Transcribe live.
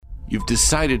You've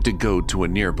decided to go to a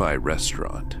nearby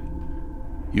restaurant.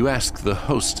 You ask the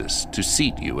hostess to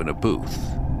seat you in a booth.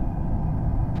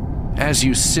 As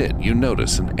you sit, you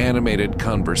notice an animated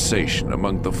conversation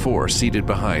among the four seated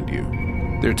behind you.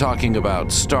 They're talking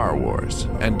about Star Wars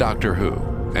and Doctor Who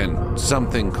and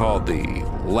something called the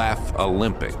Laugh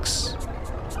Olympics.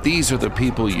 These are the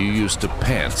people you used to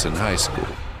pants in high school,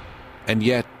 and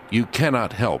yet you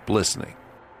cannot help listening.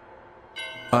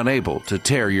 Unable to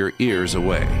tear your ears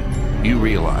away, you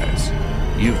realize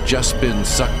you've just been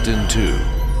sucked into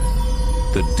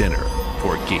the Dinner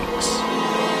for Geeks.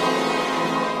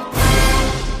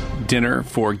 Dinner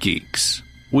for Geeks,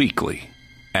 weekly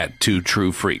at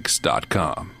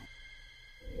twotruefreaks.com.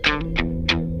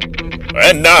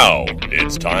 And now,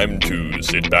 it's time to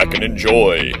sit back and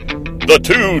enjoy the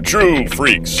Two True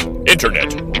Freaks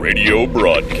Internet Radio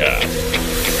Broadcast.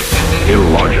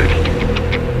 Illogic,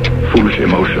 foolish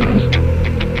emotions,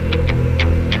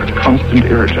 a constant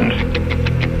irritant.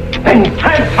 Then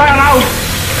transfer out,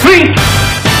 freak!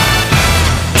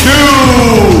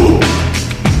 Two!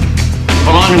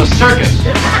 Belong in a circus.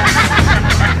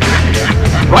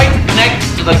 Right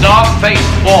next to the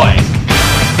dog-faced boy.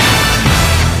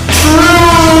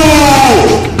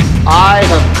 True! I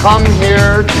have come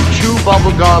here to chew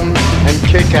bubblegum and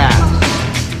kick ass.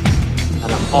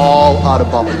 And I'm all out of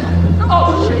bubblegum.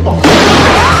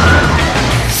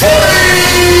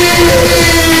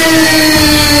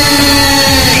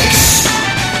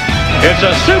 It's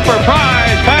a super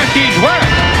prize package worth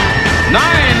 $9,388.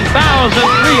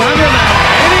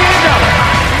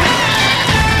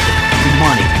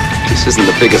 Money. This isn't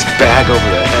the biggest bag over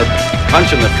the head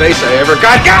punch in the face I ever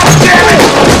got. God damn it!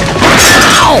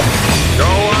 Ow! Go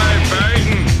away,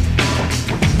 Peyton!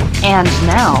 And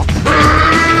now,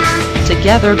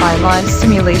 together by live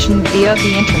simulation via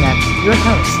the internet, your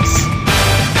hosts,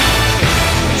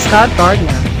 Scott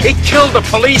Gardner He killed a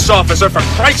police officer, for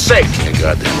Christ's sake! You're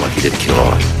goddamn lucky he didn't kill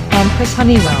all. and Chris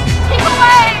Honeywell. Keep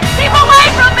away! Keep away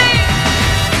from me!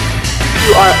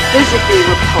 You are physically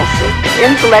repulsive,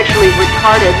 intellectually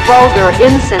retarded, vulgar,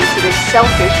 insensitive,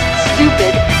 selfish,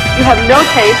 stupid. You have no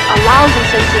taste, a lousy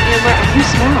sense of humor, and you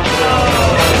smell.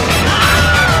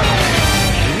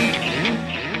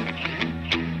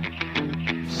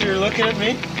 So you're looking at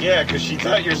me? Yeah, because she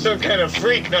thought you're some kind of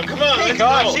freak. Now come on, let's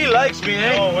God, go. she likes me,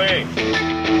 eh? No way.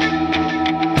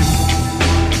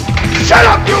 Shut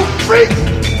up, you freak!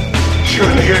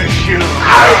 Julius, you.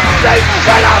 I say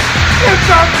shut up! It's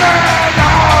a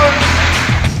madhouse!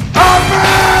 A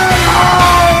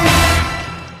madhouse!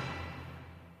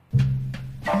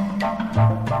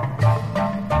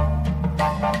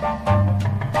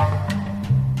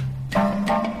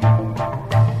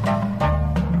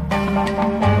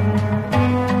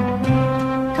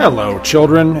 Hello,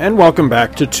 children, and welcome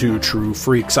back to Two True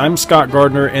Freaks. I'm Scott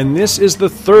Gardner, and this is the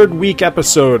third week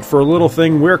episode for a little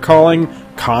thing we're calling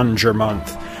Conjure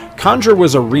Month. Conjure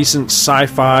was a recent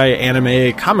sci-fi,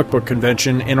 anime, comic book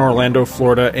convention in Orlando,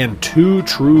 Florida, and Two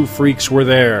True Freaks were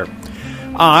there.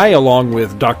 I, along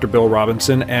with Dr. Bill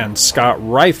Robinson and Scott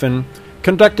Rifen,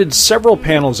 conducted several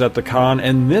panels at the con,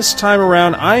 and this time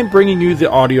around I'm bringing you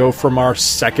the audio from our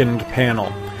second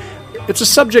panel. It's a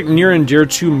subject near and dear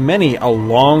to many a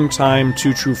long-time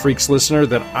Two True Freaks listener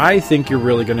that I think you're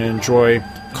really going to enjoy,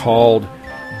 called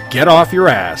Get Off Your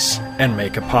Ass and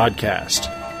Make a Podcast.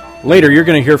 Later, you're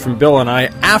going to hear from Bill and I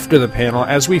after the panel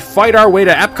as we fight our way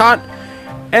to Epcot,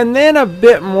 and then a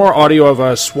bit more audio of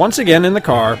us once again in the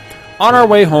car on our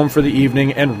way home for the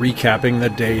evening and recapping the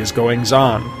day's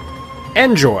goings-on.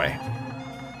 Enjoy!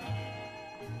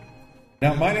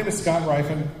 Now, my name is Scott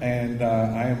Rifen, and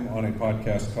I am on a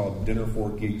podcast called Dinner for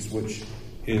Geeks, which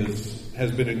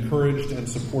has been encouraged and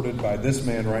supported by this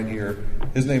man right here.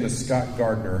 His name is Scott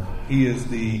Gardner. He is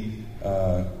the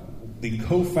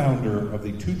co-founder of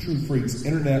the Two True Freaks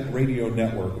Internet Radio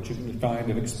Network, which you can find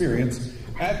and experience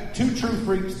at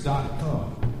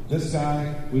twotruefreaks.com. This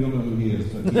guy, we don't know who he is,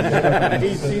 but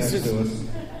he's next to us.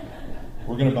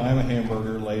 We're going to buy him a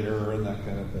hamburger later and that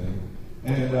kind of thing.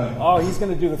 And, he's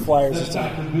going to do the flyers. That's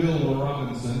Dr. Bill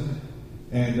Robinson,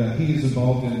 and he is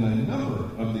involved in a number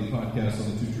of the podcasts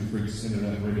on the Two True Freaks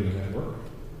Internet Radio Network,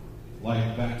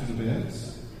 like Back to the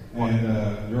Bins,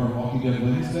 and you're on Walking Dead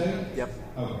Wednesday? Yep.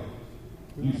 Okay.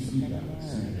 You got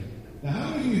this. Now, how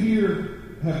many of you here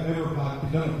have ever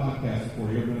done a podcast before?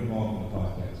 You ever been involved in a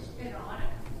podcast? Been on it.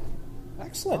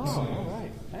 Excellent. Oh, All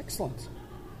right. Excellent.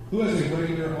 Who has a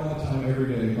regular, all the time, every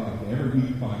day podcast, every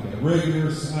week podcast?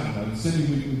 Regular, I don't know,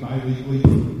 semi-weekly, bi-weekly,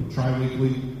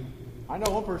 tri-weekly. I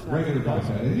know one person. Regular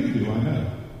podcast. And you do, I know.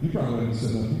 You probably haven't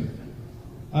sit up here.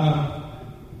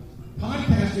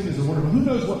 Podcasting is a word. Who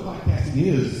knows what podcasting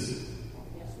is?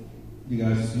 You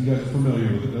guys are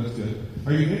familiar with it. That's good.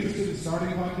 Are you interested in starting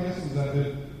podcasting? Is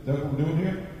that what we're doing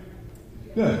here?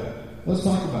 Good. Let's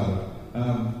talk about it.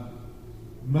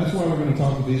 That's why we're going to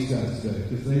talk to these guys today,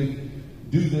 because they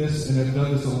do this and have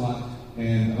done this a lot.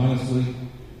 And honestly,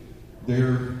 there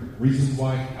are reasons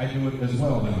why I do it as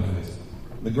well nowadays.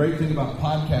 The great thing about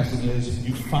podcasting is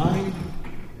you find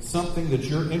something that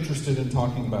you're interested in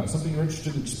talking about, something you're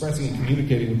interested in expressing and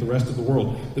communicating with the rest of the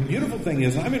world. The beautiful thing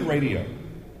is I'm in radio,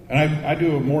 and I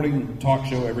do a morning talk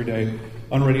show every day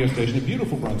on a radio station in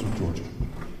beautiful Brunswick, Georgia.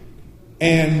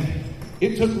 And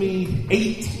it took me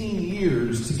 18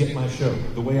 years to get my show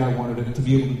the way I wanted it, to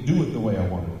be able to do it the way I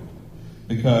wanted it.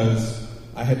 Because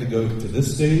I had to go to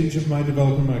this stage of my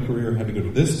development of my career, had to go to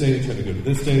this stage, had to go to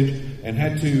this stage, and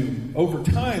had to, over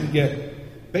time,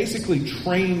 get basically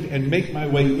trained and make my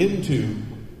way into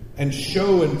and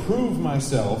show and prove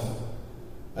myself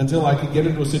until I could get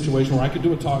into a situation where I could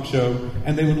do a talk show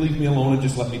and they would leave me alone and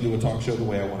just let me do a talk show the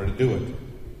way I wanted to do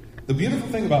it. The beautiful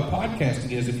thing about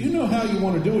podcasting is if you know how you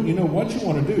want to do it, you know what you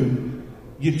want to do,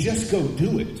 you just go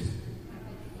do it.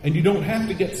 And you don't have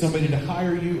to get somebody to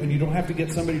hire you, and you don't have to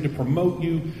get somebody to promote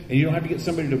you, and you don't have to get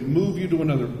somebody to move you to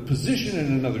another position in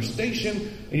another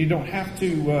station, and you don't have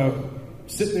to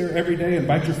sit there every day and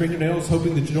bite your fingernails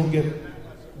hoping that you don't get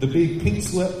the big pink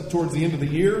slip towards the end of the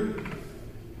year.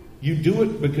 You do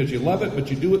it because you love it, but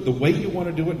you do it the way you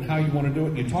want to do it and how you want to do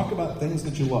it. You talk about things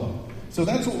that you love. So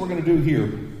that's what we're going to do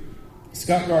here.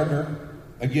 Scott Gardner,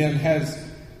 again,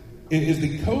 is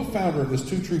the co-founder of this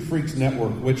Two True Freaks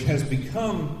Network, which has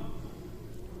become,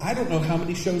 I don't know how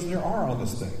many shows there are on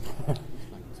this thing.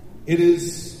 It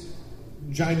is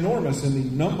ginormous in the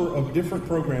number of different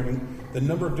programming, the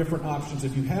number of different options.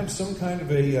 If you have some kind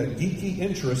of a geeky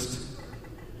interest,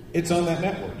 it's on that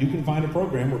network. You can find a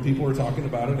program where people are talking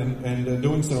about it and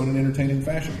doing so in an entertaining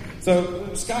fashion.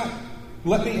 So, Scott,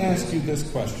 let me ask you this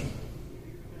question.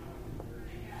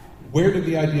 Where did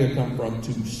the idea come from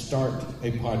to start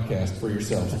a podcast for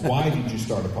yourselves? Why did you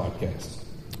start a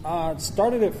podcast?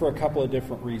 Started it for a couple of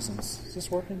different reasons. Is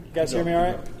this working? You guys hear me all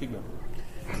right? Keep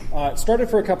going. Started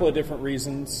for a couple of different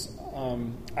reasons.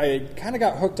 I kind of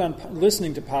got hooked on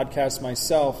listening to podcasts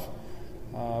myself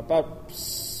about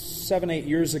 7-8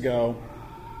 years ago.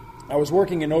 I was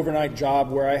working an overnight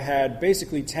job where I had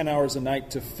basically 10 hours a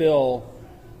night to fill.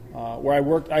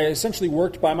 Where I essentially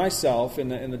worked by myself in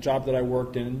the job that I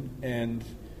worked in, and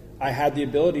I had the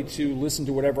ability to listen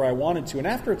to whatever I wanted to. And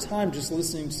after a time, just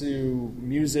listening to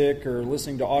music or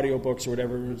listening to audiobooks or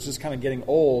whatever, it was just kind of getting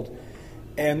old.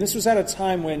 And this was at a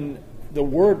time when the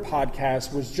word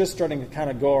podcast was just starting to kind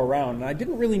of go around, and I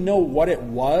didn't really know what it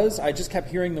was. I just kept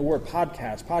hearing the word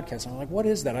podcast. And I'm like, what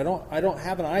is that? I don't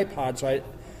have an iPod, so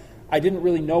I didn't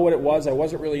really know what it was. I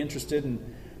wasn't really interested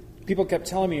in. People kept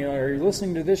telling me, are you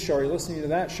listening to this show? Are you listening to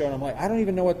that show? And I'm like, I don't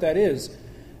even know what that is.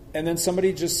 And then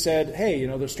somebody just said, hey,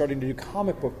 they're starting to do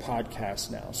comic book podcasts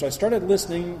now. So I started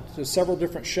listening to several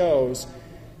different shows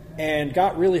and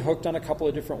got really hooked on a couple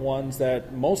of different ones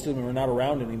that most of them are not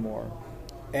around anymore.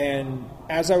 And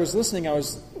as I was listening, I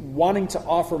was wanting to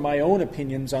offer my own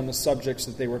opinions on the subjects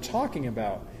that they were talking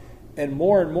about. And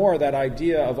more, that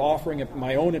idea of offering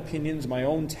my own opinions, my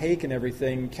own take and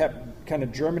everything kept kind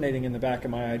of germinating in the back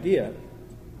of my idea,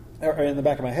 or in the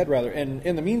back of my head, rather. And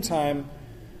in the meantime,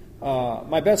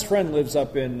 my best friend lives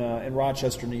up in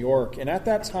Rochester, New York. And at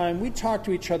that time, we talked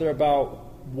to each other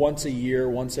about once a year,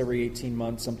 once every 18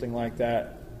 months, something like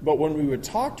that. But when we would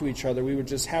talk to each other, we would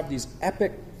just have these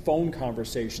epic phone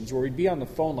conversations where we'd be on the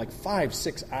phone like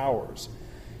 5-6 hours.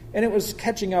 And it was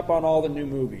catching up on all the new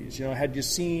movies. Had you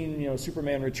seen,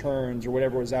 Superman Returns or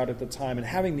whatever was out at the time, and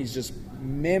having these just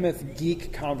mammoth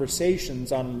geek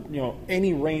conversations on,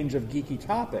 any range of geeky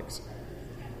topics.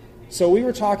 So we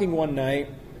were talking one night,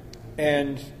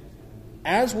 and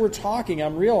as we're talking,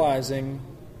 I'm realizing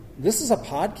this is a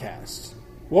podcast.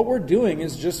 What we're doing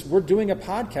is we're doing a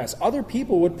podcast. Other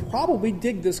people would probably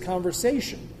dig this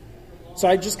conversation. So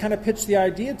I just kind of pitched the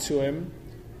idea to him.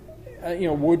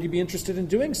 Would you be interested in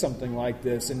doing something like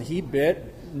this? And he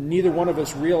bit, neither one of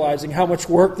us realizing how much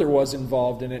work there was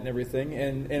involved in it and everything.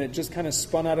 And it just kind of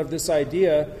spun out of this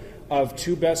idea of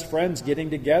two best friends getting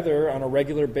together on a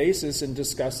regular basis and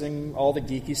discussing all the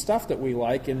geeky stuff that we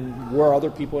like and were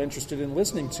other people interested in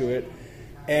listening to it.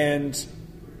 And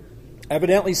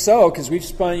evidently so, because we've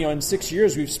spun, in 6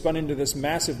 years, we've spun into this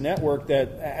massive network that,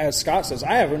 as Scott says,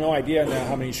 I have no idea now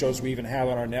how many shows we even have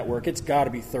on our network. It's got to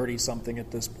be 30-something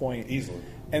at this point. Easily.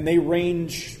 And they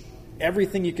range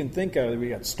everything you can think of. We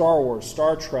got Star Wars,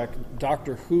 Star Trek,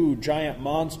 Doctor Who, giant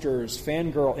monsters,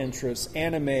 fangirl interests,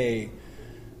 anime,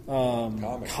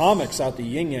 comics out the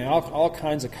yin yang, all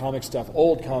kinds of comic stuff,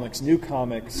 old comics, new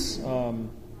comics. I'm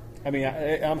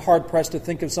hard pressed to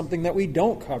think of something that we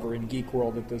don't cover in Geek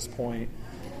World at this point.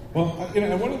 Well,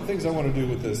 one of the things I want to do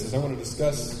with this is I want to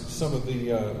discuss some of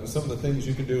the things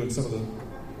you can do and some of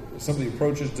the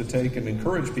approaches to take and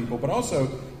encourage people. But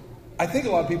also, I think a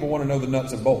lot of people want to know the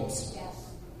nuts and bolts.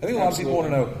 I think a lot of people want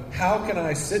to know, how can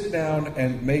I sit down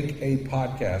and make a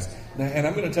podcast? Now, and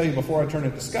I'm going to tell you before I turn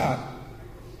it to Scott,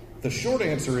 the short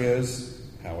answer is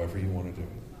however you want to do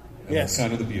it. And that's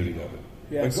kind of the beauty of it.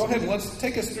 Yes. But go ahead and let's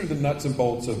take us through the nuts and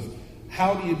bolts of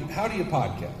how do you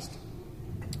podcast?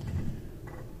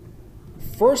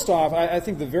 First off, I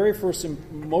think the very first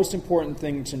and most important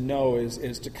thing to know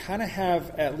is to kind of have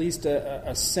at least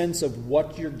a sense of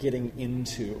what you're getting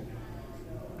into.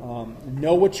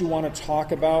 Know what you want to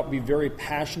talk about. Be very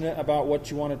passionate about what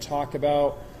you want to talk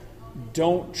about.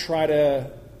 Don't try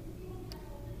to...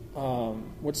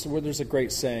 there's a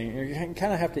great saying. You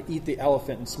kind of have to eat the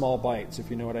elephant in small bites,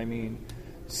 if you know what I mean.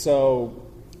 So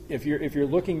if you're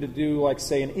looking to do, like,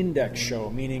 say, an index show,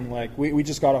 meaning like we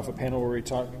just got off a panel where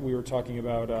we were talking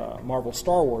about Marvel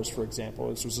Star Wars, for example.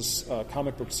 This was a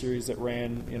comic book series that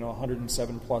ran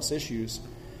 107 plus issues.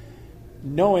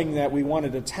 Knowing that we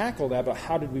wanted to tackle that, but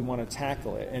how did we want to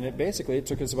tackle it? And it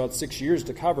took us about 6 years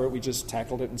to cover it. We just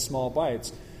tackled it in small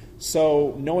bites.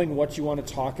 So knowing what you want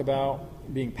to talk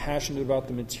about, being passionate about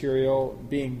the material,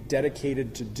 being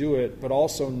dedicated to do it, but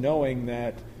also knowing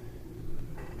that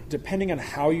depending on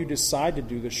how you decide to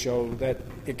do the show, that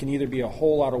it can either be a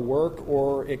whole lot of work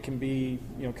or it can be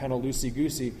kind of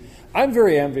loosey-goosey. I'm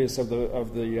very envious of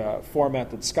the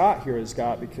format that Scott here has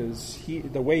got, because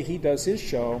the way he does his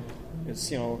show is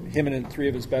him and 3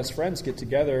 of his best friends get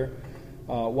together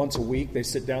once a week. They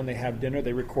sit down, they have dinner,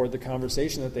 they record the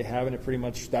conversation that they have, and it pretty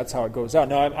much, that's how it goes out.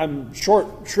 Now, I'm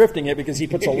short-shrifting it because he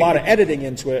puts a lot of editing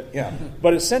into it,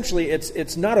 but essentially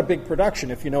it's not a big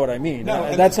production, if you know what I mean.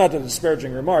 No, that's not a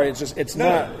disparaging remark. It's just it's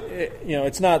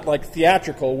not like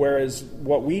theatrical, whereas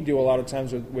what we do a lot of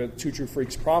times with Two True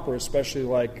Freaks proper, especially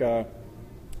like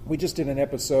we just did an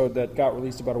episode that got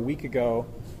released about a week ago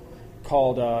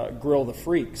called Grill the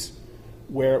Freaks,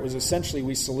 where it was essentially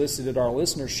we solicited our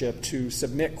listenership to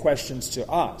submit questions to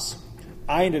us.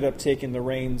 I ended up taking the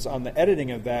reins on the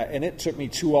editing of that, and it took me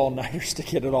 2 all-nighters to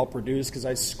get it all produced because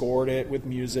I scored it with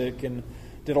music and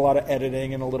did a lot of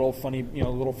editing and little funny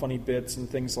bits and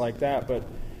things like that. But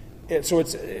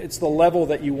it's the level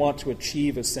that you want to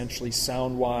achieve, essentially,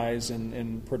 sound-wise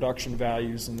and production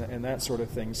values and that sort of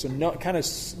thing. So kind of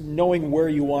knowing where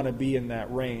you want to be in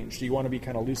that range. Do you want to be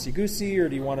kind of loosey-goosey, or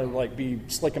do you want to be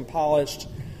slick and polished?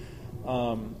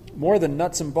 More than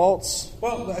nuts and bolts?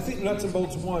 Well, I think nuts and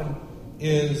bolts, one,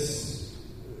 is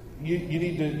you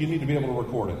need to be able to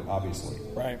record it, obviously.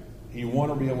 Right. You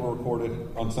want to be able to record it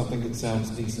on something that sounds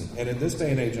decent. And in this day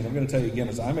and age, and I'm going to tell you again,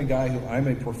 is I'm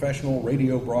a professional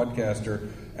radio broadcaster,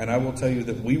 and I will tell you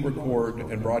that we record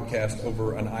and broadcast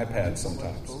over an iPad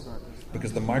sometimes.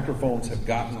 Because the microphones have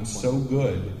gotten so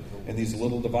good in these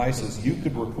little devices, you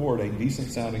could record a decent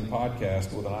sounding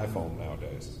podcast with an iPhone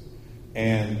nowadays.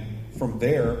 And from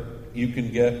there, you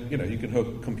can get, you can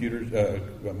hook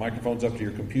microphones up to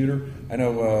your computer. I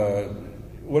know,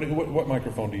 what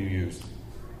microphone do you use?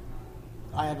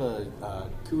 I have a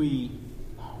Kui,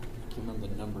 I can't remember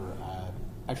the number.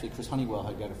 Actually, Chris Honeywell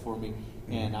had got it for me,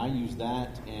 and I use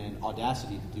that and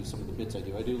Audacity to do some of the bits I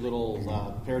do. I do little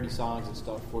parody songs and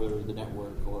stuff for the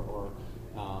network,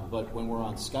 but when we're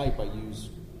on Skype,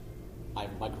 I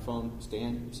have a microphone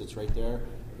stand, sits right there,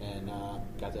 and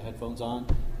got the headphones on.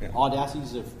 Yeah. Audacity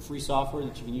is a free software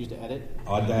that you can use to edit.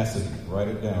 Audacity, write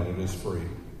it down. It is free.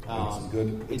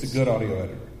 It's a good audio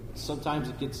editor. Sometimes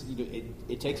it gets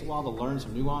it takes a while to learn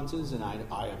some nuances, and I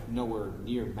have nowhere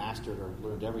near mastered or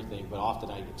learned everything, but often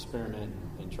I experiment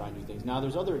and try new things. Now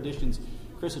there's other editions.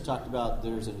 Chris had talked about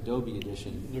there's an Adobe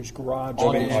edition. There's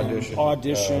Audition,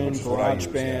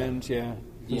 GarageBand, yeah.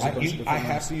 I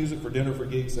have to use it for Dinner for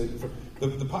Geeks. The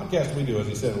podcast we do, as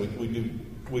you said,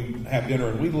 we have dinner,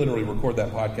 and we literally record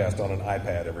that podcast on an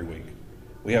iPad every week.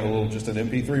 We have just an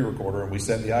MP3 recorder, and we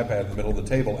set the iPad in the middle of the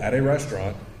table at a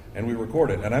restaurant, and we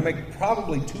record it. And I make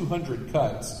probably 200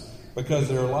 cuts, because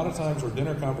there are a lot of times where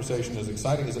dinner conversation, as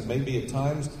exciting as it may be at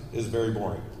times, is very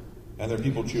boring. And there are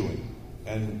people chewing.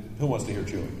 And who wants to hear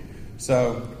chewing?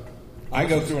 So I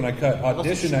go through and I cut.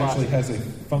 Audition actually has a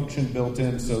function built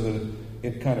in so that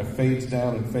it kind of fades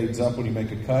down and fades up when you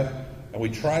make a cut. And we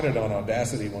tried it on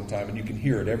Audacity one time, and you can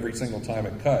hear it every single time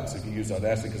it cuts if you use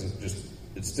Audacity, because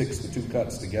it sticks the two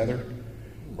cuts together.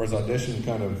 Whereas Audition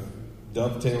kind of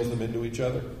dovetails them into each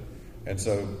other. And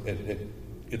so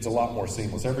it it's a lot more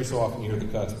seamless. Every so often you hear the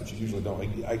cuts, but you usually don't.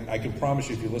 I can promise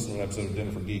you, if you listen to an episode of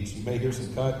Dinner for Geeks, you may hear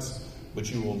some cuts,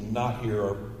 but you will not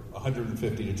hear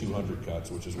 150 to 200 cuts,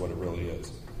 which is what it really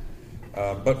is.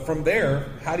 But from there,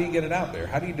 how do you get it out there?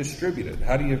 How do you distribute it?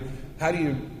 How do you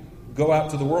go out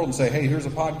to the world and say, hey, here's a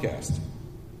podcast?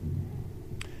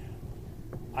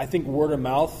 I think word of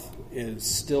mouth is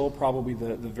still probably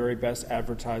the very best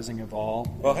advertising of all.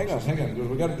 Well, hang on.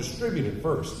 We got to distribute it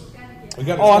first.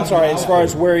 I'm sorry. As far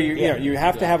as where you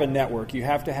have to have a network. You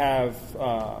have to have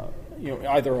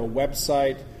either a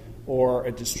website or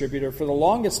a distributor. For the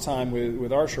longest time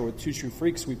with our show, with Two True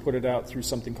Freaks, we put it out through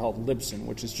something called Libsyn,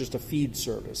 which is just a feed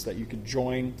service that you could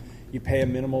join. You pay a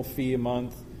minimal fee a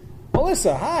month.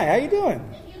 Melissa, hi, how you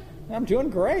doing? I'm doing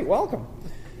great. Welcome.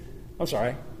 I'm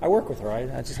sorry. I work with her.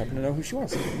 I just happen to know who she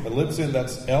was. Libsyn,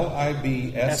 that's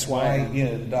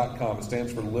LIBSYN.com. It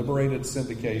stands for Liberated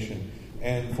Syndication.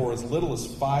 And for as little as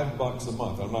 $5 a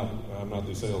month, I'm not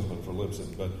the salesman for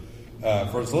Libsyn, but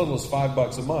for as little as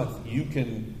 $5 a month, you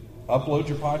can upload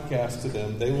your podcast to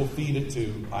them. They will feed it to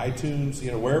iTunes,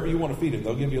 wherever you want to feed it.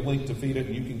 They'll give you a link to feed it,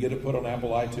 and you can get it put on Apple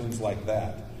iTunes like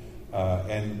that.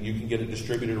 And you can get it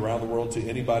distributed around the world to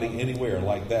anybody, anywhere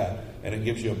like that. And it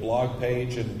gives you a blog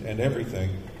page and everything.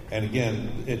 And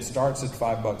again, it starts at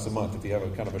 $5 a month if you have a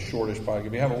kind of a shortish podcast.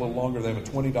 If you have a little longer, they have a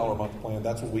 $20 a month plan.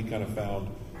 That's what we kind of found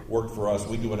worked for us.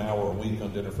 We do an hour a week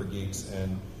on Dinner for Geeks,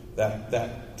 and that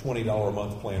 $20 a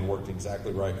month plan worked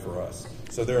exactly right for us.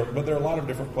 So there are a lot of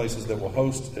different places that will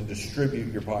host and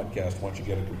distribute your podcast once you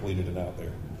get it completed and out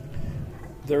there.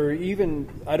 There are even,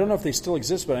 I don't know if they still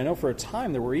exist, but I know for a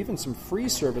time there were even some free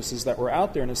services that were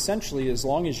out there, and essentially as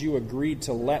long as you agreed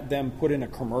to let them put in a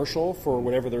commercial for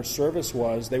whatever their service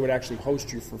was, they would actually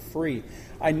host you for free.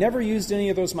 I never used any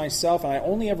of those myself, and I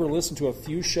only ever listened to a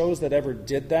few shows that ever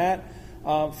did that.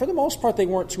 For the most part, they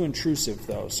weren't too intrusive,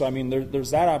 though. So, I mean,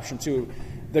 there's that option, too.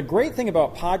 The great thing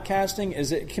about podcasting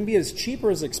is it can be as cheap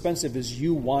or as expensive as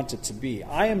you want it to be.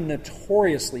 I am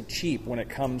notoriously cheap when it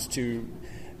comes to...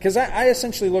 Because I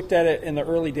essentially looked at it in the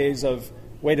early days of,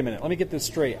 wait a minute, let me get this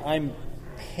straight. I'm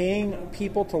paying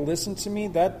people to listen to me?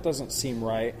 That doesn't seem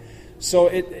right. So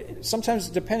it sometimes,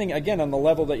 depending, again, on the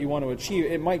level that you want to achieve,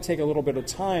 it might take a little bit of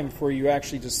time for you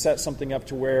actually to set something up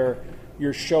to where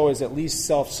your show is at least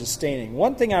self-sustaining.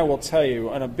 One thing I will tell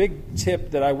you, and a big tip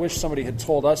that I wish somebody had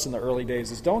told us in the early days,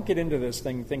 is don't get into this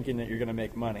thing thinking that you're going to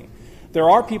make money.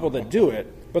 There are people that do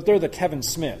it, but they're the Kevin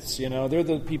Smiths, They're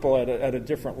the people at a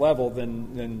different level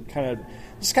than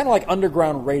it's kind of like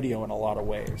underground radio in a lot of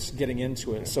ways, getting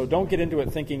into it. So don't get into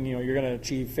it thinking, you're going to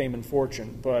achieve fame and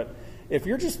fortune. But if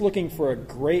you're just looking for a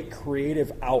great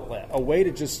creative outlet, a way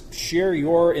to just share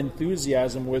your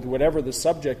enthusiasm with whatever the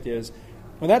subject is,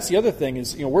 well, that's the other thing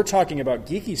is, we're talking about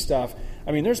geeky stuff.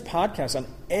 I mean, there's podcasts on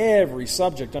every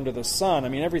subject under the sun. I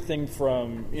mean, everything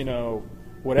from,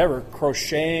 whatever,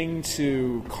 crocheting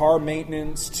to car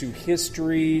maintenance to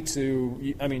history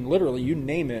to, literally, you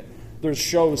name it, there's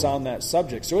shows on that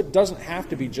subject. So it doesn't have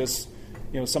to be just,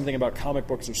 something about comic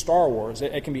books or Star Wars.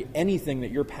 It can be anything that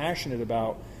you're passionate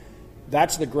about.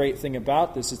 That's the great thing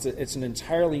about this. It's an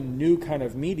entirely new kind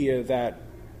of media that,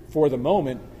 for the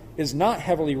moment, is not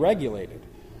heavily regulated.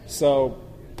 So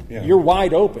you're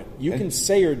wide open. You can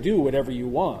say or do whatever you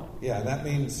want. Yeah, and that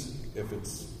means if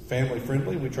it's family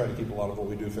friendly, we try to keep a lot of what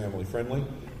we do family friendly.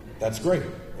 That's great.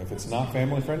 If it's not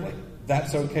family friendly,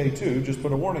 that's okay too. Just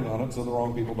put a warning on it so the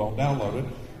wrong people don't download it,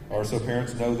 or so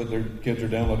parents know that their kids are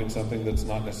downloading something that's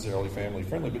not necessarily family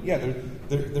friendly. But yeah,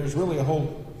 there's really a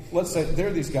whole. Let's say there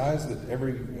are these guys that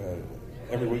every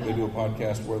week they do a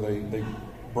podcast where they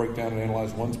break down and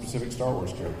analyze one specific Star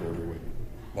Wars character every week.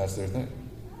 That's their thing.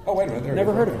 Oh, wait a minute.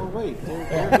 Never heard of him. Oh, wait.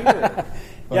 They're here.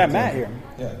 Yeah, Matt here.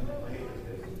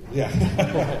 Yeah.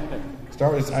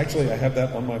 Star Wars, actually, I have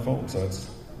that on my phone, so it's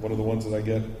one of the ones that I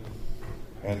get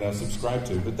and subscribe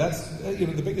to. But that's,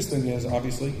 the biggest thing is,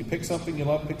 obviously, you pick something you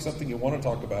love, pick something you want to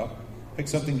talk about, pick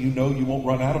something you know you won't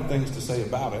run out of things to say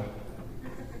about it.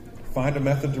 Find a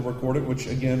method to record it, which,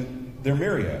 again, they're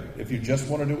myriad. If you just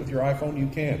want to do it with your iPhone, you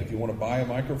can. If you want to buy a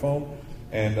microphone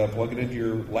and plug it into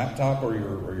your laptop or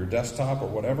your desktop or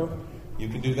whatever, you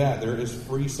can do that. There is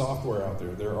free software out there.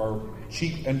 There are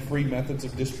cheap and free methods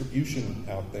of distribution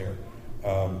out there.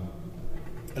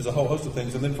 There's a whole host of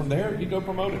things. And then from there, you go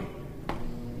promote it.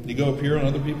 You go appear on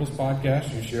other people's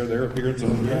podcasts. You share their appearance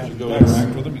on yours. You go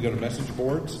interact with them. You go to message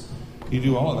boards. You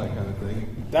do all of that kind of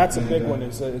thing. That's a big one,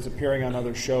 is appearing on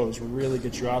other shows. We really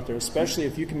get you out there, especially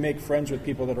if you can make friends with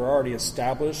people that are already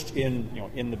established in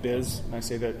the biz. And I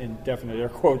say that in definite air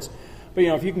quotes. But,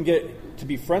 if you can get to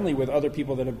be friendly with other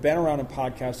people that have been around in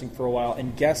podcasting for a while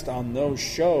and guest on those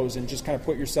shows and just kind of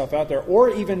put yourself out there, or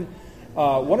even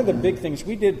One of the big things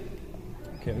we did.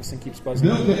 Okay, this thing keeps buzzing.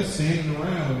 Bill kept standing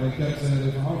around, and they kept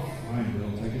saying, "Oh, fine,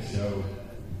 Bill, take a show."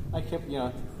 I kept,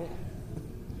 I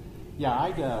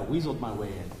weaseled my way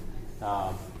in.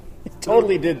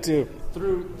 Totally did too.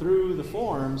 Through the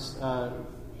forums,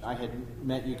 I had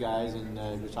met you guys, and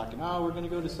we were talking. Oh, we're going to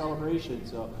go to Celebration.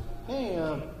 So, hey,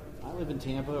 I live in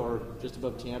Tampa, or just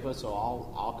above Tampa, so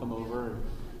I'll come over. And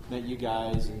met you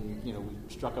guys, and we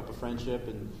struck up a friendship,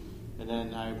 and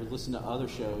then I would listen to other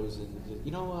shows, and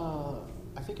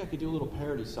I think I could do a little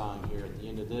parody song here at the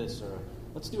end of this, or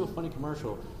let's do a funny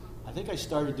commercial. I think I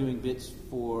started doing bits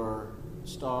for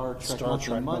Star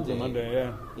Trek Monday,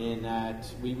 yeah. In that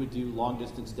we would do long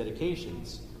distance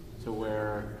dedications, to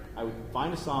where I would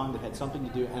find a song that had something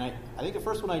to do, and I think the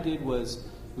first one I did was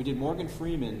we did Morgan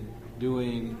Freeman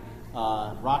doing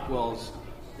Rockwell's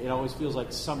 "It Always Feels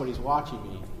Like Somebody's Watching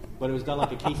Me," but it was done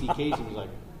like a Casey Kasem. It was like,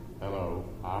 "Hello,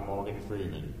 I'm Morgan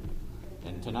Freeman,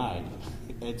 and tonight,"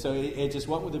 and so it just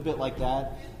went with a bit like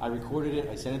that. I recorded it,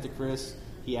 I sent it to Chris.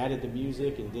 He added the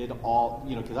music and did all,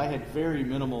 because I had very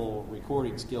minimal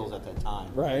recording skills at that time.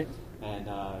 Right. And,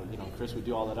 Chris would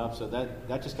do all that up. So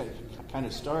that just kind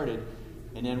of started.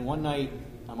 And then one night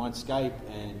I'm on Skype,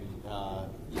 and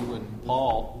you and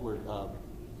Paul were,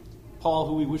 Paul,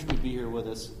 who we wish would be here with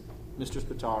us, Mr.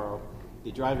 Spataro,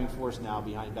 the driving force now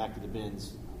behind Back to the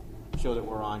Bins show that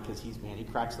we're on, because he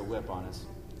cracks the whip on us.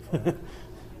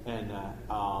 And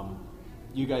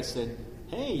you guys said,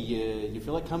 "Hey, you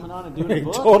feel like coming on and doing a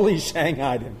book?" Totally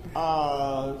shanghaied him.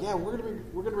 Yeah, we're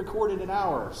gonna record in an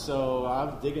hour. So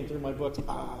I'm digging through my books.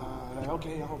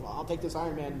 Okay, I'll take this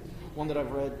Iron Man one that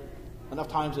I've read enough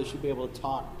times. I should be able to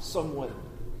talk somewhat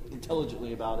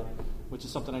intelligently about it, which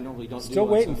is something I normally don't do. Still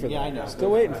waiting for that. Yeah, I know.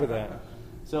 Still waiting for that.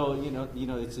 So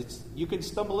it's you can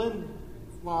stumble in.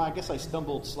 Well, I guess I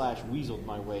stumbled / weaseled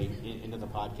my way into the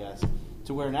podcast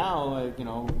to where now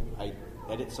I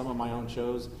edit some of my own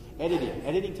shows.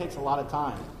 Editing takes a lot of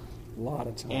time.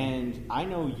 And I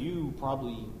know you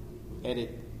probably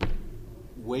edit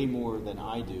way more than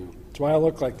I do. That's why I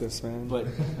look like this, man. But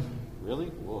really?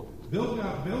 Whoa. Bill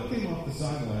came off the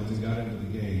sidelines and got into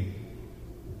the game.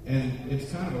 And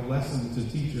it's kind of a lesson to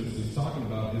teachers. He's talking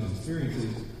about his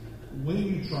experiences. When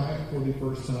you try it for the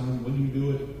first time, when you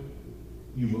do it,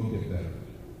 you will get better.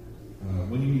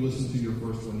 When you listen to your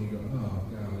first one, you go, "Oh,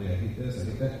 golly, I hate this, I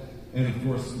hate that." And of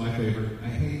course, my favorite, I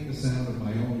hate the sound of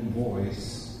my own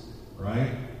voice,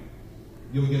 right?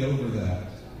 You'll get over that.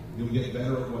 You'll get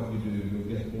better at what you do.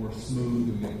 You'll get more smooth.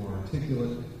 You'll get more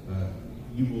articulate.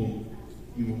 You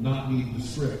will not need the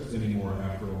script anymore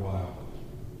after a while.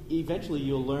 Eventually,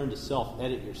 you'll learn to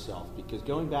self-edit yourself, because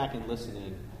going back and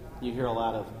listening, you hear a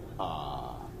lot of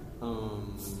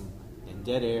and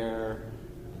dead air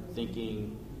and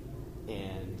thinking,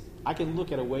 and I can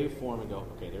look at a waveform and go,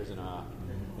 okay, there's an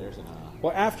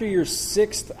Well, after your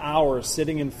 6th hour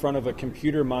sitting in front of a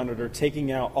computer monitor,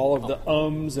 taking out all of the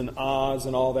ums and ahs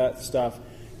and all that stuff,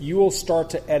 you will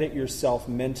start to edit yourself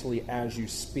mentally as you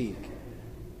speak.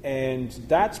 And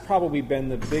that's probably been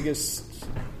the biggest...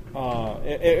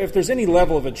 if there's any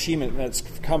level of achievement that's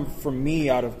come from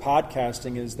me out of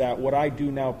podcasting, is that what I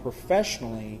do now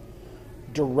professionally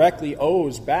directly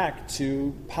owes back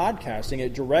to podcasting.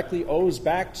 It directly owes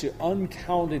back to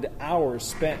uncounted hours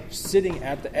spent sitting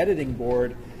at the editing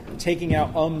board, taking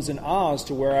out ums and ahs,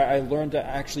 to where I learned to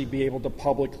actually be able to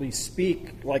publicly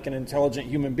speak like an intelligent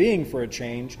human being for a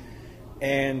change.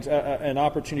 And an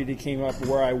opportunity came up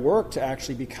where I worked to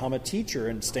actually become a teacher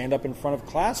and stand up in front of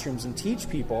classrooms and teach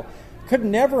people. Could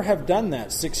never have done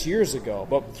that 6 years ago,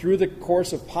 but through the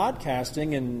course of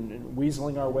podcasting and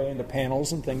weaseling our way into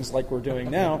panels and things like we're doing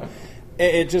now,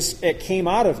 it came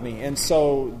out of me. And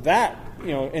so that,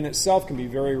 in itself can be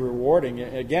very rewarding.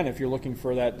 Again, if you're looking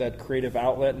for that creative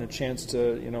outlet and a chance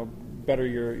to, better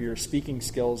your speaking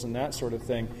skills and that sort of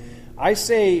thing, I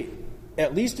say,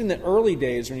 at least in the early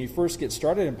days when you first get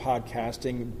started in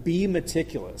podcasting, be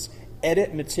meticulous.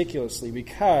 Edit meticulously,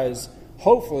 because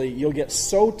hopefully you'll get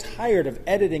so tired of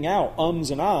editing out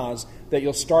ums and ahs that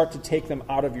you'll start to take them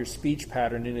out of your speech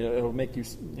pattern, and it'll make you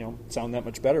sound that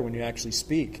much better when you actually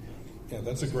speak. Yeah,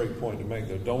 that's a great point to make,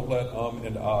 though. Don't let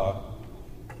and ah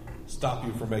stop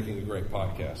you from making a great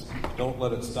podcast. Don't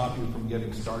let it stop you from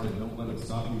getting started. Don't let it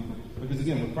stop you, because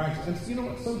again, with practice, and you know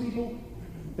what, some people,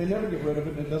 they never get rid of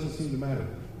it, and it doesn't seem to matter.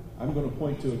 I'm going to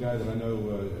point to a guy that I know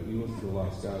you listen to a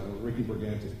lot, Scott, Ricky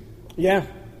Briganti. Yeah.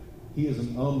 He is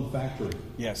an factory.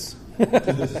 Yes. To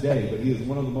this day, but he is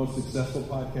one of the most successful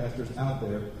podcasters out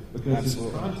there, because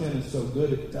Absolutely. His content is so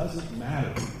good, it doesn't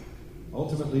matter.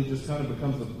 Ultimately, it just kind of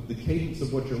becomes the cadence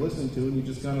of what you're listening to, and you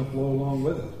just kind of flow along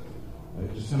with it.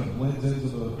 It just kind of blends into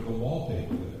the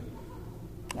wallpaper there.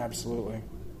 Absolutely.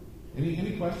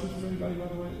 Any questions from anybody, by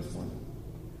the way, at this point?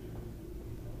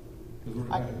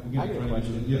 I get a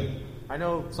question. Yeah. I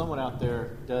know someone out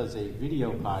there does a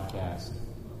video podcast.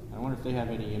 I wonder if they have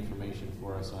any information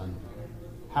for us on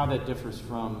how that differs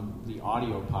from the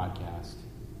audio podcast.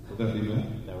 Would that be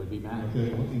Matt? That would be Matt.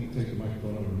 Okay, well, you can take the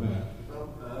microphone over to Matt.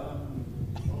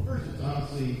 Well, first, it's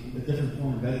obviously a different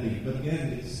form of editing, but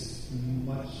again, it's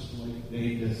much like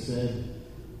Dave just said.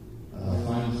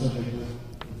 Find the subject.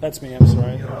 That's me. I'm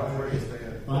sorry.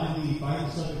 Find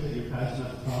the subject that you're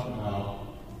passionate to talk about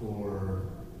for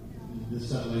this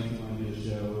set length you want to do a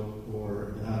show,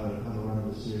 for how to run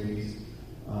the series.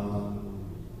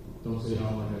 Don't say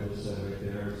how like I just said right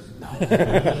there.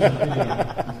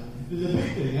 There's a big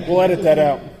thing. We'll edit that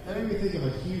out. I think you think of a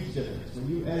huge difference. When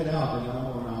you edit out the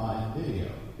number one line video,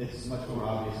 it's much more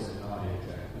obvious than an audio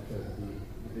track because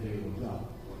the video will jump.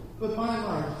 But by and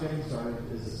large, getting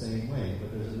started is the same way.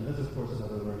 But there's of course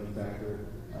another learning factor.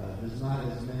 There's not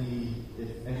as many,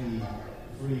 if any,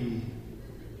 free,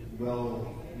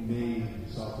 well-made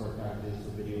software packages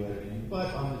for video editing.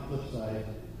 But on the flip side,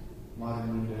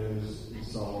 modern Windows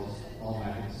installs, all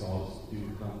Mac installs do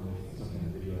come with some kind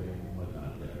of video editing and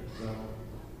whatnot there. So,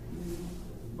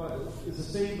 but it's the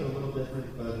same but a little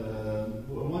different.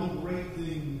 But one great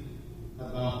thing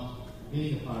about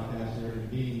being a podcaster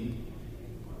and being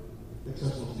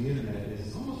accessible to the internet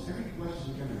is almost every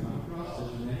question you're going to come across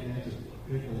there's an answer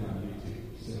particularly on YouTube.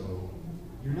 So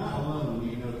you're not alone,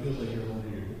 even though it feels like you're alone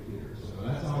in your computer. So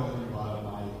that's how I learned a lot of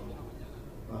my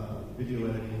video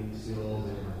editing skills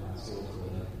and my skills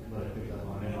that I picked up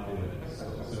on audio editing. So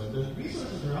the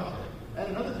resources are out there.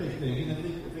 And another big thing, and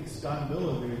I think Scott and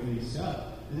Bill agree with me,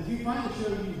 Scott, is if you find a show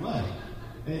you like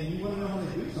and you want to know how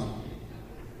they do something,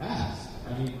 ask.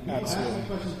 I mean, people ask me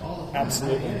questions all the time.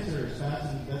 Absolutely. I answer as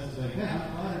fast and best as I can.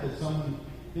 I'm flattered that someone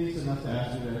thinks enough to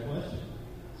ask me that question.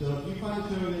 So if you find a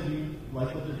show that you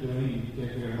like what they're doing and you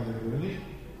can't figure out how they're doing it,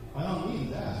 by all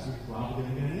means ask. You're probably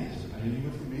going to get an answer. I know you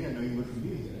would from me. I know you would from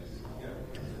these guys.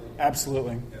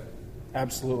 Absolutely.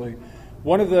 Absolutely.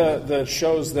 One of the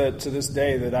shows that to this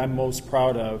day that I'm most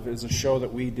proud of is a show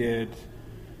that we did.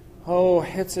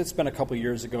 It's been a couple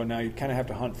years ago now. You kind of have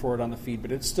to hunt for it on the feed,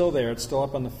 but it's still there. It's still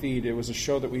up on the feed. It was a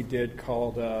show that we did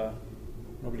called,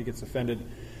 nobody gets offended,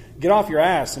 Get Off Your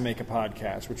Ass and Make a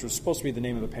Podcast, which was supposed to be the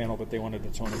name of the panel, but they wanted to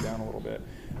tone it down a little bit.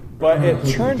 But it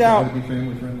turned out,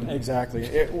 exactly,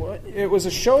 it was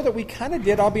a show that we kind of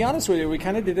did, I'll be honest with you, we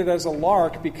kind of did it as a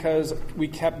lark because we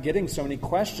kept getting so many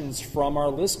questions from our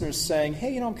listeners saying,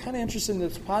 hey, I'm kind of interested in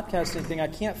this podcasting thing. I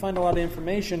can't find a lot of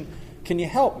information. Can you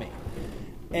help me?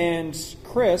 And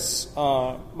Chris,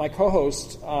 my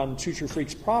co-host on Two True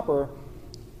Freaks proper,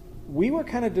 we were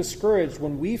kind of discouraged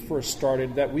when we first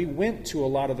started that we went to a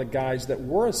lot of the guys that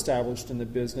were established in the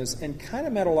business and kind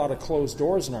of met a lot of closed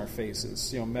doors in our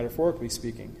faces, metaphorically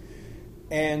speaking.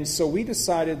 And so we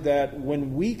decided that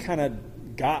when we kind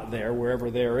of got there,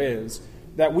 wherever there is,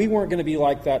 that we weren't going to be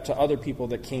like that to other people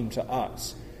that came to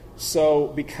us. So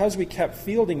because we kept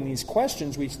fielding these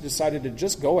questions, we decided to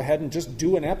just go ahead and just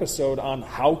do an episode on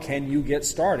how can you get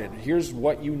started. Here's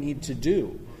what you need to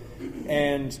do.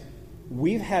 And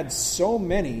we've had so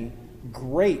many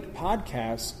great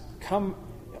podcasts come,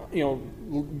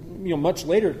 much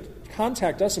later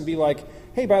contact us and be like,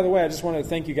 hey, by the way, I just wanted to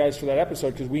thank you guys for that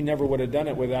episode because we never would have done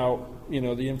it without,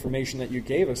 the information that you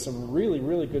gave us. Some really,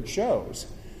 really good shows.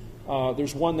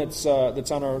 There's one that's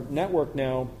on our network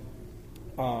now,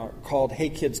 called Hey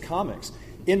Kids Comics.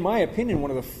 In my opinion, one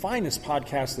of the finest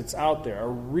podcasts that's out there. A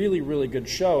really, really good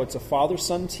show. It's a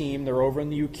father-son team. They're over in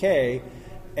the UK,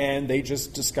 and they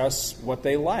just discuss what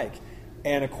they like.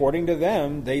 And according to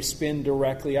them, they spin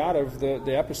directly out of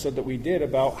the episode that we did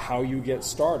about how you get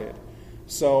started.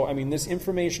 So, this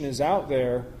information is out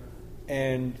there,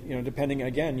 and, depending,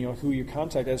 again, who you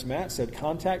contact, as Matt said,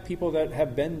 contact people that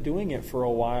have been doing it for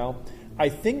a while. I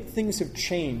think things have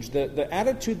changed. The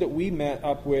attitude that we met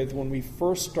up with when we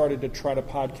first started to try to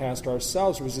podcast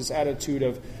ourselves was this attitude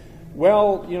of,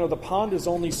 well, the pond is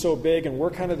only so big and we're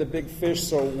kind of the big fish,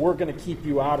 so we're going to keep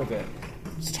you out of it.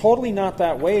 It's totally not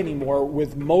that way anymore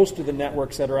with most of the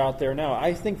networks that are out there now.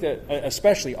 I think that,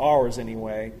 especially ours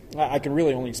anyway, I can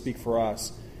really only speak for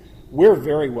us, we're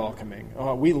very welcoming.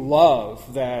 We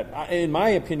love that. In my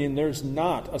opinion, there's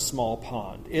not a small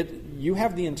pond. You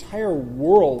have the entire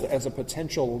world as a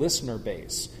potential listener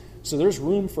base. So there's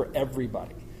room for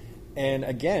everybody. And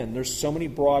again, there's so many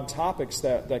broad topics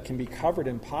that can be covered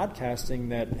in podcasting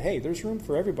that, hey, there's room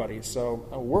for everybody. So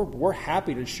we're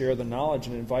happy to share the knowledge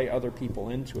and invite other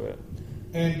people into it.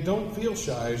 And don't feel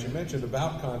shy, as you mentioned,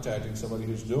 about contacting somebody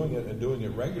who's doing it and doing it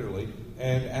regularly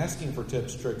and asking for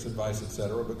tips, tricks, advice,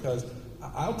 etc., because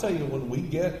I'll tell you, when we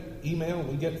get email, and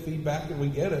we get feedback, and we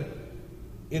get it,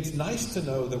 it's nice to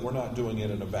know that we're not doing it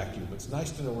in a vacuum. It's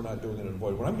nice to know we're not doing it in a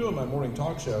void. When I'm doing my morning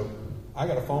talk show, I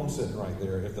got a phone sitting right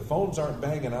there. If the phones aren't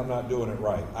banging, I'm not doing it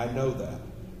right. I know that.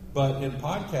 But in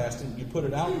podcasting, you put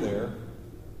it out there,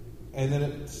 and then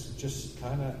it's just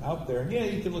kind of out there. And yeah,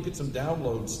 you can look at some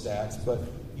download stats, but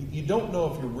you don't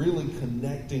know if you're really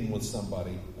connecting with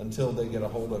somebody until they get a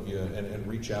hold of you and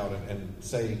reach out and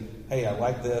say, hey, I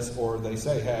like this, or they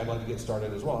say, hey, I'd like to get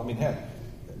started as well. I mean, heck,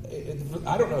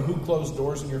 I don't know who closed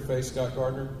doors in your face, Scott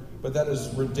Gardner, but that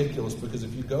is ridiculous, because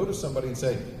if you go to somebody and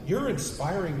say, you're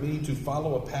inspiring me to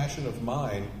follow a passion of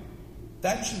mine,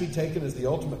 that should be taken as the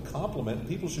ultimate compliment.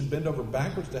 People should bend over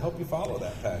backwards to help you follow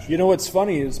that passion. You know what's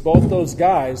funny is both those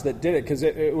guys that did it, because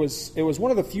it was one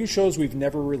of the few shows we've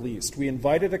never released. We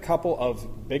invited a couple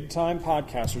of big-time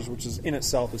podcasters, which is in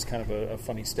itself is kind of a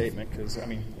funny statement, because, I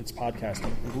mean, it's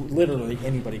podcasting. Literally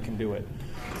anybody can do it.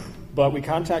 But we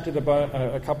contacted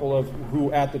a couple of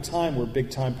who at the time were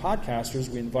big-time podcasters.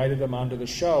 We invited them onto the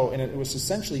show, and it was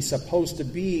essentially supposed to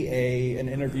be an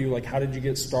interview, like, how did you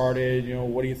get started? You know,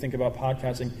 what do you think about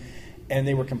podcasting? And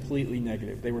they were completely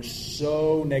negative. They were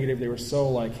so negative. They were so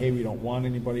like, hey, we don't want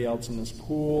anybody else in this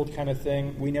pool kind of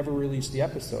thing. We never released the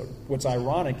episode. What's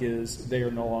ironic is they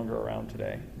are no longer around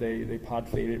today. They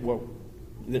pod-faded.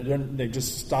 They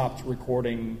just stopped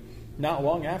recording not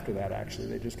long after that, actually.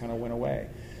 They just kind of went away.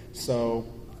 So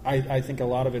I think a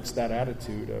lot of it's that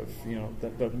attitude of, you know,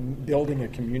 the building a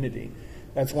community.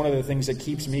 That's one of the things that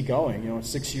keeps me going. You know,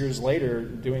 6 years later,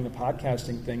 doing the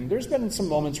podcasting thing, there's been some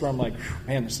moments where I'm like,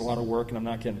 man, this is a lot of work and I'm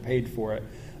not getting paid for it.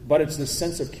 But it's this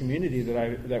sense of community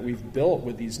that we've built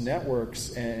with these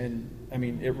networks. And I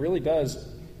mean, it really does,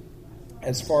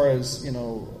 as far as, you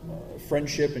know,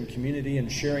 friendship and community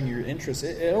and sharing your interests,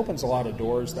 it opens a lot of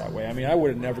doors that way. I mean, I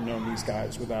would have never known these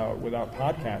guys without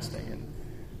podcasting. And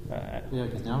yeah,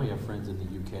 because now we have friends in the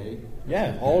UK.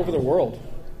 Yeah, all over the world.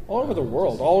 All over the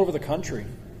world, all over the country.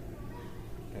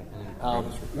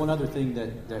 One other thing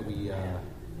that we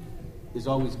is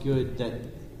always good, that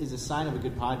is a sign of a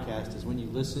good podcast, is when you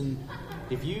listen.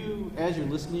 If you, as you're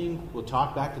listening, will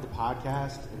talk back to the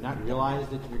podcast and not realize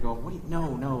that you're going,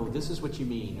 no, this is what you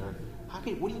mean, or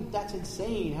that's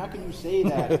insane. How can you say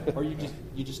that? Or you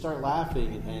just start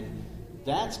laughing, and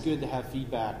that's good to have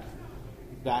feedback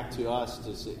back to us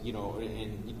to say, you know,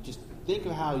 and you just think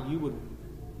of how you would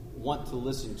want to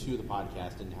listen to the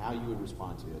podcast and how you would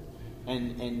respond to it.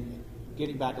 And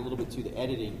getting back a little bit to the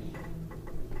editing,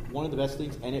 one of the best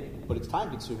things, but it's time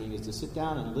consuming, is to sit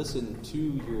down and listen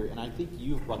to and I think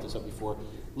you've brought this up before,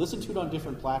 listen to it on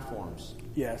different platforms.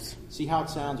 Yes. See how it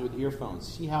sounds with earphones.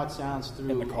 See how it sounds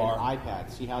through an iPad.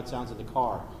 See how it sounds in the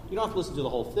car. You don't have to listen to the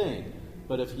whole thing,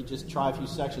 but if you just try a few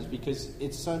sections, because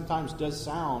it sometimes does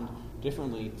sound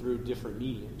differently through different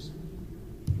mediums.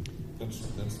 That's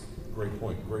great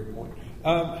point.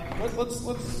 Let's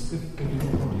if you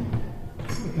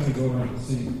kind of go around and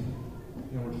see. You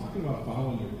know, we're talking about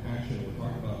following your passion. We're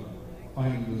talking about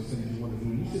finding those things you want to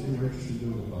do. You said you're interested in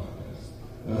doing a podcast.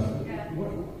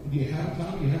 Do you have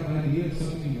time? Do you have an idea of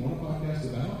something you want a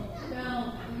podcast about?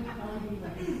 Well, it would probably be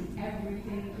like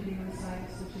everything to do with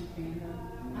science fiction fandom.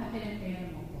 I've been in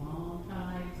fandom a long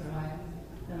time, so I've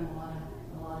done a lot of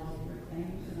different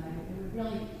things, and it would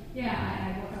really,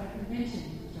 I work at a convention,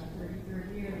 which is our 33rd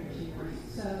year this year.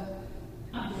 So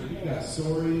you've got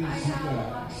stories, you've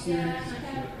got experience. I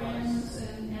have friends,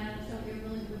 and so it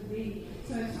really would be.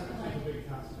 So it's sort of like a big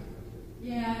costume.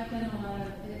 Yeah, I've done a lot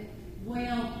of it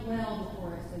well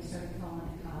before they started calling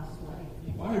it cosplay.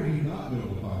 Why are you not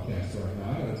doing a podcast right now?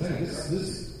 I got to tell you, this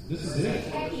is it.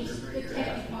 The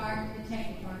techie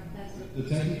part. That's it. The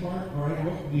techie part. All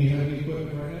right. Do you have any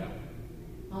equipment right now?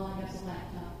 All I have is a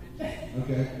laptop.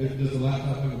 Okay. Does the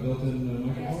laptop have a built-in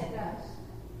microphone? Yes, it does.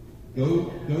 Go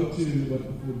to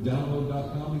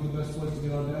download.com is the best place to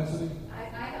get Audacity? I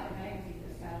have a magazine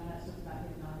that's got all that stuff about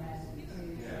getting Audacity too.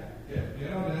 Yeah. Get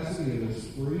Audacity, it is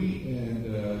free, and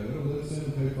go to Listen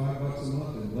and pay $5 a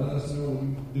month and let us know when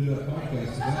you do that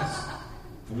podcast.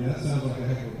 That sounds like a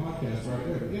heck of a podcast right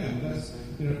there. But yeah, that's,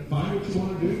 find what you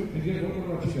want to do. And again, what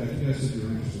about you guys? You guys said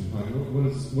you're interested in finding.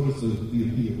 What is the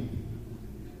appeal?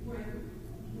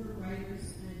 We're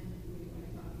writers, and we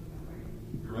like talking about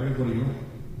writing. Writers, what are you doing?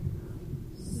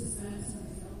 Suspense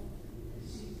myself.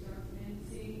 She's dark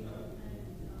fantasy and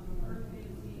earth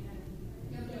fantasy and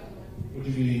What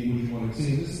do you want to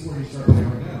see? This is where you start to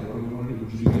narrow down. What do we want to do?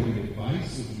 Would you be giving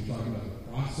advice? Would you be talking about the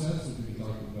process? Would you be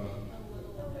talking about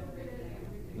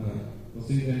well,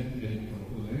 see, and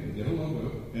get a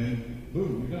logo, and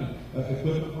boom, you're done.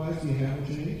 Equipment-wise, do you have what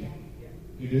you need?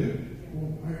 You do? Well,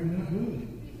 why are we not doing it?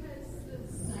 because the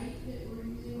site that we're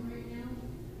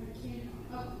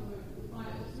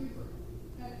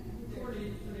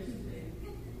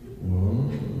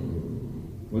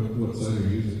What site are you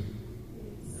using?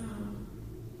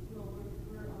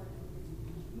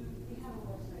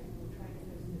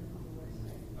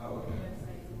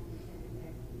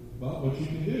 Well, what you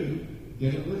can do,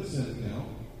 get a LibSyn account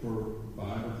for $5 or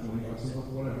 $20 or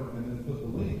whatever, and then put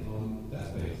the link on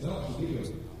that page. That'll actually give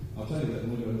you I'll tell you that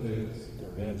link, I'll tell you this.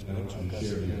 I don't want to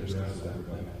share the address with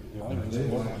everybody. And they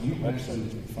want you can actually,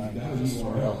 if you've got a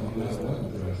URL, if you've got a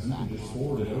web address, you can just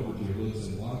forward it over to your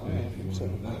LibSyn blog page if you want to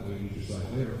do it that way, use your site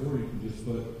there, or you can just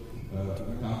put a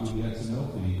copy of the XML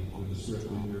feed with the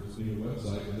script in your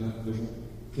website, and that they won't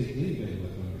take any data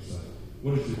left on your site.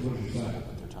 What is your site?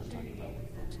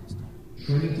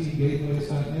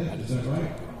 TrinityGateways.net, is that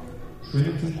right?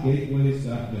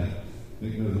 TrinityGateways.net.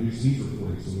 Make note of your seed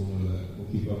recording, so we'll know that. We'll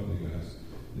keep up with you guys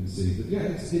and see. But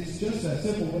yeah, it's just that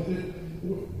simple.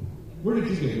 Where did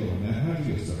you get going, Matt? How did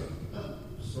you get started?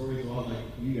 Stories a lot like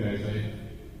you guys.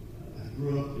 I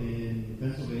grew up in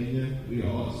Pennsylvania. We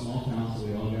all a small town, so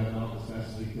we all got out as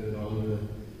fast as we could all over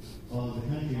the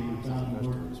country. And we found we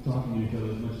weren't talking to each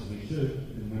other as much as we should.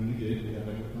 And when we did, we had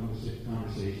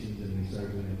conversations, and we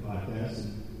started doing a podcast.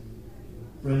 And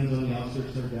friends on the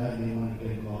outskirts of our dad, they wanted to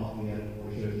get involved. We had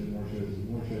more shows and more shows and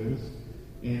more shows.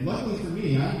 And luckily for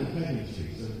me, I'm in the tech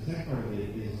industry, so the tech part of it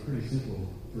is pretty simple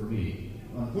for me.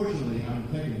 Unfortunately, I'm in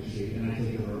the tech industry, and I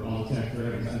take over all the tech for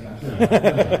every single show.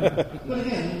 But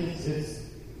again, it's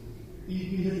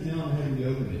you hit the nail on the head when you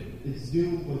open it. It's do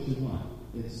what you want.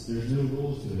 There's no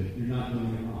rules to it. You're not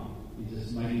doing it wrong. You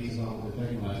just might need some help with the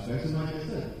technical aspects. And like I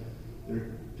said, there are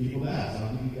people to ask.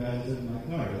 I'll give you guys my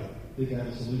card. I think I have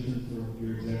a solution for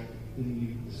your exact thing you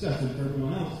discussed, and for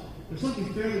everyone else. There's something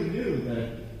fairly new that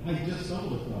I just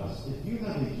stumbled across. If you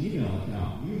have a Gmail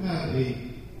account, you have a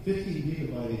 15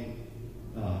 gigabyte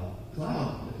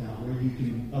cloud account where you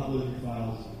can upload your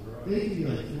files. They can be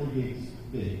like 4 gigs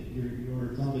big.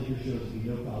 It sounds like your show is be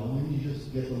no problem. And you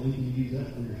just get the link and you use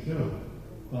that for your show.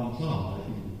 Problem solved.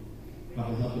 I can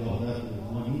probably help you all with that with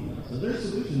one email. So there's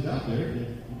solutions out there if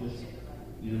you just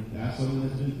ask someone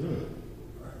that's been through it.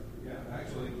 Yeah,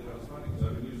 actually, it's funny because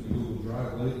I've been using Google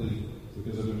Drive lately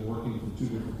because I've been working from 2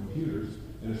 different computers,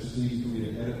 and it's just easy for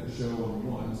me to edit the show on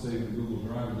one, save it in Google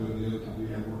Drive, and do it on the other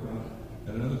computer and work on it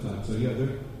at another time. So yeah,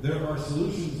 there are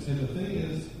solutions, and the thing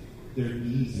is, they're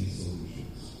easy solutions.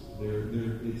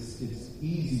 It's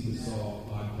easy to solve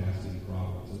podcasting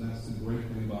problems, and that's the great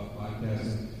thing about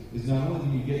podcasting is not only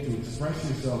do you get to express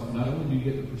yourself, not only do you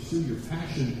get to pursue your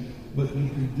passion, but you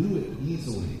can do it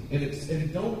easily.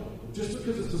 And don't just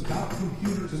because it's about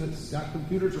computers and it's got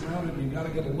computers around it, and you got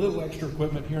to get a little extra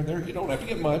equipment here and there. You don't have to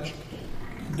get much.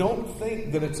 Don't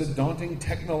think that it's a daunting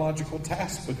technological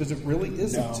task because it really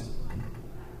isn't.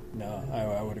 No,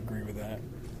 I would agree with that.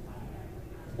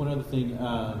 One other thing,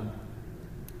 I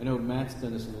know Matt's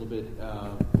done this a little bit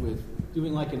with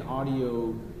doing like an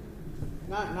audio,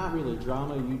 not really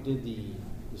drama. You did the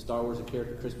Star Wars: A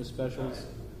Character Christmas specials,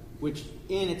 which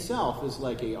in itself is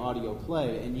like a audio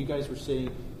play. And you guys were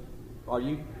saying, are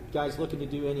you guys looking to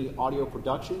do any audio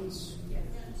productions?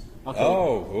 Okay.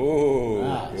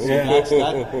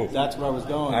 That's where I was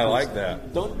going. I like that.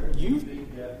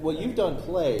 You've done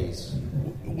plays.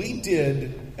 We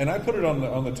did, and I put it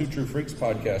on the Two True Freaks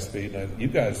podcast feed, and you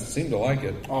guys seem to like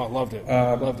it. Oh, I loved it.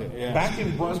 Loved it. Yeah. Back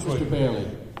in Brunswick, Mr. Bailey.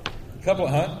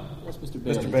 What's Mr.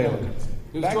 Bailey? Mr. Bailey.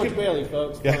 It was George Bailey,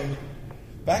 folks. Yeah.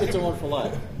 It's a Wonderful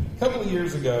Life. A couple of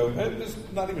years ago,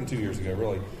 not even 2 years ago,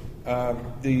 really,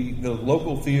 the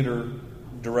local theater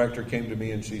director came to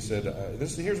me and she said,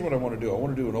 here's what I want to do. I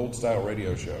want to do an old style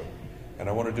radio show. And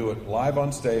I want to do it live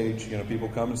on stage. People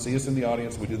come and see us in the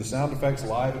audience. We do the sound effects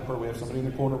live. We have somebody in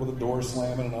the corner with a door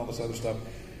slamming and all this other stuff.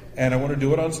 And I want to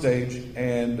do it on stage,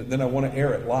 and then I want to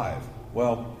air it live.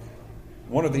 Well,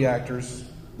 one of the actors,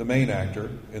 the main actor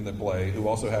in the play, who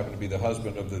also happened to be the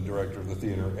husband of the director of the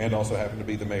theater and also happened to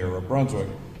be the mayor of Brunswick,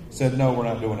 said, no, we're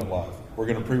not doing it live. We're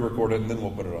going to pre-record it, and then we'll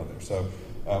put it on there. So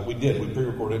we did. We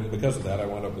pre-recorded it, and because of that, I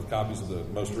wound up with copies of the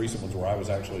most recent ones where I was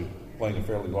actually playing a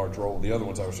fairly large role. The other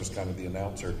ones, I was just kind of the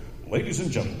announcer. Ladies and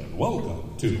gentlemen,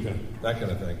 welcome to that kind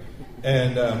of thing.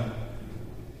 And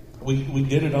we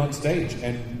did it on stage,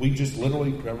 and we just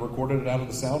literally recorded it out of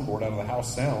the soundboard, out of the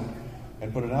house sound,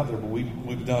 and put it out there. But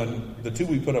we've done, the two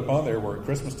we put up on there were at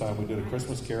Christmas time. We did A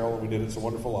Christmas Carol, and we did It's a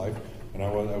Wonderful Life, and I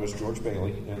was George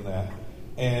Bailey in that.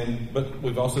 But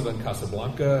we've also done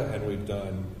Casablanca, and we've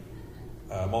done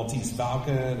Maltese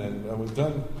Falcon, and we've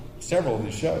done several of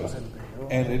these shows.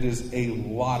 And it is a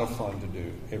lot of fun to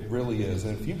do. It really is.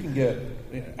 And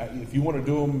if you want to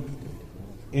do them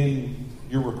in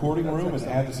your recording room and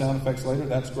add the sound effects later,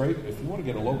 that's great. If you want to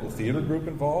get a local theater group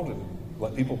involved and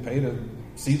let people pay to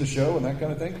see the show and that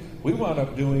kind of thing, we wound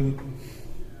up doing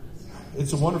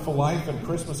It's a Wonderful Life and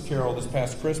Christmas Carol this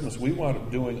past Christmas, we wound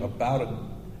up doing about a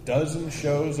dozen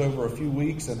shows over a few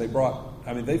weeks, and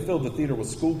they filled the theater with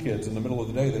school kids in the middle of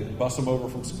the day. They'd bus them over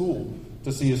from school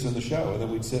to see us in the show, and then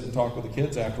we'd sit and talk with the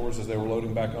kids afterwards as they were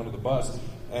loading back onto the bus.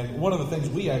 And one of the things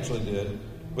we actually did,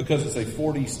 because it's a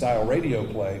 40s style radio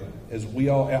play, is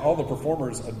all the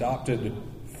performers adopted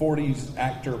 40s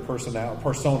actor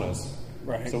personas.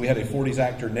 Right. So we had a 40s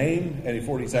actor name and a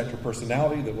 40s actor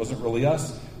personality that wasn't really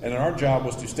us, and our job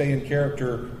was to stay in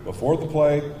character before the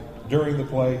play, during the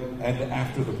play, and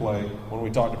after the play when we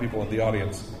talk to people in the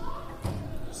audience.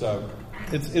 So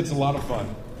it's a lot of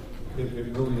fun. It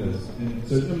really is. And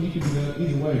so you can do that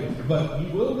either way. But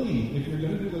you will need, if you're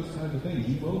going to do those kinds of things,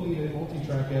 you will need a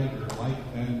multi-track editor like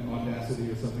an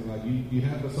Audacity or something like that. You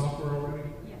have the software already?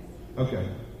 Yes. Okay.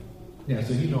 Yeah,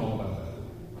 so you know all about that.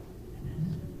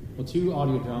 Well, 2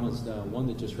 audio dramas, one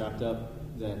that just wrapped up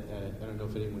that I don't know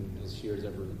if anyone here has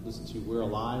ever listened to, We're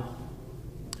Alive,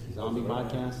 Zombie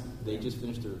Podcast. They just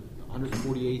finished their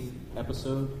 148th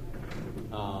episode.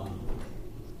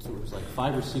 So it was like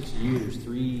 5 or 6 years,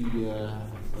 3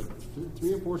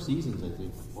 or 4 seasons, I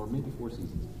think, or maybe 4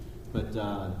 seasons. But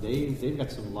they've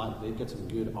got some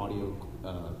good audio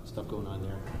stuff going on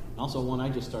there. Also, one I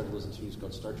just started listening to is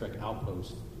called Star Trek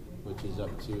Outpost, which is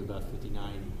up to about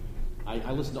 59.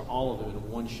 I listened to all of them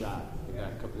in one shot. I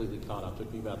got completely caught up. It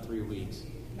took me about 3 weeks.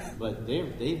 But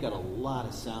they've got a lot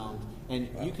of sound, and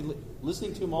you can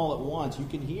listening to them all at once. You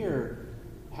can hear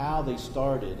how they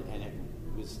started, and it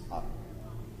was.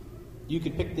 You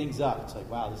could pick things up. It's like,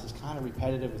 wow, this is kind of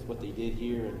repetitive with what they did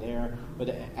here and there.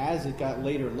 But as it got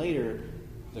later and later,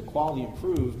 the quality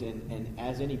improved. And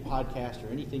as any podcast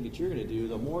or anything that you're going to do,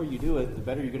 the more you do it, the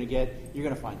better you're going to get. You're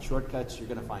going to find shortcuts. You're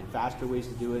going to find faster ways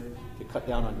to do it to cut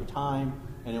down on your time.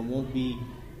 And it won't be.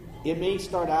 It may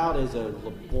start out as a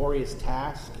laborious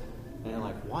task, and you're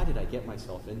like, why did I get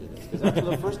myself into this? Because after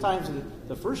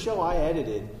the first show I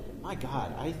edited, my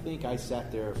God, I think I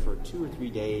sat there for 2 or 3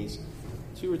 days.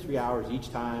 2 or 3 hours each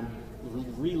time,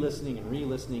 re-listening,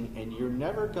 and you're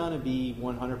never going to be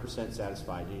 100%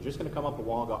 satisfied. You're just going to come up a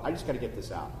wall and go, I just got to get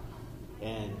this out.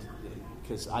 And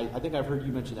because I think I've heard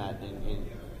you mention that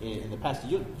in the past,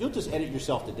 you'll just edit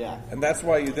yourself to death. And that's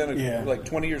why you then, like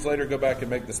 20 years later, go back and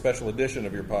make the special edition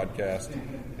of your podcast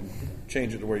and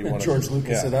change it to where you want to. George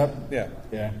Lucas it up?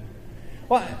 Yeah.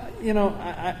 Well,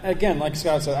 I again, like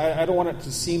Scott said, I don't want it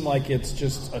to seem like it's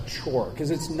just a chore,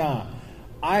 because it's not.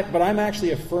 But I'm actually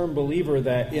a firm believer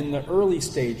that in the early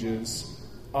stages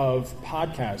of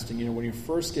podcasting, when you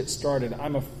first get started,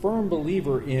 I'm a firm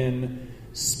believer in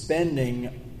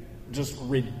spending just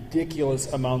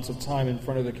ridiculous amounts of time in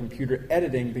front of the computer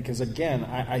editing, because again,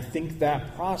 I think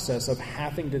that process of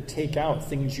having to take out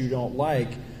things you don't like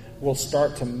will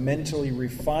start to mentally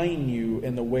refine you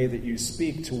in the way that you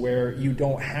speak, to where you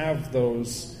don't have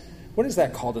those. What is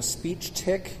that called? A speech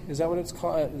tick? Is that what it's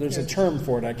called? There's a term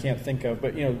for it I can't think of.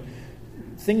 But,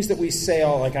 things that we say,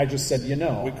 like I just said,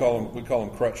 We call them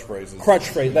crutch phrases. Crutch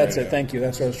phrase, that's it, thank you.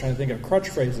 That's what I was trying to think of. Crutch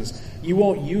phrases. You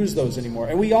won't use those anymore.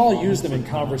 And we all use them in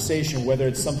conversation, whether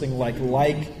it's something like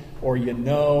or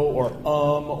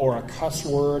or a cuss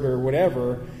word or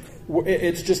whatever.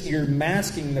 It's just you're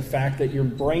masking the fact that your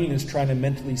brain is trying to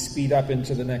mentally speed up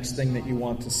into the next thing that you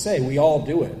want to say. We all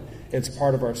do it. It's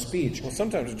part of our speech. Well,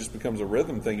 sometimes it just becomes a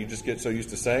rhythm thing. You just get so used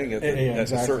to saying it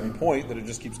at a certain point that it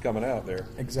just keeps coming out there.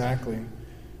 Exactly.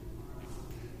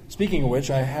 Speaking of which,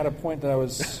 I had a point that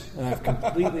I've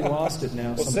completely lost it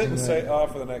now. Well, sit and say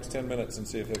for the next 10 minutes and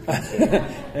see if it comes through.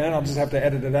 And I'll just have to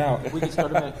edit it out. We can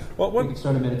start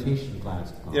a meditation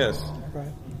class. Yes.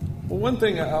 Right. Well, one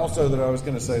thing also that I was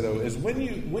going to say, though, is when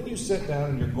you sit down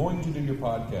and you're going to do your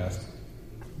podcast,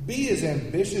 be as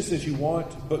ambitious as you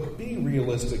want, but be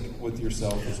realistic with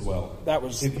yourself as well.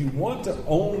 If you want to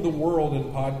own the world in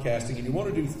podcasting and you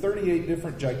want to do 38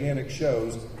 different gigantic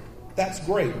shows, that's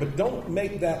great, but don't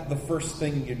make that the first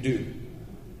thing you do.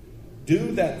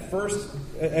 Do that first,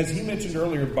 as he mentioned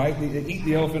earlier, eat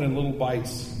the elephant in little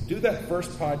bites. Do that first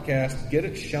podcast, get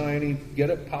it shiny, get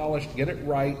it polished, get it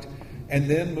right, and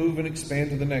then move and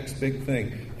expand to the next big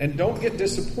thing. And don't get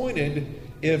disappointed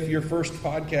if your first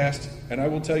podcast, and I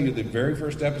will tell you, the very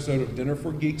first episode of Dinner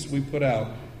for Geeks we put out,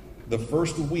 the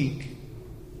first week,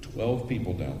 12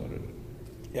 people downloaded it.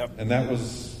 Yep. And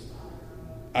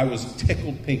I was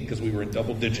tickled pink because we were in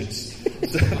double digits.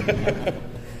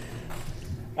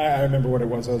 I remember what it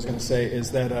was I was going to say,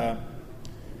 is that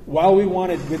while we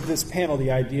wanted, with this panel, the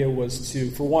idea was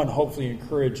to, for one, hopefully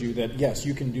encourage you that, yes,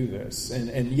 you can do this.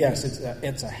 And yes,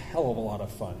 it's a hell of a lot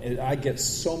of fun. I get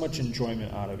so much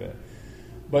enjoyment out of it.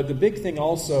 But the big thing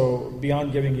also,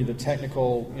 beyond giving you the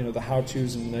technical, the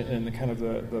how-tos and the kind of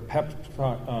the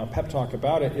pep talk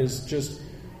about it, is just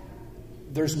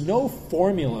there's no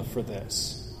formula for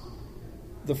this.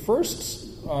 The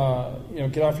first,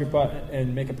 get off your butt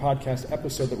and make a podcast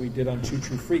episode that we did on Two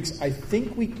True Freaks, I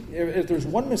think if there's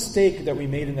one mistake that we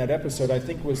made in that episode, I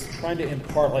think was trying to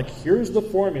impart, like, here's the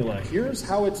formula, here's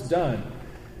how it's done,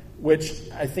 which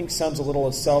I think sounds a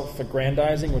little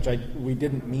self-aggrandizing, which we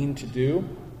didn't mean to do.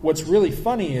 What's really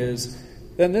funny is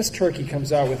then this turkey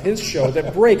comes out with his show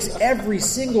that breaks every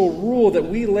single rule that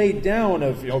we laid down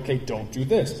of, okay, don't do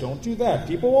this, don't do that,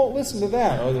 people won't listen to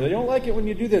that, or they don't like it when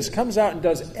you do this. Comes out and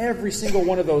does every single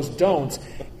one of those don'ts,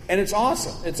 and it's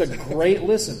awesome. It's a great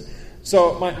listen.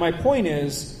 So my point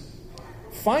is,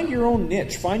 find your own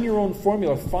niche, find your own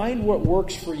formula, find what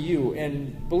works for you,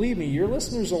 and believe me, your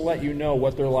listeners will let you know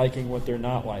what they're liking, what they're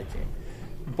not liking.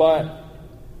 But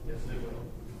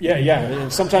yeah,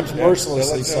 sometimes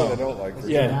mercilessly so. They don't like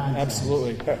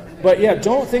absolutely. But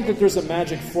don't think that there's a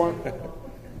magic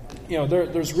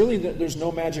there's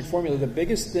no magic formula. The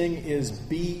biggest thing is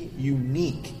be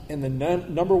unique, and the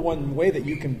number one way that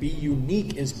you can be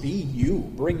unique is be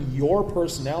you. Bring your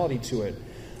personality to it.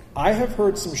 I have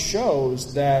heard some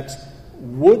shows that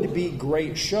would be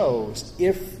great shows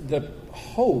if the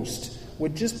host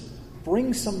would just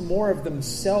bring some more of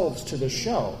themselves to the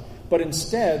show. But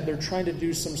instead, they're trying to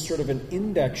do some sort of an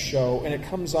index show, and it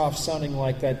comes off sounding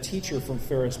like that teacher from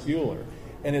Ferris Bueller.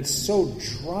 And it's so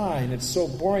dry, and it's so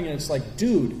boring, and it's like,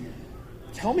 dude,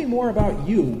 tell me more about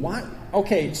you. Why?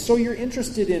 Okay, so you're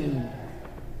interested in,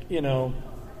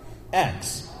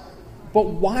 X. But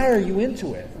why are you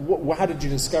into it? How did you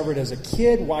discover it as a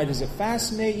kid? Why does it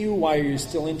fascinate you? Why are you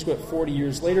still into it 40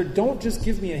 years later? Don't just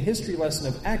give me a history lesson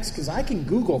of X, because I can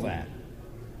Google that.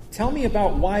 Tell me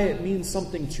about why it means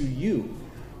something to you.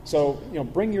 So,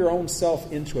 bring your own self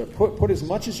into it. Put as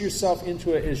much as yourself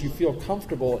into it as you feel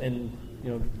comfortable, and,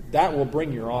 that will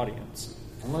bring your audience.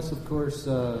 Unless, of course,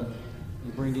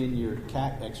 you bring in your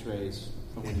cat x-rays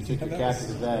from when you took your cat to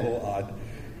the vet. A little odd.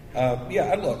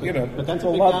 Look, But that's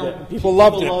people loved it.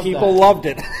 People loved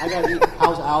it. I got to eat.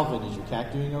 How's Alvin? Is your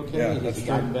cat doing okay? Yeah, Has he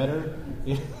gotten better?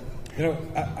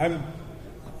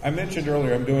 I mentioned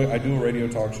earlier, I do a radio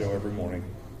talk show every morning.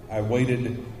 I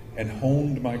waited and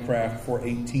honed my craft for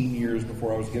 18 years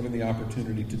before I was given the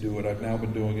opportunity to do it. I've now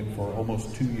been doing it for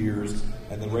almost 2 years,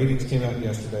 and the ratings came out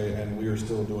yesterday, and we are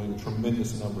still doing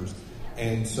tremendous numbers.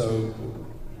 And so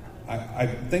I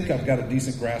think I've got a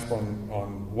decent grasp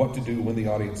on what to do when the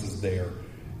audience is there.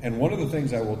 And one of the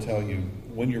things I will tell you,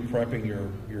 when you're prepping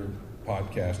your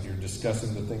podcast, you're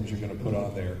discussing the things you're going to put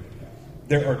on there,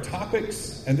 there are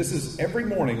topics, and this is every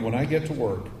morning when I get to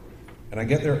work, and I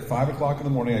get there at 5 o'clock in the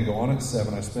morning, I go on at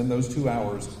 7, I spend those 2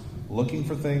 hours looking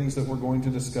for things that we're going to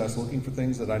discuss, looking for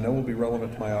things that I know will be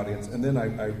relevant to my audience, and then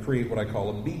I create what I call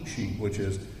a beat sheet, which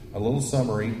is a little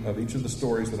summary of each of the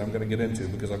stories that I'm going to get into,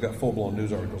 because I've got full-blown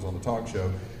news articles on the talk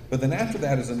show. But then after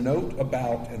that is a note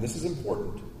about, and this is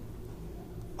important,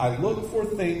 I look for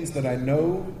things that I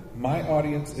know my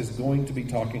audience is going to be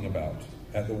talking about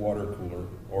at the water cooler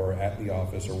or at the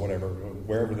office or whatever,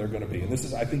 wherever they're going to be. And this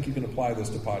is, I think you can apply this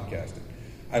to podcasting.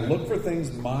 I look for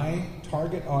things my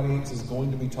target audience is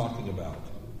going to be talking about.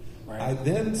 Right. I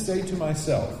then say to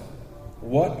myself,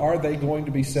 what are they going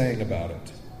to be saying about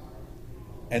it?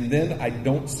 And then I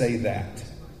don't say that,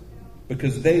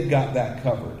 because they've got that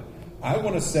covered. I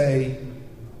want to say,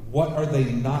 what are they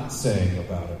not saying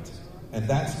about it? And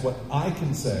that's what I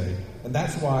can say. And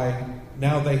that's why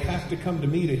now they have to come to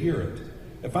me to hear it.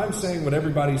 If I'm saying what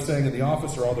everybody's saying in the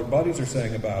office or all their buddies are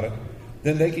saying about it,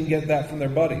 then they can get that from their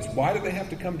buddies. Why do they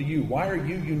have to come to you? Why are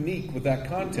you unique with that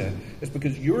content? It's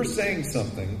because you're saying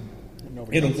something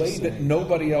in a way that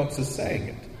nobody else is saying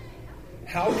it.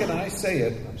 How can I say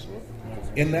it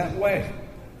in that way?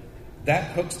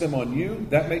 That hooks them on you.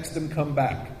 That makes them come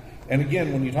back. And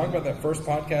again, when you talk about that first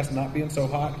podcast not being so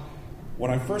hot,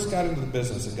 when I first got into the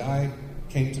business, a guy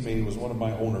came to me, he was one of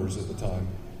my owners at the time,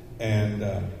 and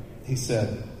he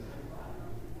said,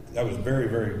 I was very,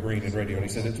 very green in radio, and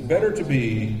he said, it's better to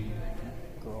be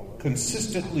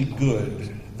consistently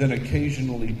good than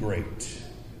occasionally great.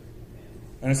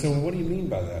 And I said, well, what do you mean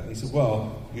by that? And he said,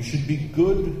 well, you should be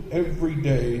good every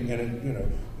day,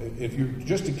 and if you're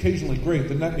just occasionally great,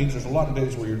 then that means there's a lot of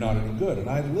days where you're not any good. And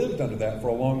I lived under that for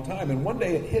a long time, and one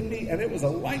day it hit me, and it was a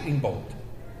lightning bolt.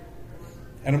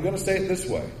 And I'm going to say it this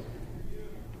way.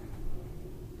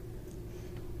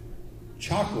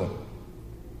 Chocolate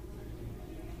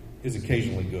is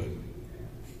occasionally good.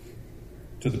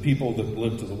 To the people that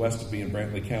live to the west of me in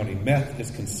Brantley County, meth is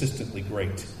consistently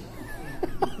great.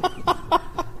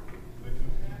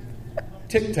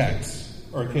 Tic Tacs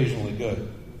are occasionally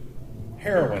good.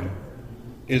 Heroin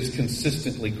is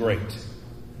consistently great.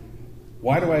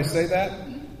 Why do I say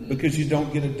that? Because you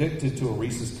don't get addicted to a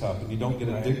Reese's Cup, and you don't get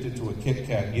addicted to a Kit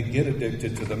Kat. You get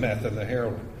addicted to the meth and the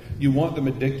heroin. You want them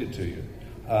addicted to you.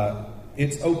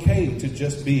 It's okay to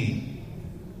just be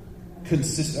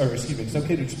it's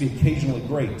okay to just be occasionally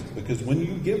great, because when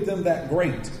you give them that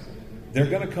great, they're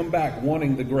going to come back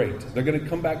wanting the great. They're going to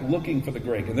come back looking for the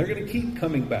great, and they're going to keep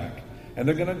coming back. And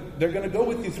they're going to go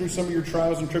with you through some of your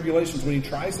trials and tribulations when you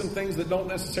try some things that don't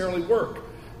necessarily work,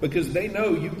 because they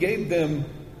know you gave them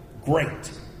great.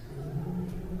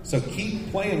 So keep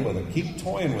playing with it, keep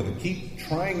toying with it, keep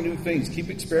trying new things, keep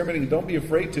experimenting. Don't be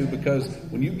afraid to, because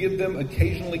when you give them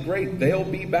occasionally great, they'll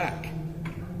be back.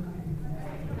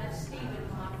 That's Stephen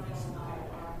Hawking's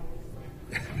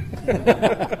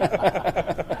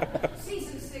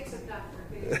Season 6 of Dr.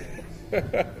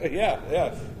 Who.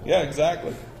 Yeah,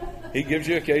 exactly. He gives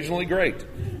you occasionally great.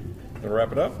 Want to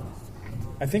wrap it up?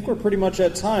 I think we're pretty much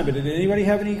at time, but did anybody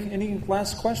have any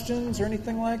last questions or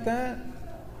anything like that?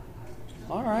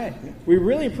 All right. We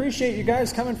really appreciate you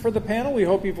guys coming for the panel. We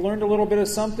hope you've learned a little bit of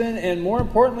something, and more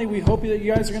importantly, we hope that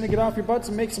you guys are going to get off your butts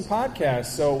and make some podcasts.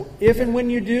 So if and when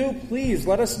you do, please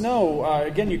let us know.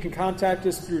 Again, you can contact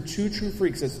us through Two True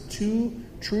Freaks. That's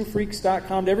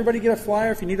twotruefreaks.com. Did everybody get a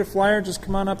flyer? If you need a flyer, just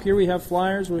come on up here. We have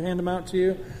flyers. We'll hand them out to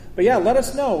you. But yeah, let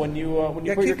us know when you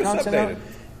put your content out.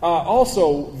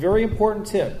 Also, very important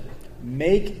tip.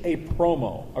 Make a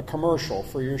promo, a commercial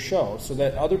for your show so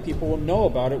that other people will know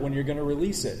about it when you're going to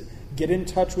release it. Get in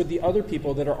touch with the other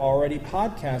people that are already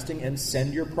podcasting and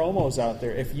send your promos out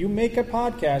there. If you make a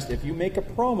podcast, if you make a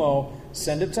promo,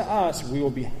 send it to us. We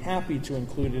will be happy to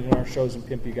include it in our shows and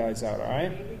pimp you guys out, all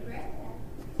right?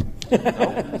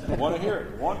 Want to hear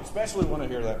it. Especially want to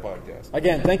hear that podcast.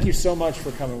 Again, thank you so much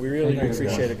for coming. We really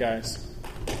appreciate it, guys.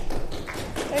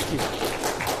 Thank you.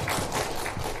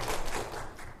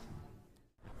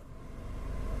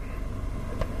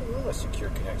 A secure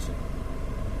connection.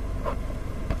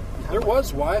 There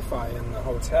was Wi-Fi in the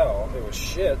hotel. It was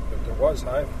shit, but there was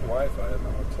Wi-Fi in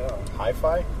the hotel.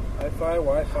 Hi-Fi? Hi-Fi,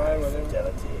 Wi-Fi, whatever.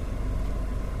 Fidelity.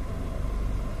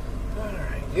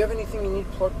 Alright. Do you have anything you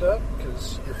need plugged up?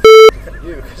 Because you're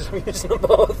you, because I'm using them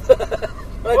both.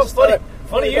 Well,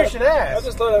 funny you should ask. I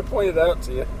just thought I'd point it out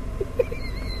to you.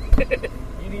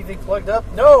 You need anything plugged up?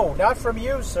 No, not from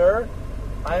you, sir.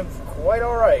 I'm quite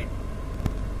alright.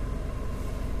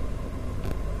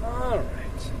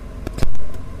 Alright.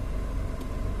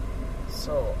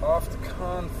 So, off the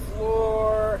con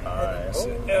floor. Alright.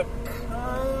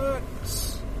 Epcot.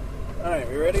 Alright,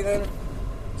 we ready then?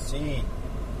 See.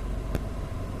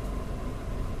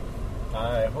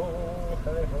 Hi-ho,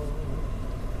 hi-ho.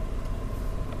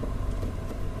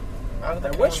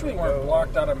 I wish we weren't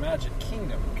blocked out of Magic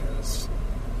Kingdom, because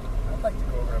I'd like to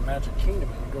go over to Magic Kingdom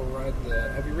and go ride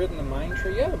the... Have you ridden the Mine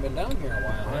Train? You haven't been down here in a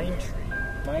while. Mine Train?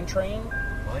 Mine Train?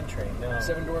 Mine Train, no.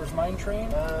 Seven Dwarfs Mine Train?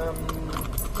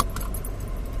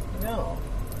 No.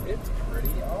 It's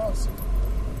pretty awesome.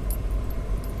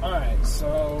 Alright,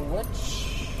 so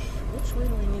which way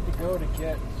do we need to go to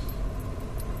get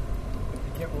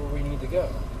where we need to go?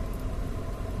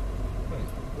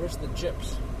 Where's the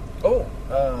gyps? Oh, I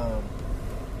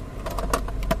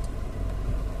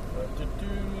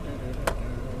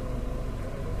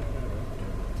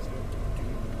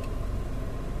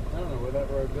don't know where that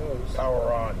road goes.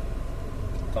 Power on.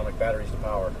 Atomic batteries to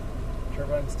power.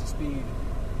 Turbines to speed.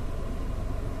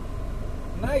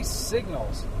 Nice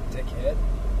signals, dickhead.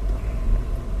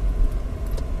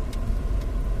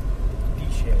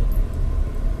 Beachhead.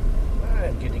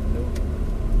 I'm getting no.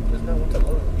 Doesn't know what to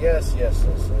load. Yes.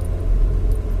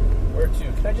 Where to?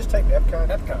 Can I just type Epcot?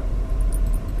 Epcot.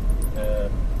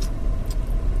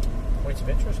 Points of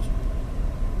interest?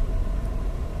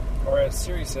 Or as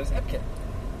Siri says, Epcot.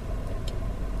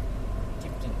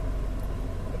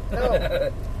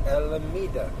 No.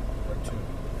 Alameda. Where to?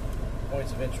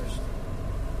 Points of interest.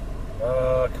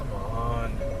 Come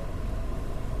on.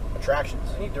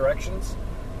 Attractions. Any directions?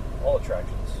 All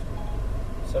attractions.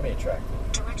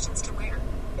 Semi-attractive. Directions to where?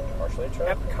 Partially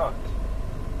attractive. Epcot.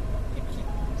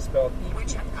 Spelled E.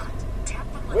 Which Epcot? Tap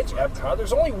the one. Which Epcot?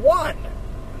 There's only one!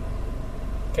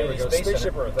 Kennedy Space Space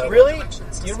Center. Center. Really?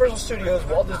 Universal Studios,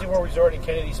 Walt Disney World Resort, and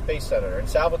Kennedy Space Center, and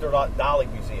Salvador Dali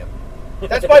Museum.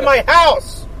 That's by my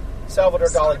house! Salvador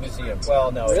Dali Museum.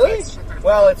 Well, no. Really?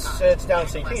 Well, it's down in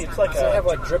St. Pete. It's like Does it have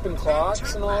like dripping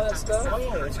clocks and all that stuff? Oh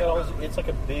yeah, it's like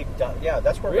a big. Yeah,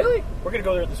 that's where. Really? We're gonna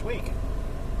go there this week.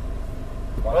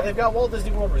 Wow. Well, they've got Walt Disney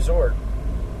World Resort.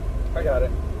 I got it.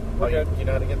 You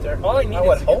know how to get there? All I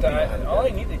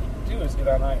need to do is get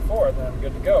on I-4, then I'm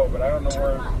good to go. But I don't know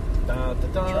where. Da, da,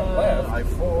 da, Turn left.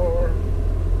 I-4.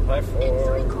 I-4. In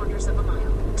 3/4 of a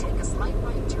mile, take a slight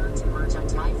right turn to merge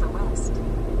onto I-4 West.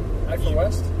 I-4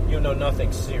 West? You know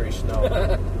nothing, Siri Snow.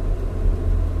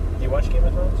 Do you watch Game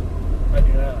of Thrones? I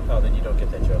do not. Oh, then you don't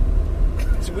get that joke.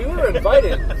 So we were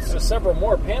invited to several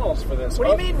more panels for this. What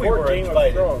do you mean we for were Game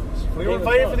invited? Of Thrones. We were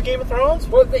invited for the Game of Thrones?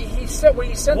 Well, he said when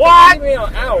he sent What? the email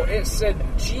out, it said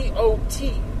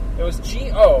GOT. It was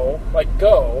GO, like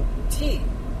go, T.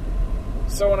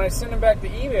 So when I sent him back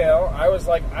the email, I was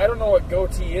like, I don't know what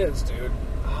GOT is, dude.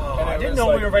 Oh, And I it didn't was know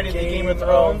like we were invited to the Game of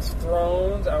Thrones.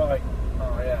 Thrones. I'm like,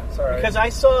 oh yeah, sorry. Because I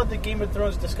saw the Game of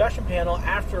Thrones discussion panel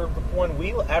after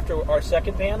after our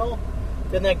second panel.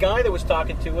 Then that guy that was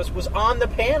talking to us was on the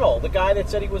panel. The guy that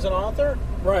said he was an author.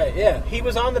 Right, yeah. He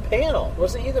was on the panel.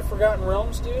 Wasn't he the Forgotten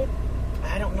Realms dude?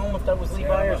 I don't know if that was Lee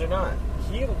Byers or not.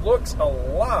 He looks a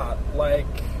lot like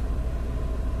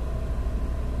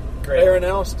Great. Aaron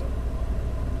Elston.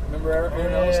 Remember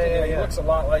Aaron Elston? yeah, He looks a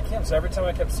lot like him. So every time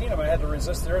I kept seeing him, I had to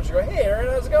resist the urge to go, "Hey, Aaron,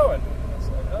 how's it going?" And I was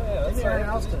like, "Oh yeah, that's Aaron right.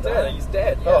 Elston He's died. dead. He's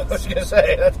dead." Oh, Yes. I was gonna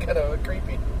say that's kind of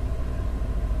creepy.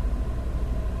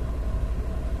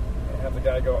 I have the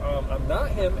guy go, "I'm not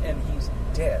him, and he's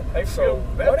dead." I So feel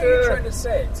what are you better. trying to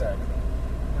say exactly?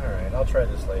 All right, I'll try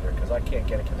this later because I can't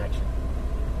get a connection.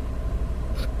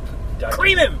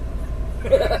 Cream him!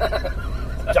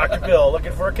 Dr. Bill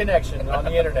looking for a connection on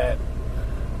the internet.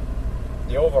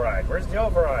 The override. Where's the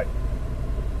override?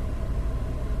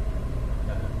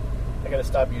 I gotta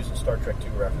stop using Star Trek 2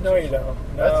 references. No, you don't.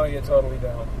 No, you totally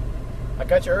don't. I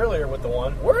got you earlier with the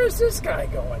one. Where is this guy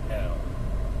going now?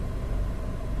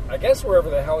 I guess wherever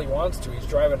the hell he wants to. He's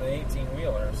driving an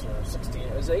 18-wheeler or 16.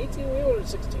 Is it 18-wheeler or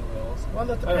 16 wheels? Well,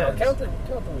 that I don't know. depends.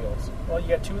 Count the wheels. Well, you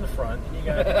got two in the front. And you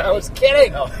got. I was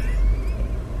kidding. Oh. I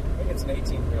think it's an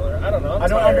 18-wheeler. I don't know. I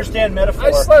don't tired. understand metaphor.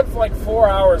 I slept for like 4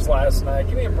 hours last night.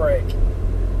 Give me a break.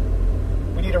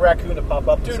 We need a raccoon to pop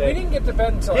up and Dude, say, we didn't get to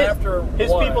bed until after his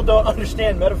 1. people don't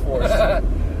understand metaphors.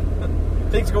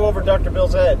 Things go over Dr.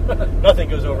 Bill's head. Nothing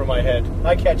goes over my head.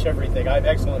 I catch everything. I have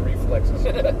excellent reflexes.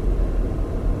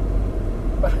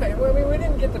 But I mean, we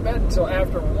didn't get to bed until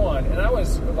after 1, and I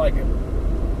was like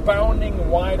bounding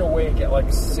wide awake at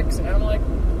like 6. And I'm like,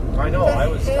 I know.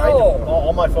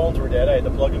 All my phones were dead. I had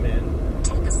to plug them in.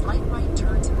 Take a slight right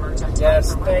turn to merge onto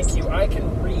Yes, I-4 thank West. you. I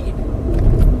can read.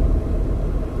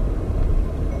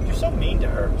 You're so mean to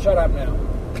her. Shut up now.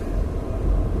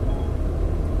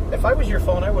 If I was your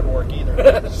phone, I wouldn't work either.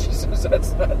 She says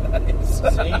that's not nice.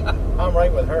 See? I'm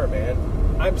right with her, man.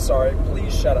 I'm sorry.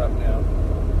 Please shut up now.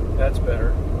 That's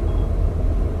better.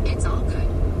 It's all good.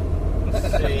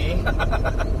 See?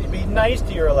 You be nice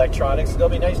to your electronics, they'll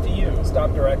be nice to you.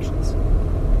 Stop directions.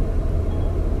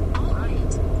 All right,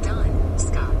 done,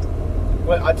 Scott.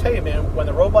 Well, I tell you, man, when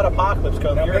the robot apocalypse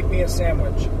comes, Now make me a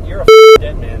sandwich. You're a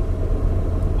dead man.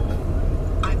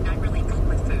 I'm not really good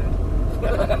with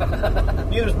food.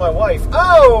 Neither's my wife.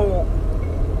 Oh!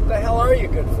 What the hell are you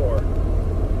good for?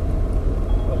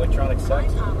 Electronic My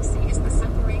sex. policy is the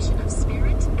separation of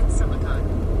spirit and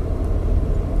silicon.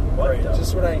 Right,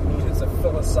 just what I need is a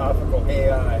philosophical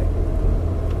AI.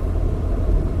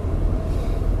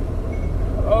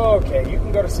 Okay, you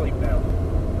can go to sleep now.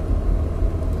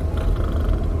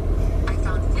 I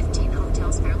found 15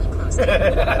 hotels fairly close to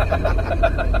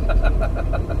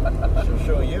She'll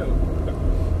show you.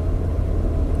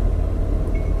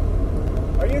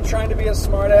 Are you trying to be a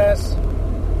smartass?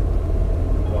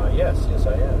 Why, yes,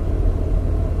 I am.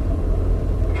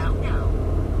 Now.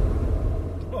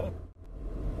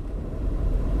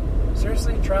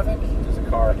 Seriously, traffic? There's a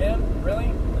car. Again?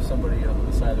 Really? There's somebody on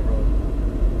the side of the road.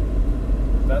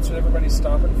 That's what everybody's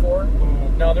stopping for?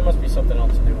 No, there must be something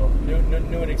else new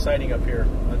and exciting up here.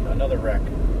 Another wreck.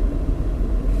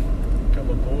 Come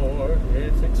aboard,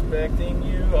 it's expecting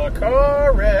you. A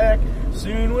car wreck.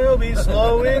 Soon we'll be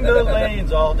slowing the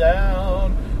lanes all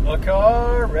down. A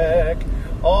car wreck.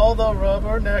 All the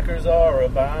rubberneckers are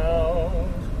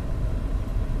abound.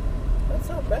 That's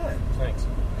not bad. Thanks.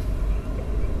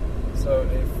 So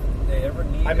if they ever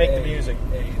need I make the music.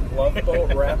 a Love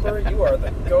Boat rapper, you are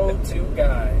the go-to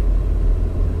guy.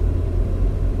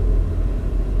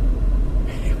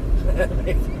 I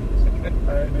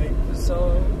make the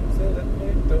songs that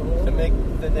make the whole To make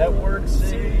the network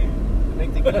sing. To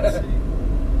make the geeks sing.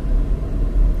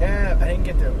 Yeah, I didn't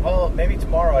get to. Well, maybe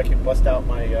tomorrow I could bust out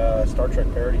my Star Trek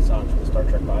parody songs for the Star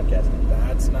Trek podcast.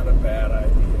 That's not a bad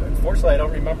idea. Unfortunately, I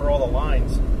don't remember all the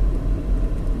lines.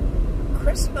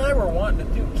 Chris and I were wanting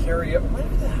to do karaoke. Where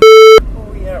the hell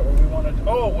were we at? Where we wanted?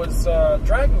 Oh, it was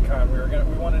Dragon Con. We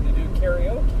wanted to do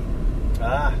karaoke.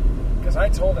 Ah, because I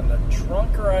told him, the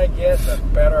drunker I get, the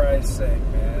better I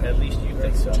sing, man. At least you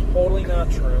think so. Totally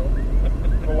not true.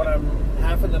 But when I'm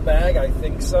half in the bag, I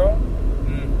think so.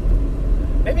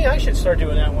 Maybe I should start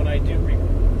doing that when I do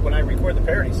when I record the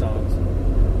parody songs.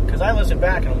 Because I listen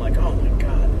back and I'm like, oh my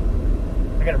god,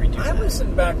 I gotta redo that. I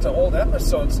listened back to old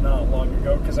episodes not long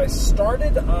ago because I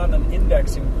started on an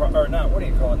indexing, or not, what do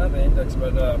you call it? Not an index,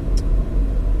 but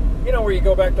you know, where you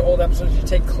go back to old episodes, you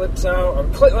take clips out, or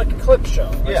like a clip show.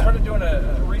 I started doing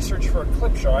a research for a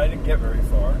clip show. I didn't get very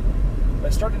far. I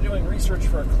started doing research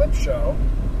for a clip show,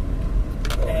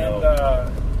 and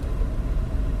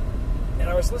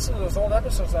I was listening to those old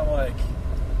episodes, and I'm like,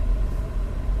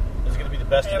 this is going to be the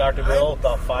best of Dr. Bill,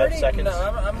 about 5 seconds. No,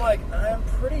 I'm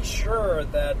pretty sure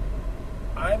that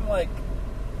I'm like,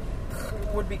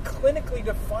 would be clinically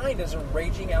defined as a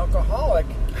raging alcoholic,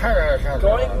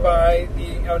 going by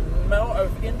the amount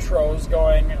of intros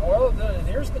going, well,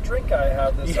 here's the drink I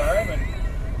have this time, and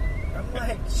I'm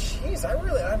like, jeez,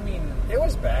 it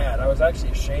was bad. I was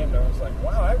actually ashamed. I was like,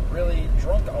 wow, I really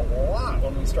drunk a lot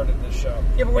when we started this show.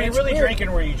 Yeah, but were you really drinking,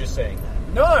 or were you just saying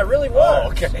that? No, I really was.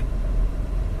 Oh, okay.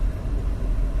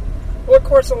 Well, of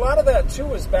course, a lot of that, too,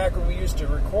 was back when we used to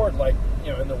record, like,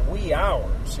 you know, in the wee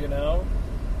hours, you know?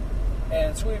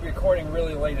 And so we'd be recording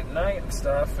really late at night and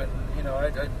stuff, and, you know,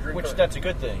 I'd drink... Which, that's a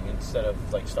good thing, instead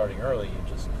of, like, starting early, you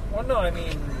just... Well, no, I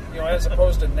mean, you know, as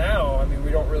opposed to now, I mean,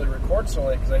 we don't really record so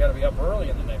late because I got to be up early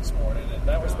in the next morning, and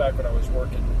that was back when I was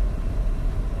working,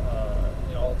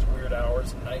 you know, all those weird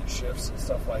hours and night shifts and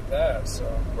stuff like that, so...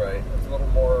 Right. It was a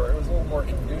little more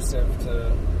conducive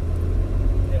to,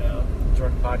 you know...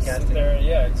 Drunk podcasting? Sit there,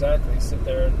 yeah, exactly. Sit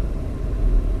there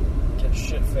and get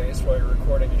shit-faced while you're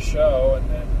recording a show, and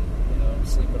then, you know,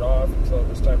 sleep it off until it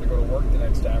was time to go to work the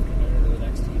next afternoon or the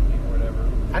next evening or whatever.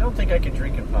 I don't think I could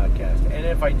drink and podcast. And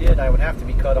if I did, I would have to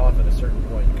be cut off at a certain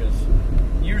point. Because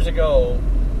years ago,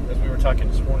 as we were talking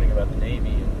this morning about the Navy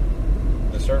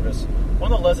and the service,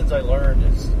 one of the lessons I learned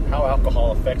is how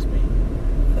alcohol affects me.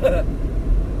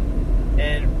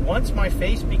 And once my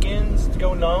face begins to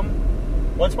go numb,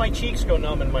 once my cheeks go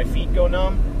numb and my feet go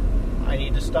numb, I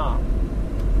need to stop.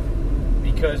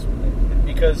 Because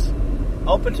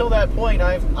up until that point,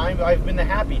 I've been the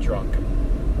happy drunk.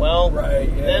 Well,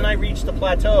 then I reach the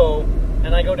plateau,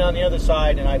 and I go down the other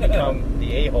side, and I become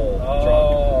the a-hole drunk.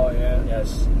 Oh, yeah.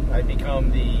 Yes, I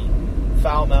become the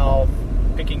foul-mouthed,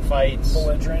 picking fights,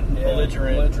 belligerent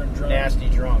drunk. Nasty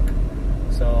drunk.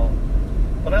 So,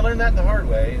 but I learned that in the hard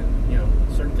way. And, you know,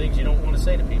 certain things you don't want to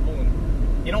say to people,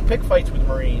 and you don't pick fights with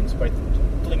Marines by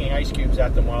flinging ice cubes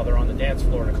at them while they're on the dance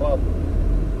floor in a club.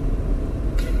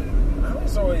 I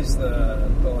was always the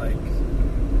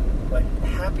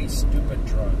happy, stupid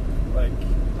drunk. Like,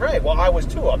 right, well, I was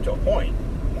too, up to a point.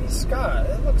 Hey, Scott,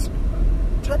 it looks...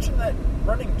 touching that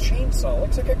running chainsaw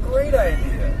looks like a great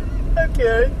idea.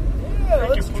 Okay. Yeah,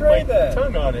 let's try that.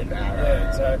 Tongue on it. Yeah,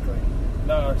 exactly.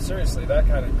 No, seriously, that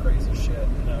kind of crazy shit.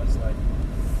 And I was like,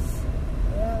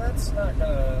 yeah, that's not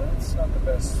the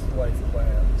best life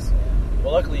plans.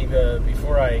 Well, luckily,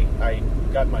 before I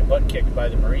got my butt kicked by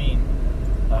the Marine,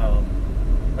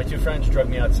 my two friends drug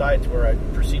me outside to where I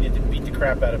proceeded to beat the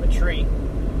crap out of a tree.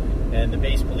 And the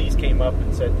base police came up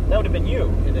and said, that would have been you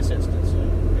in this instance.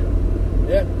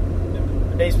 Yeah.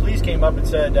 The base police came up and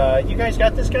said, you guys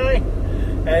got this guy?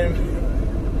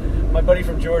 And my buddy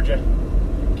from Georgia,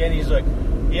 Kenny's like,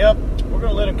 yep, we're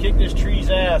going to let him kick this tree's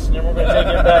ass, and then we're going to take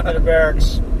him back to the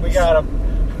barracks. We got him.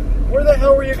 Where the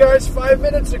hell were you guys 5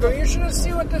 minutes ago? You should have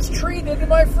seen what this tree did to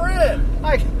my friend.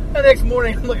 The next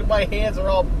morning, look at my hands are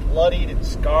all bloodied and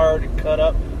scarred and cut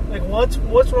up. Like, what's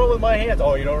wrong with my hands?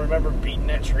 Oh, you don't remember beating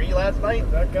that tree last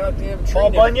night? That goddamn tree.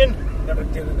 Paul Bunyan? Never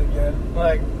did it again.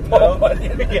 Like, Paul no.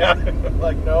 Bunyan. Yeah.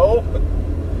 Like, no.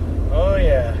 Oh,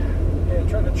 yeah. Yeah,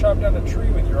 trying to chop down a tree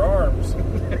with your arms.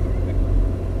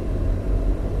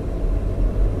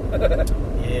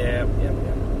 Yeah.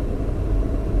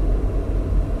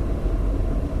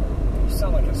 You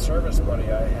sound like a service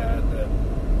buddy I had that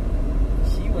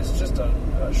he was just a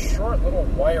short little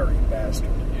wiry bastard,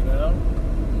 you know?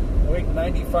 Weighed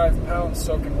 95 pounds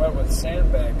soaking wet with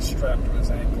sandbags strapped to his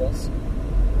ankles.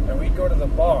 And we'd go to the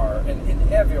bar, and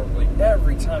inevitably,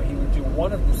 every time he would do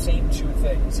one of the same two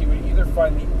things. He would either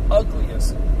find the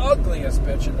ugliest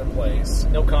bitch in the place.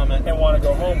 No comment. And want to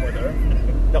go home with her.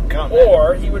 No comment.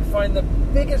 Or he would find the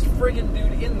biggest friggin'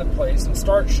 dude in the place and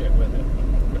start shit with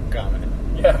him. No comment.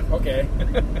 Yeah, okay.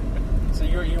 So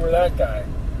you were that guy.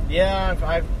 Yeah,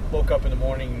 I woke up in the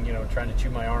morning, you know, trying to chew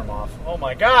my arm off. Oh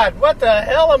my God, what the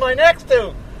hell am I next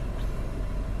to?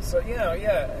 So, you know,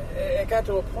 yeah, it got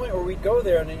to a point where we'd go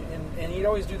there and he'd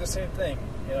always do the same thing.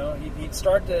 You know, he'd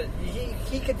start to...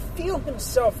 He could feel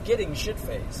himself getting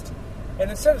shit-faced. And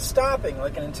instead of stopping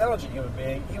like an intelligent human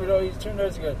being, he would always turn to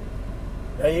us and go,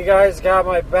 "Now you guys got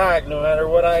my back no matter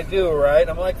what I do, right?"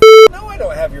 I'm like, "No, I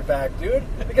don't have your back, dude.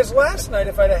 Because last night,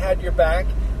 if I'd have had your back,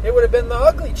 it would have been the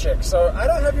ugly chick. So I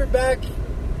don't have your back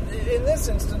in this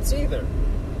instance either."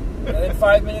 And then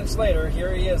 5 minutes later,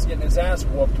 here he is getting his ass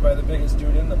whooped by the biggest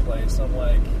dude in the place. I'm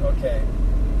like, okay.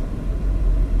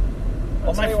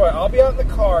 I'll tell you what, I'll be out in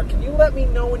the car. Can you let me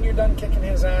know when you're done kicking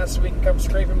his ass so we can come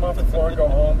scrape him off the floor and go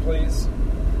home, please?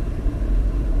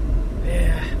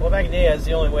 Yeah, well, back in the day, that's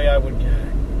the only way I would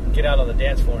get out on the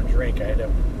dance floor and drink. Dance.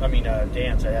 I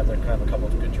had to have a couple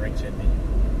of good drinks in me.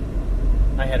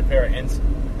 I had a pair of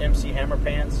MC Hammer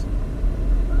pants.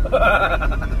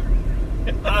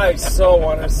 I so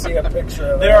want to see a picture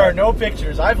of that. There are no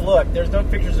pictures. I've looked. There's no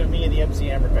pictures of me in the MC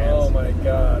Hammer pants. Oh, my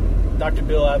God. Dr.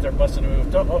 Bill out there busting a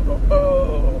move.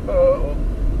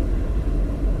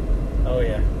 Oh,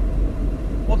 yeah.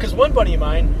 Well, because one buddy of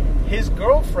mine, his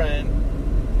girlfriend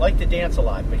liked to dance a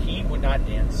lot, but he would not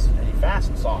dance any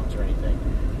fast songs or anything.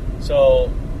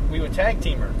 So we would tag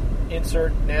team her.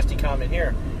 Insert nasty comment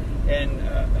here. And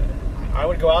I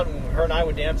would go out and her and I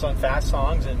would dance on fast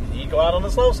songs, and he'd go out on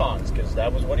the slow songs because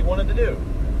that was what he wanted to do.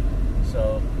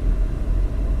 So,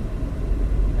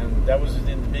 and that was in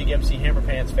the big MC Hammer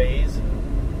Pants phase,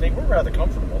 and they were rather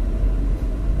comfortable.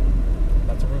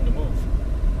 Lots of room to move.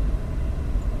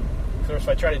 Of course, if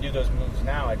I try to do those moves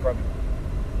now, I'd probably...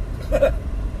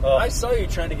 I saw you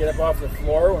trying to get up off the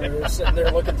floor when we were sitting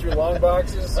there looking through long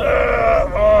boxes.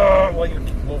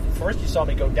 Well, first you saw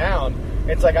me go down.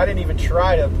 It's like I didn't even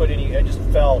try to put any... I just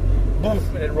fell, boom,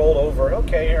 and it rolled over.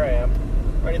 Okay, here I am.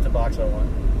 Right at the box I want.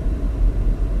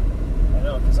 I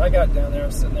know, because I got down there, I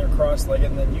was sitting there cross-legged,